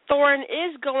Thorin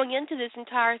is going into this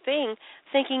entire thing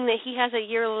thinking that he has a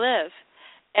year to live,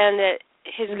 and that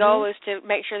his goal is to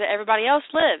make sure that everybody else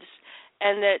lives,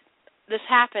 and that this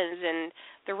happens, and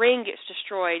the ring gets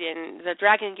destroyed, and the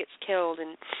dragon gets killed,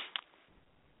 and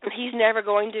he's never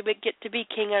going to get to be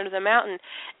king under the mountain.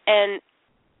 And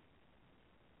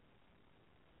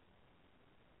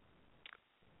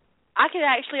I could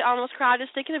actually almost cry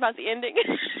just thinking about the ending.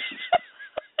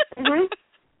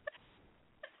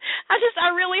 I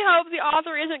really hope the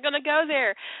author isn't going to go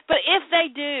there. But if they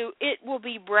do, it will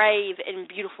be brave and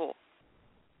beautiful.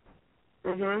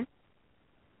 I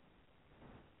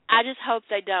just hope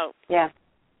they don't. Yeah.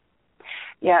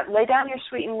 Yeah, lay down your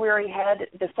sweet and weary head.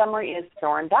 The summary is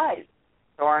Thorin dies.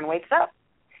 Thorin wakes up.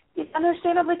 He's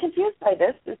understandably confused by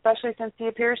this, especially since he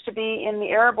appears to be in the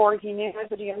Erebor he knew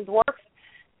as a young dwarf,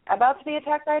 about to be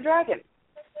attacked by a dragon.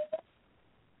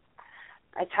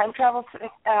 I time travel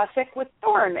sick with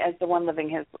Thorin as the one living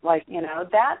his life. You know,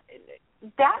 that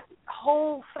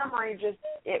whole summary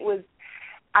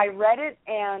I read it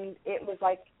and it was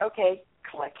like, okay,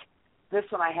 click. This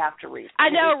one I have to read. I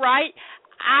know, right?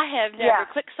 I have never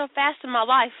clicked so fast in my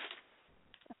life.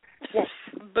 Yes.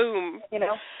 Boom. You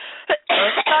know?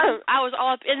 I was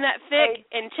all up in that fic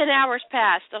and 10 hours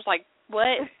passed. I was like,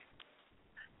 what?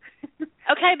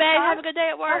 Okay, babe, have a good day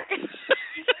at work.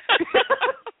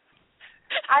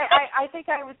 I think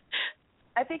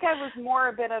I was more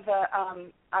a bit of a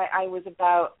I was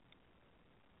about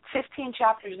 15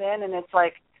 chapters in, and it's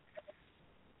like,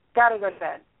 gotta go to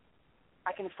bed.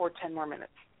 I can afford 10 more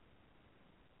minutes.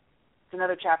 It's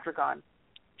another chapter gone.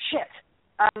 Shit.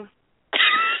 I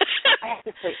have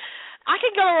to sleep. I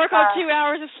can go to work on 2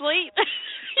 hours of sleep.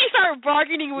 You start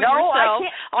bargaining with yourself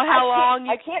on how long.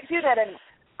 I can't do that anymore.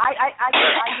 I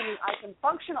can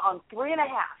function on 3.5.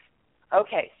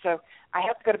 Okay, so I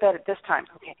have to go to bed at this time.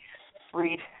 Okay,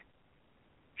 read.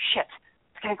 Shit,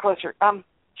 it's getting closer.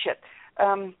 Shit.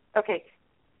 Okay.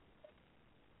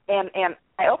 And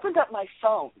I opened up my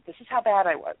phone. This is how bad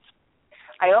I was.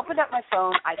 I opened up my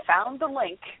phone. I found the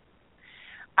link.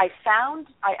 I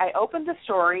opened the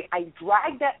story. I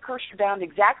dragged that cursor down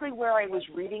exactly where I was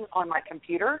reading on my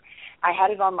computer. I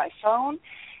had it on my phone.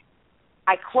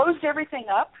 I closed everything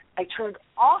up. I turned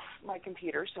off my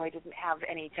computer so I didn't have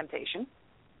any temptation.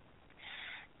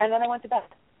 And then I went to bed.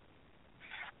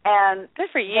 And good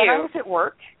for you. Then I was at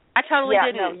work. I totally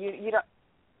didn't. No,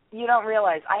 you don't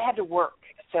realize I had to work.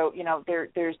 So, you know,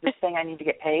 there's this thing I need to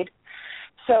get paid.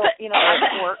 So, you know, I'm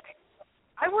at work.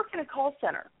 I work in a call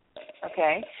center.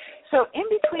 Okay, so in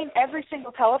between every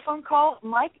single telephone call,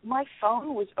 my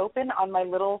phone was open on my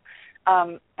little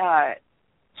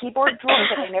keyboard drawer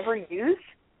that I never use,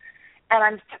 and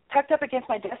I'm tucked up against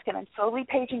my desk, and I'm slowly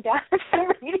paging down as I'm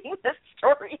reading this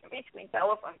story in between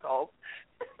telephone calls.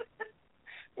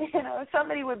 You know,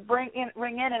 somebody would ring in,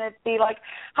 and it'd be like,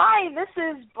 "Hi, this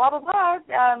is blah blah blah.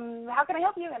 How can I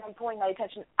help you?" And I'm pulling my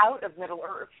attention out of Middle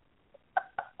Earth.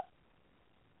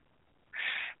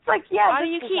 It's like, yeah. Why do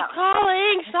you keep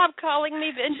calling? Stop calling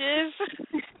me, bitches.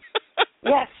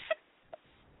 Yes.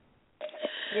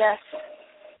 Yes.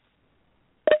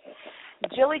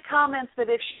 Jilly comments that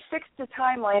if she fixed the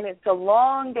timeline, it's a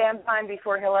long damn time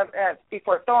before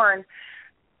Thorin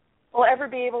will ever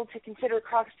be able to consider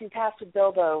crossing paths with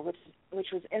Bilbo,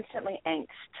 which was instantly angst.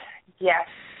 Yes.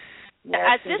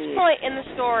 At this point in the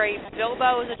story,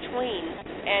 Bilbo is a tween,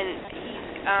 and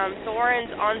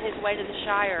Thorin's on his way to the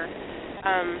Shire.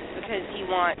 Because he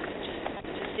wants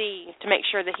to make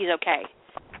sure that he's okay.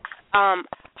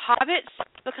 Hobbits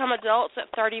become adults at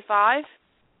 35.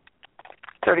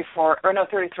 34, or no,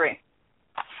 33. Is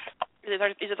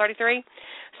it 33?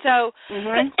 So,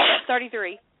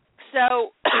 33.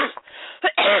 So,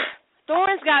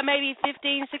 Thorin's got maybe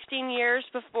 15, 16 years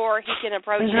before he can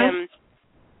approach him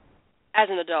as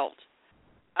an adult.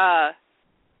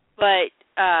 But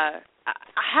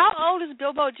how old is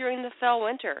Bilbo during the Fell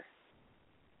Winter?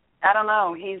 I don't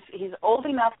know. He's old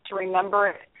enough to remember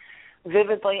it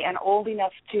vividly and old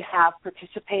enough to have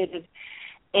participated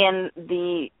in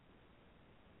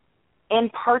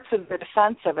parts of the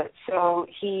defense of it. So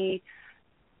he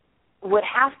would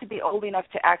have to be old enough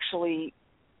to actually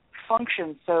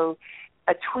function. So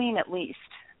a tween at least.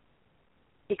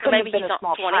 He could have been a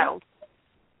small 20? child.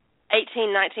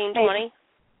 18, 19, maybe. 20?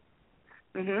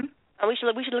 Mhm. We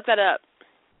should look that up.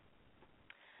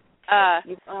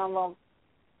 Well,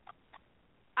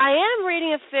 I am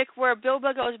reading a fic where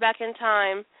Bilbo goes back in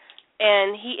time,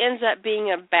 and he ends up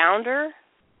being a bounder.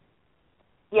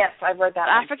 yes, I've read that one.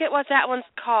 I forget what that one's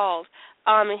called.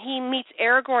 And he meets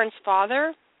Aragorn's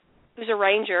father, who's a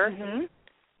ranger. Mhm.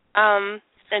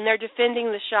 And they're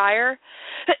defending the Shire.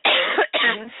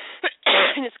 And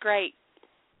it's great.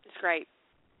 It's great.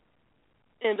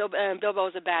 And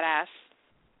Bilbo's a badass.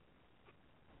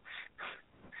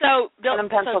 So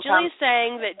Jilly's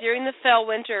saying that during the Fell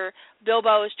Winter,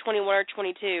 Bilbo is 21 or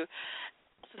 22.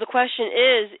 So the question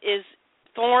is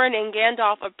Thorin and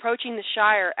Gandalf approaching the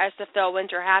Shire as the Fell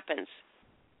Winter happens?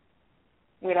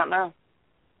 We don't know.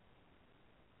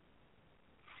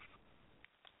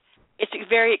 It's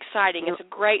very exciting. It's a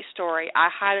great story. I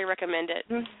highly recommend it.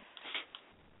 Mm-hmm.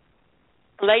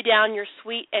 Lay down your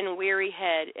sweet and weary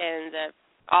head, and the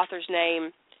author's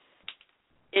name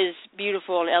is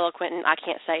beautiful and eloquent, and I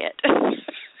can't say it.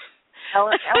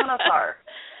 Ellen Othar.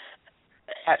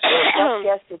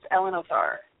 Yes, it's Ellen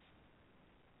Othar.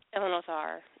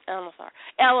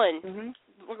 Ellen. Mm-hmm.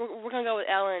 We're going to go with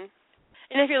Ellen.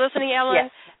 And if you're listening, Ellen,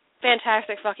 yes.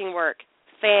 Fantastic fucking work.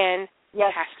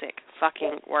 Fantastic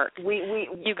fucking work.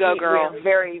 You go, girl. We're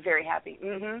very, very happy.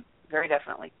 Mm-hmm. Very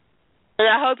definitely. And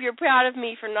I hope you're proud of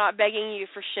me for not begging you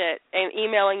for shit and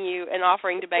emailing you and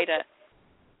offering to beta.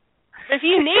 If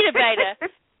you need a beta,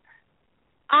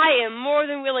 I am more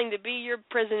than willing to be your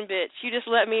prison bitch. You just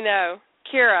let me know.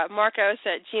 Kira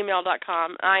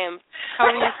Marcos@gmail.com. I am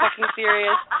totally fucking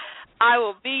serious. I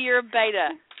will be your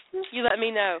beta. You let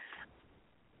me know.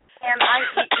 And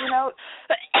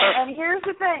and here's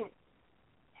the thing.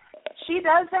 She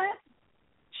does that.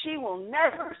 She will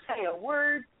never say a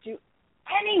word to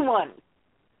anyone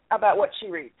about what she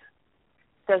reads.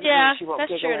 Doesn't mean she won't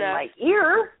giggle in my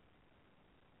ear.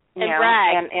 And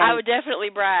brag. And I would definitely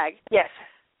brag. Yes.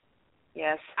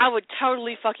 I would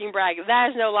totally fucking brag. That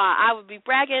is no lie. I would be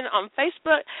bragging on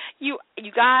Facebook. You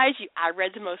guys, I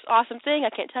read the most awesome thing. I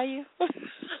can't tell you.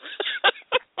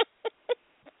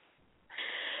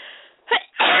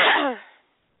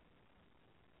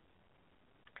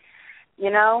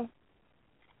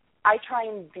 I try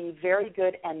and be very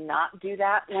good and not do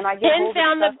that when I get hold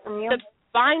of stuff from you.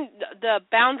 The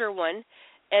Bounder one,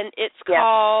 and it's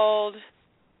called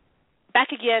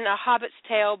Back Again, A Hobbit's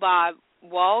Tale by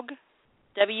Waug,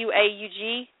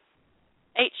 W-A-U-G-H.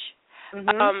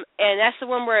 Mm-hmm. And that's the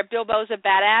one where Bilbo's a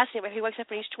badass. He wakes up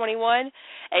when he's 21,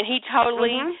 and he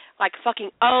totally,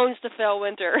 fucking owns the Fell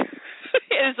Winter.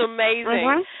 It is amazing.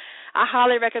 Mm-hmm. I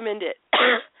highly recommend it.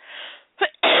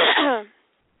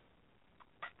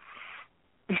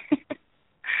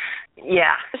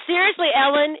 Yeah. Seriously,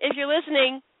 Ellen, if you're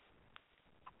listening.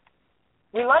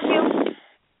 We love you.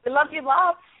 We love you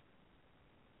lots.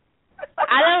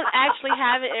 I don't actually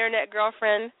have an internet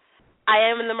girlfriend. I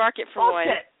am in the market for one.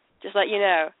 Just let you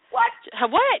know. What?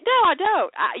 What? No, I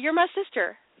don't. You're my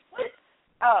sister. What?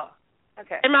 Oh,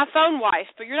 okay. And my phone wife,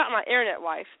 but you're not my internet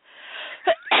wife.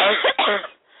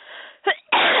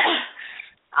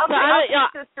 I'll take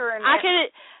your sister in there.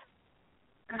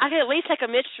 I could at least take a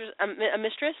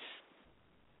mistress.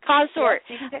 Consort.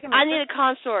 Yes, you can take a mistress. I need a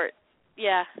consort.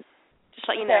 Yeah. Just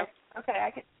let you know. Okay,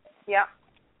 I can. Yeah.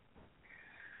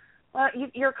 Well,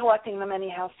 you're collecting them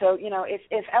anyhow, so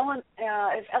if Ellen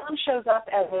shows up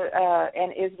as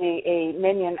and is a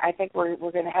minion, I think we're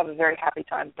going to have a very happy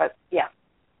time. But yeah.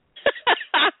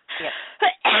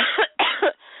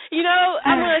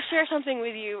 I'm going to share something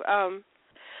with you.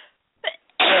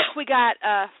 We got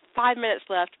 5 minutes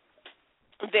left.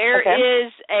 There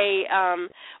is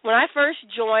when I first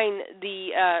joined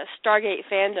the Stargate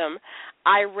fandom,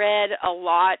 I read a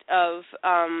lot of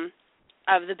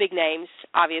the big names,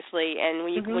 obviously, and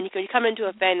when you come into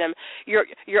a fandom,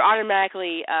 you're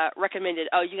automatically recommended.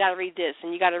 Oh, you got to read this,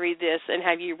 and you got to read this, and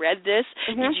have you read this?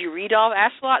 Mm-hmm. Did you read all of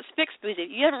Astolat's fics? Because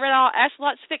if you haven't read all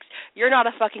Astolat's fics, you're not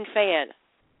a fucking fan,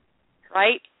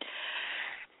 right?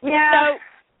 Yeah. So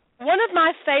one of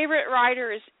my favorite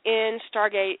writers in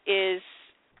Stargate is,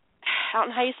 I don't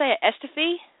know how you say it,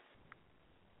 Estefee?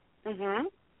 Mm-hmm.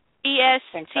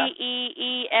 Esteefee.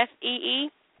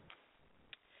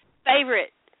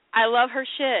 Favorite. I love her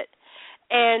shit.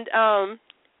 And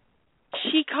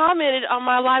she commented on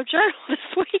my live journal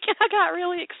this week, and I got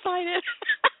really excited.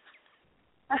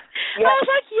 Yes. I was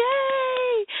like,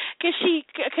 yay!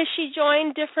 Because she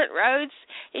joined Different Roads,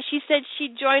 and she said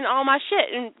she'd join all my shit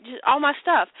and all my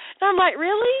stuff. And I'm like,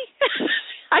 really?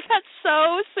 I got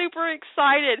so super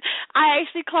excited. I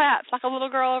actually clapped like a little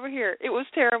girl over here. It was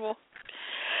terrible.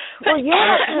 Well, you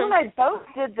and I both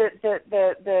did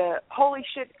the holy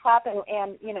shit clap and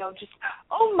just,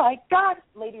 oh my God,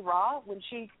 Lady Raw, when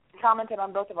she commented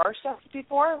on both of our stuff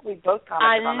before, we both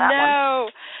commented on that one. I know,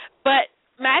 but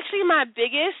actually my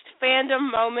biggest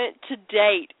fandom moment to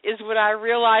date is when I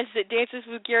realized that Dances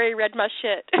with Gary read my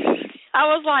shit. I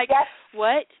was like, yes.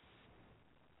 What?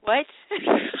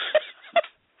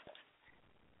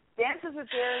 Dances with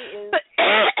Gary is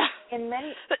in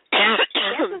many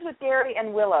Dances with Gary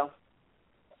and Willow.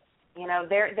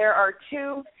 There are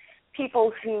two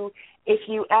people who, if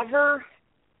you ever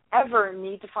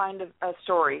need to find a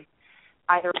story,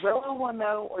 either Willow will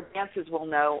know or Dances will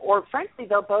know, or frankly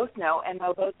they'll both know and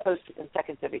they'll both post within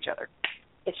seconds of each other.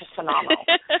 It's just phenomenal.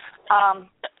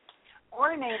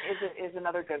 Ornate is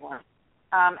another good one.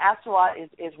 Astolat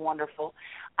is wonderful.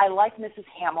 I like Mrs.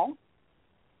 Hamill.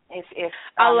 If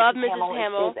I love Mrs.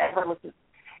 Hamill. Is ever listened,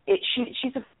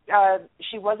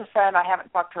 she was a friend. I haven't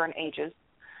talked to her in ages,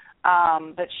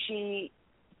 but she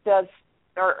does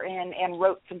and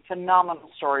wrote some phenomenal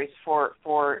stories for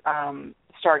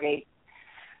Stargate.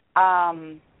 Who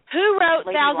wrote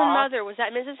Lady Thousand Raw. Mother? Was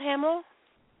that Mrs. Hamill?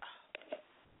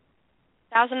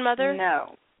 Thousand Mother?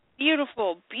 No.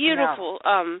 Beautiful,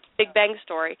 No. Big Bang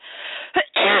story.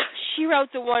 She wrote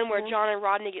the one where John and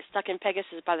Rodney get stuck in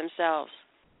Pegasus by themselves.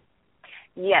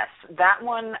 Yes, that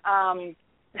one.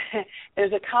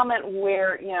 There's a comment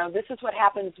where this is what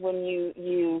happens when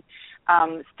you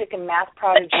stick a math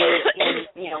prodigy in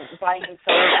by himself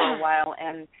for a while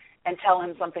and tell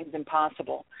him something's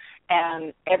impossible.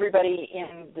 And everybody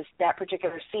in that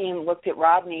particular scene looked at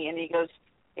Rodney and he goes,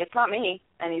 "It's not me,"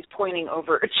 and he's pointing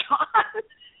over at John.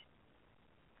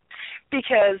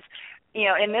 Because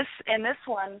in this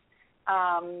one,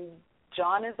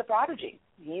 John is the prodigy.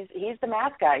 He's the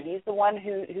math guy. He's the one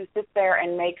who sits there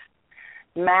and makes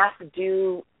math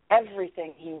do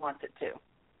everything he wants it to.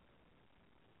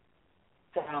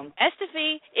 So,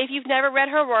 Estefy, if you've never read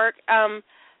her work, I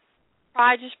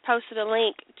just posted a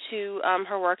link to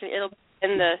her work, and it'll be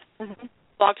in the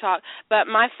blog talk. But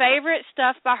my favorite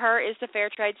stuff by her is the Fair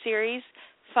Trade series.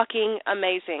 Fucking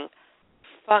amazing.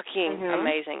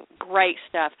 Amazing. Great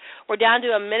stuff. We're down to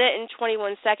 1 minute and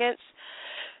 21 seconds.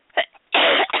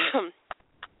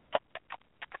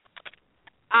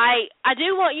 I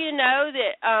do want you to know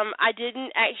that I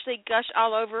didn't actually gush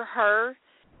all over her,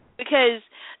 because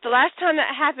the last time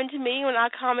that happened to me, when I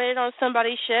commented on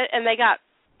somebody's shit and they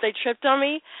tripped on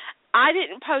me, I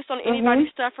didn't post on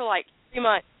anybody's stuff for like 3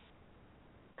 months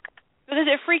because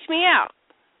it freaked me out.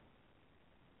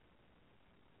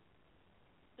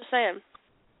 Just saying.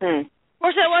 Of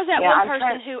course, there was that one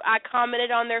person who I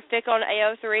commented on their fic on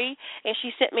AO3, and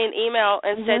she sent me an email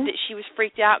and said that she was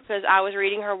freaked out because I was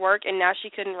reading her work, and now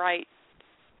she couldn't write.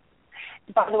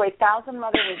 By the way, Thousand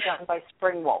Mother was done by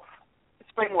Springwolf.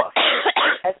 Springwolf.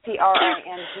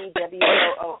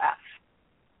 SPRINGWOOF.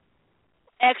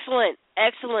 Excellent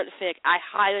fic. I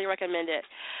highly recommend it.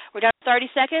 We're down to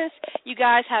 30 seconds. You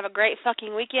guys have a great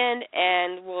fucking weekend,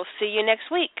 and we'll see you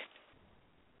next week.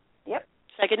 Yep.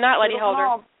 Say good night, Lady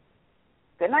Holder.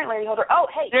 Good night, Lady Holder. Oh,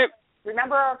 hey,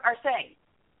 remember our saying.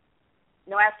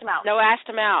 No ass to mouth. No ass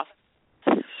to mouth.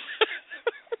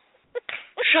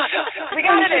 Shut up. We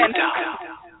got it in.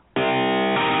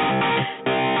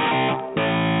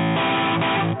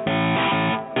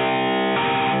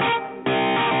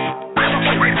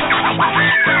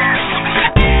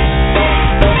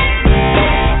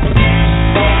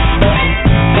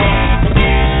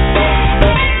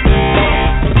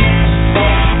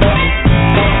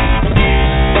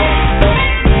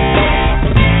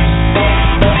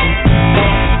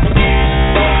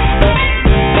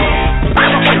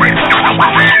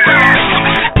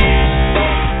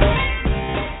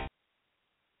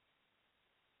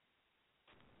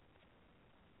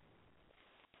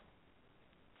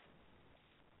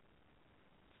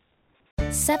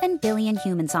 Seven billion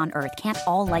humans on Earth can't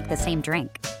all like the same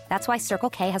drink. That's why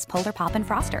Circle K has Polar Pop and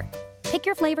Froster. Pick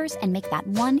your flavors and make that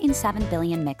 1 in 7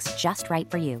 billion mix just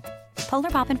right for you. Polar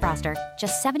Pop and Froster,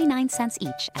 just 79 cents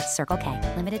each at Circle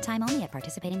K. Limited time only at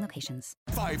participating locations.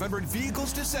 500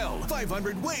 vehicles to sell,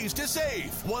 500 ways to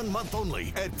save. 1 month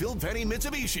only at Phil Penny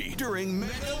Mitsubishi during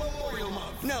Mega Memorial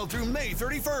Month. Now through May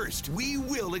 31st, we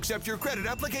will accept your credit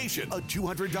application. A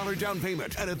 $200 down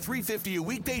payment and a $350 a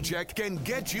week paycheck can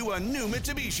get you a new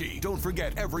Mitsubishi. Don't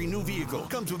forget, every new vehicle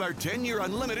comes with our 10-year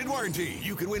unlimited warranty.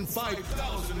 You could win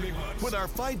 5,000 big bucks with our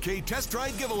 5K test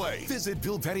drive giveaway. Visit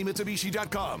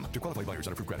BillPennyMitsubishi.com. To qualify buyers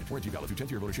on approved credit. Warranty valid through 10th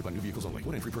year of ownership on new vehicles only.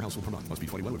 1 entry per household per month. Must be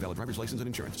 21 with valid driver's license and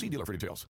insurance. See dealer for details.